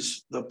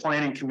Springs, the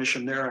planning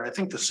commission there, and I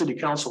think the city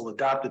council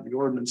adopted the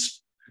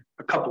ordinance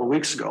a couple of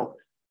weeks ago.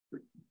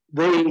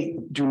 They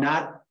do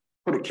not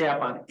put a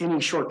cap on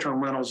any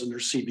short-term rentals in their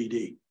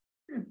CBD.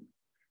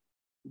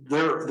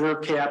 their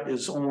cap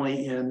is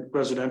only in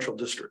residential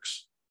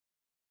districts.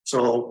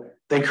 So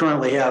they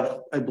currently have,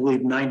 I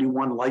believe,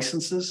 91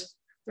 licenses.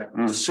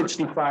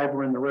 65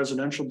 are in the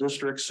residential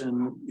districts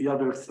and the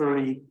other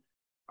 30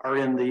 are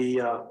in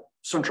the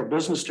central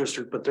business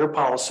district, but their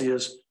policy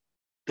is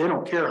they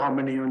don't care how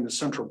many are in the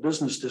central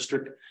business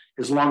district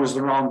as long as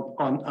they're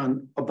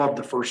on above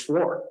the first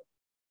floor.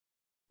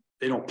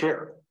 They don't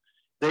care.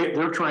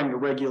 They're trying to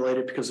regulate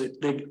it because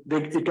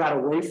it got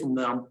away from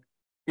them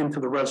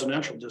into the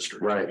residential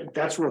district. Right.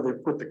 That's where they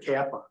put the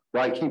cap on.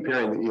 Well, I keep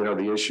hearing,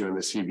 the issue in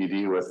the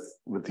CBD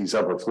with these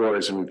upper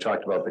floors, and we've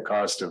talked about the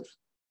cost of,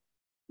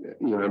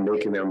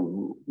 making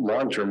them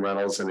long-term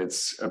rentals, and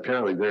it's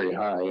apparently very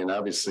high. And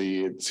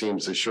obviously it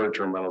seems the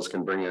short-term rentals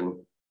can bring in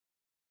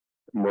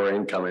more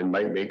income and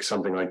might make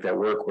something like that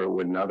work where it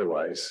wouldn't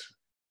otherwise.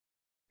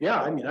 Yeah,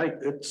 I mean,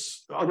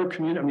 it's other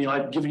community. I mean,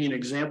 I've given you an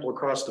example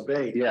across the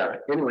bay. Yeah.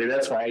 Anyway,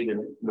 that's why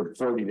the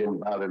 40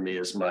 didn't bother me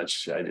as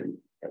much. I didn't.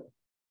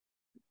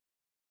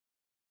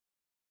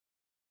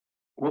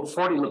 Well,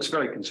 40 looks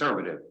very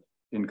conservative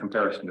in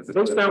comparison to the.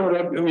 Based on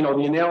what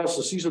the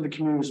analysis, these are the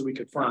communities we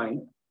could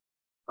find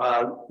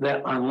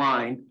that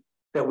online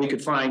that we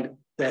could find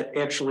that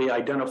actually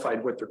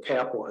identified what their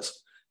cap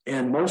was.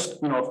 And most,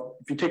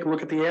 if you take a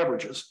look at the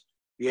averages,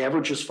 the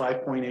average is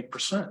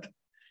 5.8%.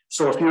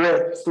 So if you're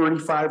at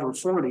 35 or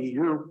 40,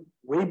 you're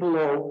way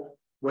below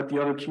what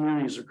the other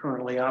communities are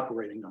currently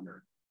operating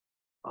under.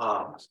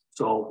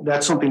 So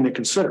that's something to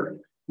consider.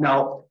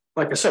 Now,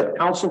 like I said,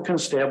 council can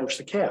establish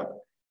the cap.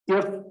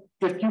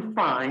 If you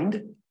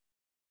find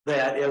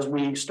that as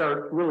we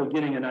start really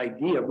getting an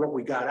idea of what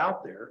we got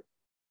out there,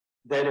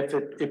 that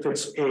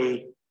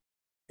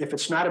if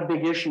it's not a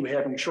big issue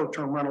having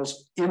short-term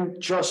rentals in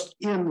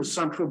the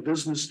central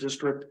business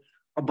district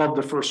above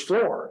the first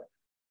floor,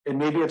 and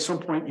maybe at some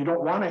point you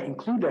don't want to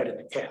include that in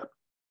the cap.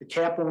 The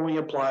cap only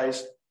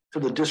applies to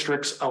the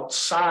districts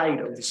outside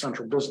of the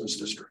central business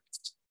district.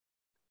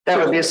 That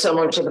would be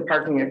similar to the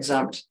parking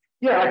exempt.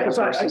 Yeah, because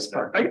I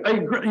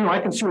agree. I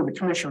can see where the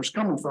commissioner's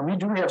coming from. You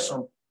do have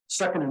some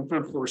second and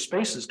third floor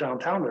spaces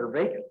downtown that are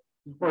vacant,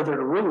 or that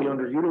are really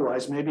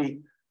underutilized.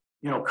 Maybe,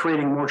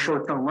 creating more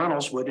short-term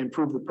rentals would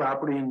improve the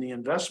property and the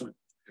investment.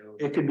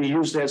 It could be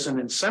used as an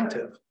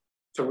incentive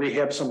to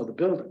rehab some of the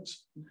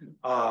buildings.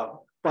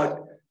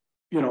 But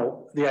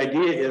the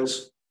idea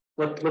is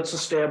let's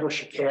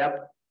establish a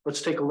cap.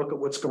 Let's take a look at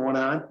what's going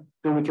on.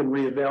 Then we can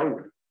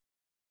reevaluate.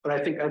 But I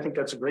think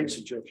that's a great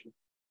suggestion.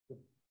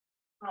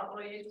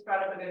 Well, you just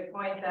brought up a good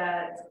point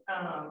that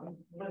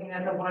looking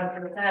at the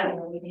 1%,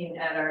 we're looking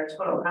at our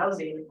total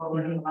housing, but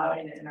we're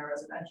allowing it in our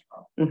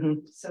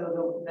residential.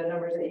 So the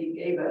numbers that you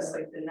gave us,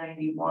 like the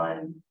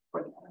 91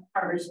 for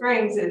Harbor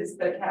Springs, is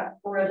the cap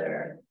for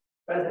their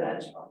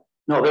residential.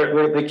 No,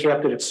 they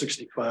capped it at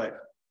 65.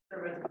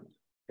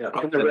 Yeah,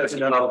 the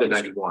residential of the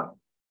 91.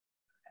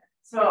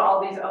 So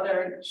all these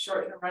other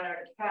short-term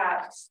renter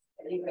caps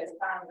that you guys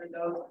found, were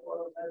those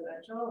for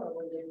residential, or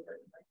were they for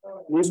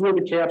commercial? These were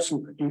the caps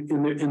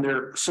in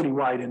their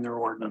citywide in their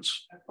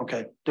ordinance.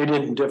 Okay, they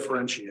didn't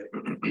differentiate.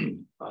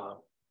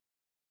 Well,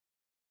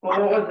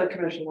 what would the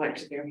commission like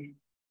to do?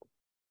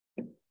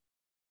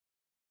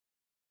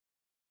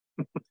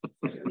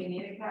 Do we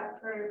need a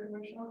cap for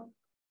commercial?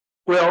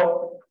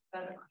 Well,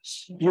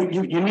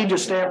 you need to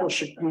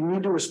establish a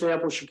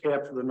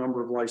cap for the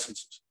number of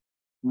licenses.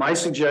 My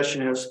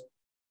suggestion is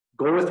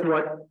go with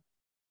what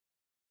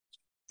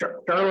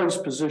Charlie's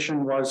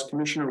position was.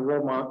 Commissioner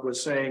Wilmot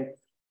was saying,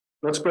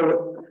 let's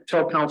go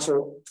tell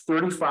council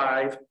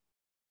 35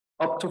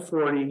 up to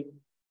 40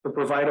 to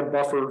provide a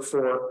buffer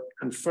for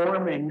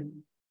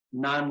conforming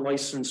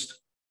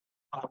non-licensed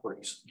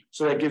properties.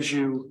 So that gives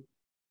you,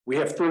 we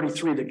have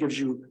 33, that gives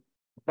you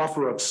a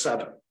buffer of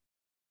 7.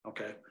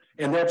 Okay.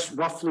 And that's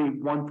roughly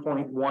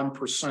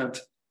 1.1%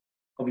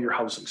 of your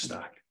housing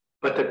stock.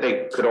 But that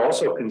they could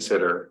also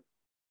consider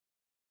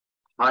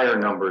higher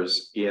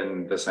numbers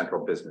in the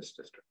central business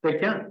district. They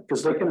can,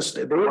 because they can. I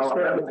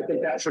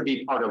think that should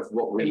be part of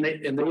what we.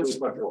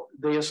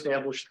 They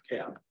established the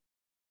cap.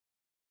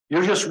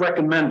 You're just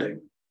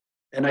recommending,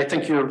 and I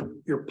think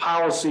your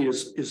policy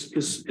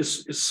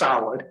is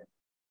solid.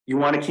 You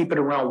want to keep it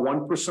around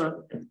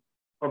 1%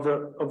 of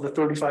the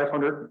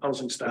 3,500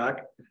 housing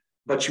stock,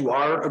 but you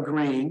are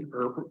agreeing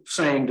or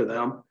saying to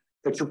them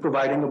that you're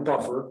providing a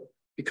buffer,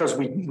 because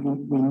we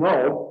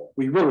know,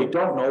 we really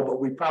don't know,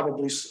 but we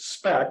probably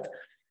suspect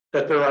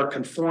that there are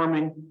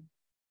conforming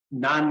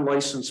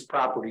non-licensed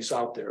properties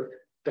out there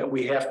that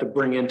we have to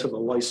bring into the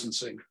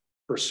licensing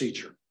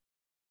procedure.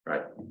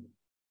 Right.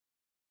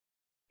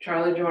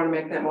 Charlie, do you want to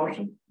make that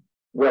motion?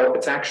 Well,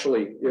 it's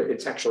actually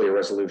a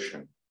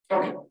resolution.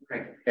 Okay,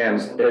 great. And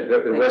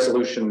the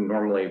resolution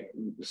normally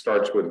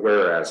starts with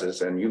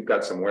whereases, and you've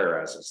got some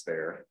whereases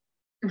there,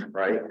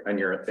 right? And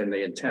you're in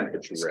the intent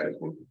that you read.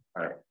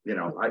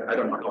 I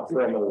don't know how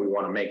formal we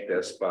want to make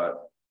this,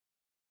 but.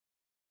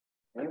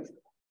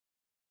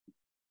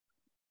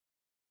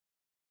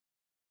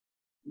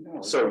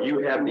 So you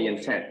have the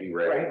intent you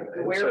read.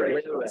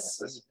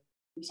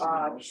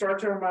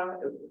 Short-term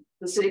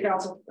The city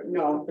council,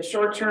 no, the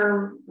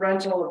short-term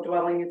rental of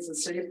dwelling units in the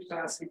city of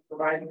Petoskey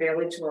provide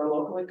value to our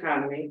local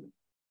economy.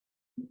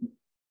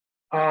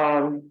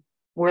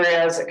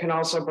 Whereas it can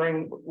also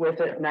bring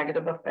with it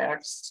negative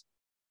effects,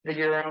 the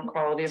year-round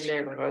quality of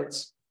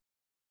neighborhoods,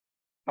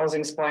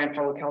 housing supply and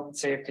public health and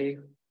safety.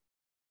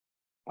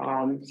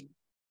 The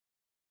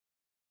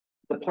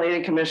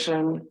planning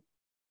commission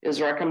is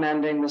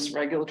recommending this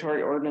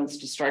regulatory ordinance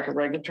to strike a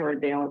regulatory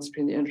balance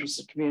between the interests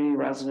of community,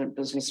 resident,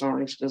 business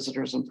owners,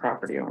 visitors, and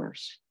property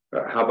owners.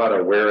 How about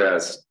a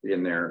whereas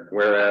in there?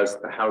 Whereas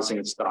the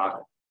housing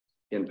stock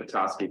in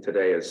Petoskey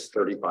today is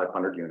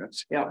 3,500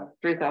 units. Yeah,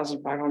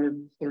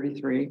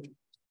 3,533.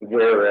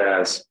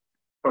 Whereas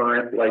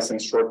current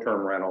licensed short-term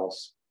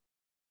rentals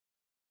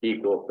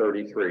equal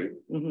 33.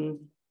 Mm-hmm.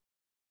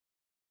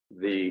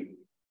 The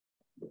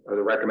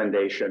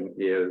recommendation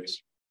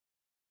is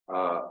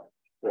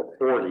for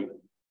 40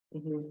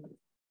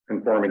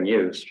 conforming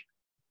use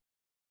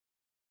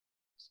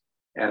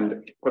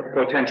and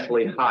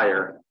potentially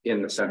higher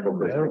in the central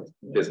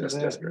business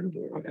district.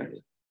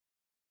 Okay.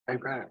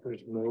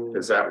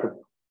 Does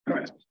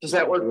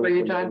that work for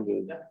you, John?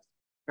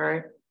 All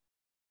right.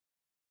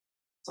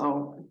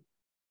 So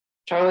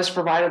Charlie's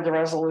provided the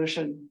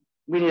resolution.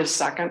 We need a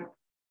second.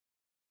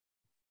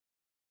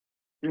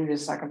 You need a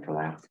second for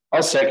that.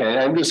 I'll second it.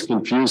 I'm just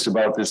confused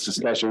about this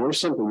discussion. We're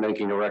simply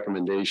making a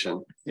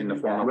recommendation. In the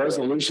form of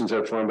resolutions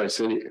are formed by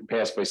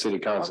passed by city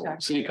council. Okay.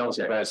 City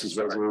council passes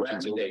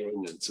resolutions and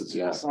ordinances,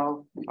 yeah.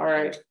 So, all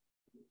right.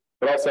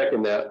 But I'll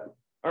second that.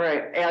 All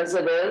right, as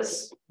it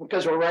is,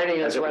 because we're writing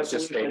it as a it was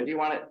just resolution. stated. Do you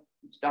want it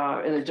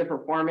in a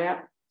different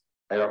format?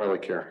 I don't really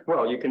care.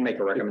 Well, you can make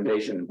a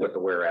recommendation and put the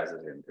whereas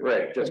in.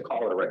 Right. Just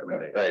call it a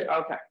recommendation. Right.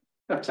 Okay.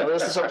 So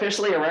this is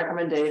officially a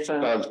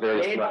recommendation Sounds very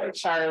made by smart.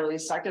 Charlie,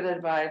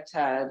 seconded by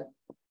Ted,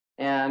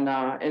 and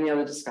any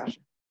other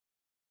discussion?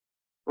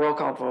 Roll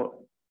call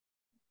vote.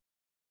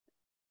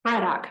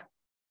 Braddock.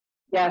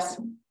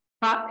 Yes.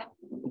 Buck,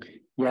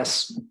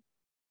 Yes.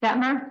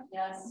 Detmer,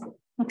 Yes.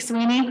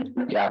 McSweeney,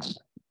 Yes.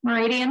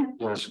 Meridian,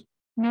 Yes.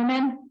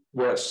 Newman,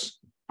 Yes.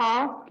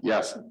 Paul,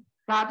 Yes.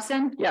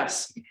 Robson,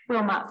 Yes.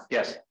 Wilmot.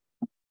 Yes.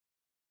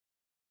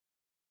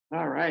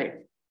 All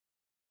right.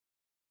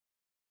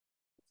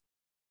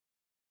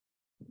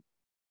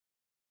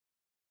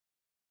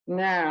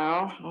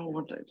 Now, oh,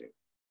 what did I do?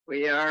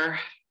 We are.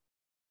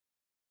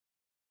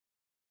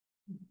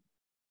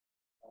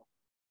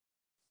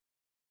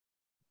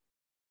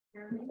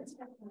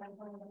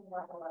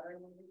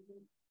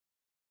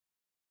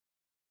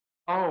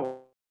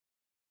 Oh.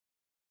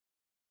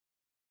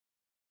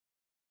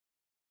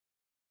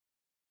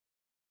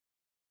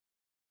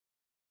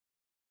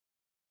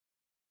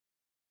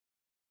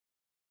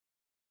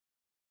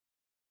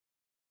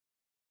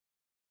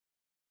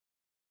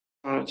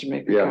 Wanted to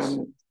make a Yes.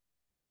 comment.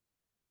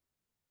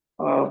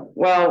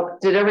 Well,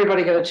 did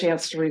everybody get a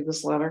chance to read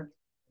this letter?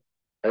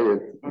 I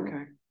did.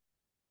 Okay.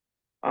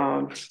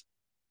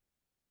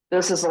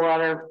 This is a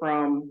letter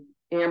from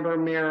Amber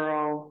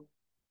Miro.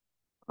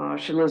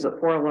 She lives at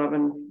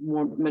 411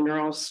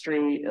 Monroe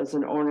Street as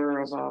an owner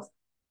of a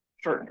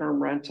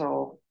short-term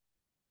rental.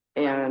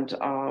 And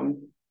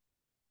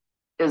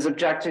is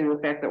objecting to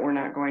the fact that we're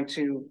not going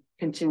to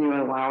continue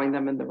allowing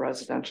them in the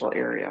residential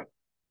area.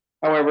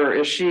 However,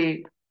 is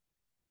she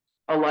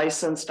a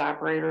licensed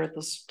operator at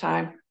this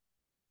time?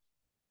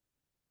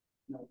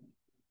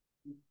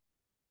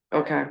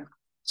 Okay,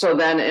 so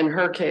then in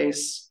her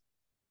case,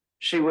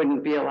 she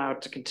wouldn't be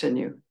allowed to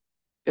continue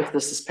if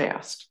this is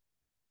passed.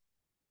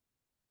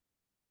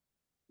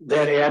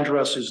 That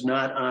address is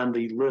not on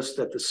the list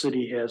that the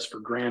city has for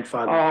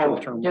grandfather.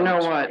 Oh, you know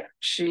what?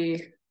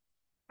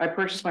 I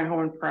purchased my home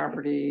and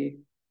property.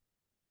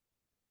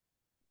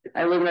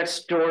 I live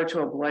next door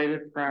to a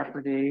blighted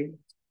property.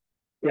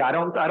 Yeah, I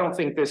don't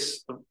think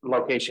this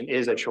location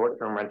is a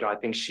short-term rental. I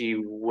think she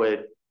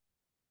would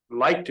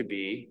like to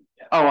be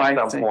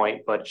at some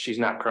point, but she's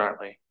not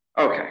currently.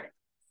 Okay.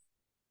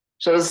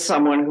 So this is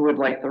someone who would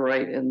like the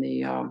right in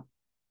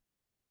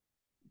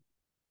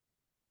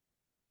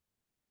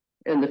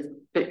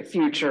the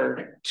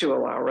future to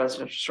allow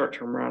residential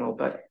short-term rental,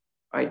 but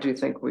I do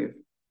think we've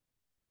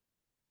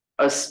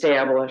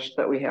established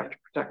that we have to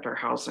protect our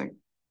housing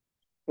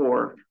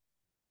for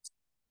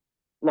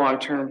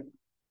long-term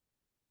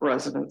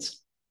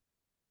residents.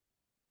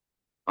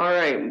 All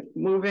right,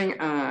 moving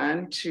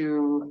on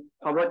to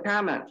public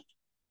comment.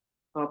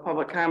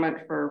 Public comment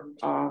for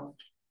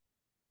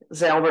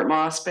is Albert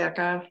Moss back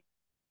on?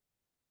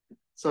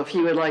 So if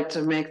he would like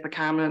to make the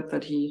comment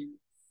that he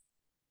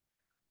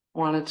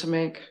wanted to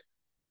make.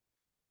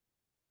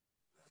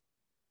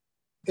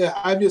 Yeah,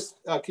 I'm just,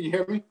 can you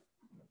hear me?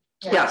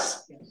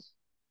 Yes.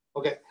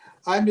 Okay,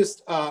 I'm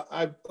just,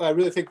 I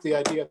really think the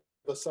idea of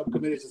the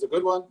subcommittees is a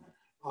good one.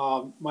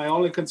 My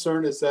only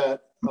concern is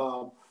that,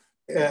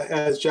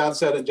 as John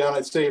said, and John,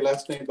 I'd say your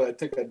last name, but I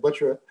think I'd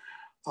butcher it,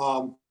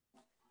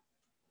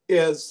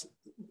 is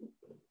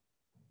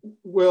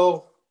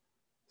will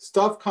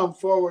stuff come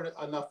forward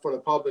enough for the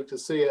public to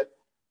see it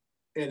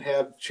and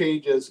have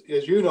changes?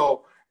 As you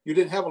know, you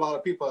didn't have a lot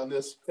of people on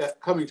this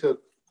coming to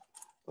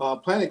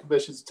planning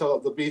commissions until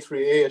the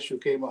B3A issue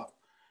came up.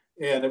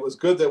 And it was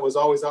good that it was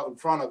always out in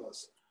front of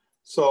us.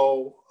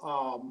 So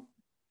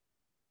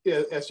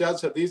as John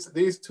said,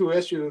 these two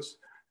issues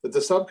that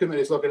the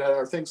subcommittee is looking at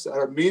are things that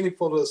are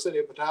meaningful to the city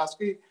of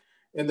Petoskey,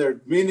 and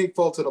they're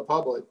meaningful to the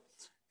public.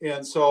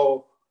 And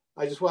so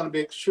I just want to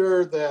make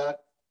sure that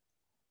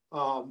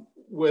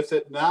with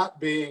it not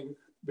being,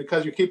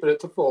 because you're keeping it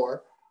to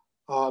 4,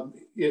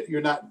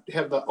 you're not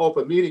having the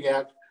Open Meeting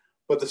Act,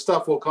 but the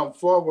stuff will come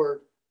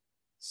forward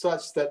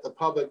such that the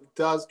public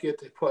does get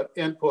to put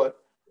input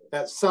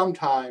at some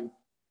time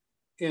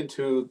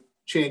into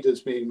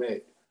changes being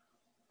made.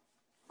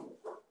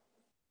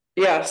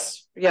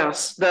 Yes,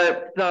 yes.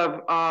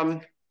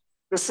 The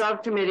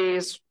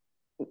subcommittees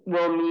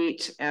will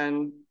meet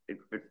and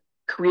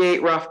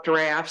create rough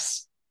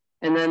drafts,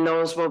 and then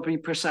those will be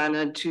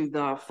presented to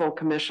the full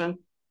commission,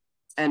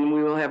 and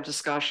we will have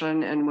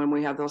discussion. And when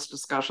we have those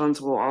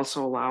discussions, we'll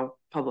also allow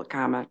public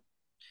comment.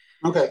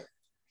 Okay.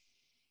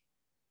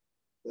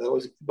 That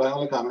was my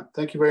only comment.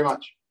 Thank you very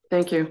much.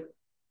 Thank you.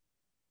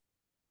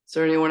 Is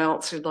there anyone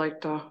else who'd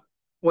like to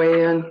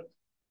weigh in?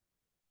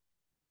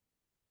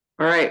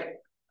 All right.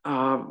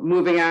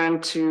 Moving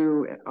on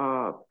to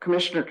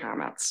commissioner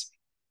comments.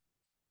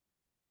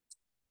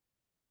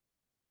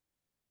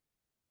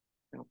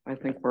 I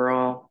think we're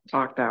all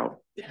talked out.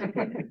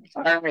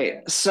 All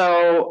right.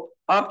 So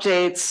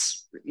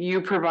updates,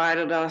 you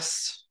provided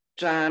us,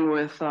 John,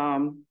 with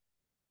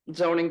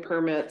zoning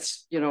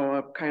permits, you know,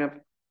 a kind of,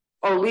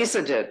 oh,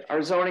 Lisa did.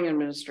 Our zoning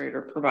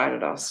administrator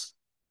provided us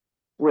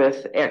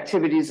with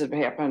activities that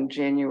happened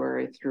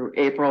January through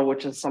April,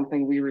 which is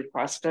something we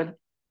requested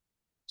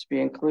to be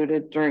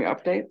included during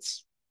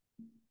updates.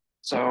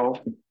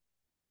 So do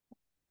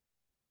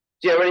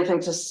you have anything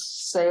to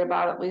say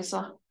about it,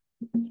 Lisa?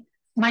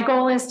 My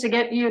goal is to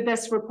get you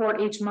this report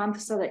each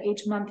month so that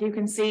each month you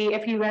can see,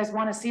 if you guys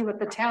want to see what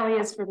the tally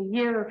is for the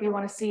year, if you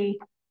want to see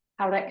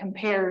how that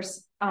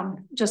compares,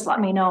 just let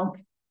me know.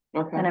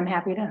 Okay. And I'm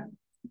happy to.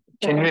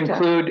 Can you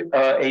include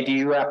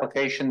ADU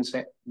applications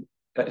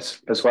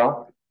as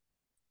well?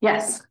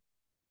 Yes.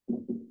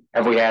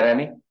 Have we had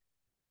any?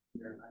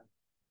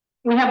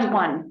 We have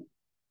one.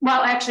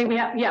 Well, actually we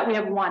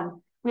have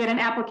one. We had an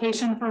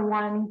application for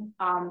one,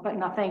 but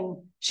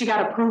nothing, she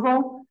got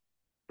approval,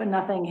 but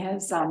nothing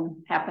has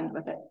happened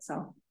with it,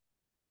 so.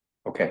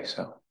 Okay,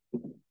 so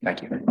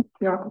thank you.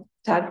 You're welcome.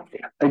 Todd?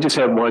 I just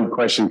have one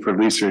question for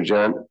Lisa and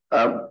John.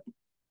 I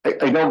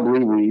don't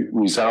believe we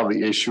resolved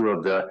the issue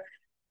of the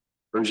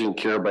urgent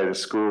care by the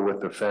school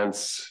with the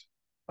fence.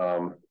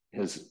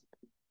 Does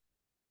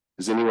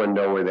anyone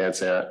know where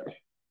that's at?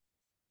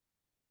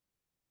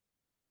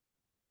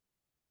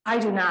 I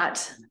do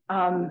not.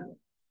 Yeah.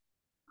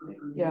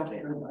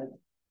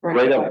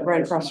 Right up.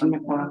 Right across from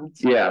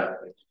McDonald's. Yeah.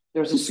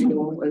 There's a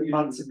school.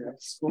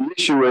 The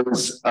issue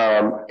is,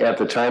 at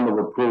the time of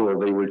approval,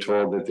 they were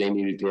told that they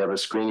needed to have a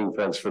screening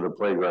fence for the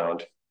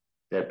playground,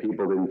 that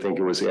people didn't think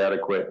it was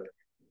adequate,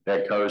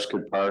 that cars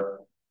could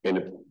park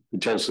and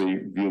potentially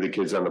view the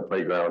kids on the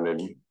playground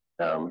and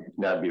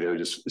not be there.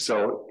 Just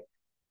so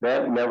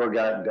that never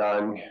got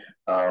done.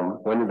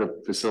 When did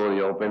the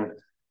facility open?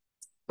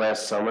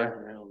 Last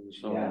summer?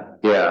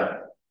 Yeah.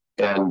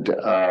 And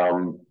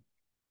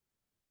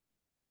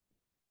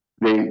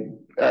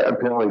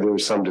apparently there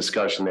was some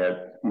discussion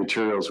that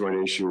materials were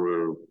an issue,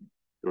 or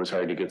it was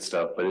hard to get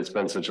stuff, but it's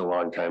been such a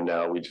long time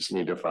now. We just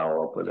need to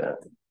follow up with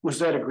that. Was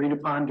that agreed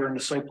upon during the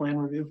site plan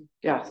review?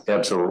 Yeah.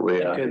 Absolutely.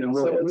 Yeah. Okay, then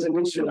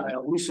Lisa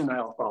and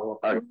I'll follow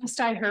up. Last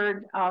I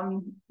heard,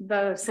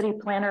 the city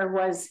planner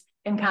was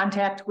in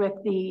contact with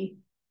the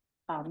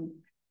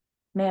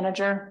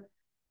manager,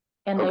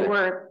 and they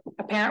were,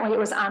 apparently it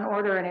was on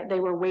order and they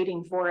were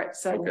waiting for it.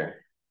 So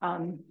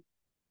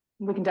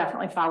we can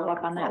definitely follow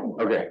up on that.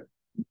 Okay.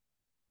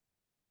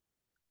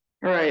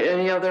 All right,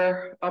 any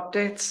other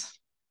updates?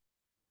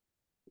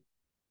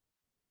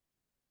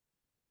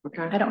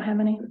 Okay. I don't have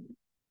any.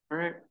 All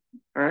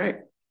right.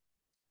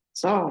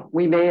 So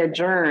we may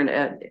adjourn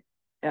at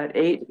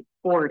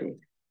 8:40.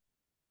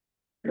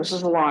 This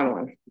is a long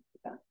one.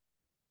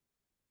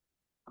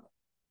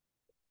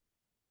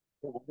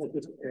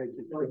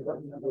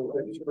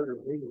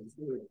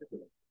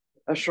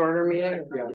 A shorter meeting?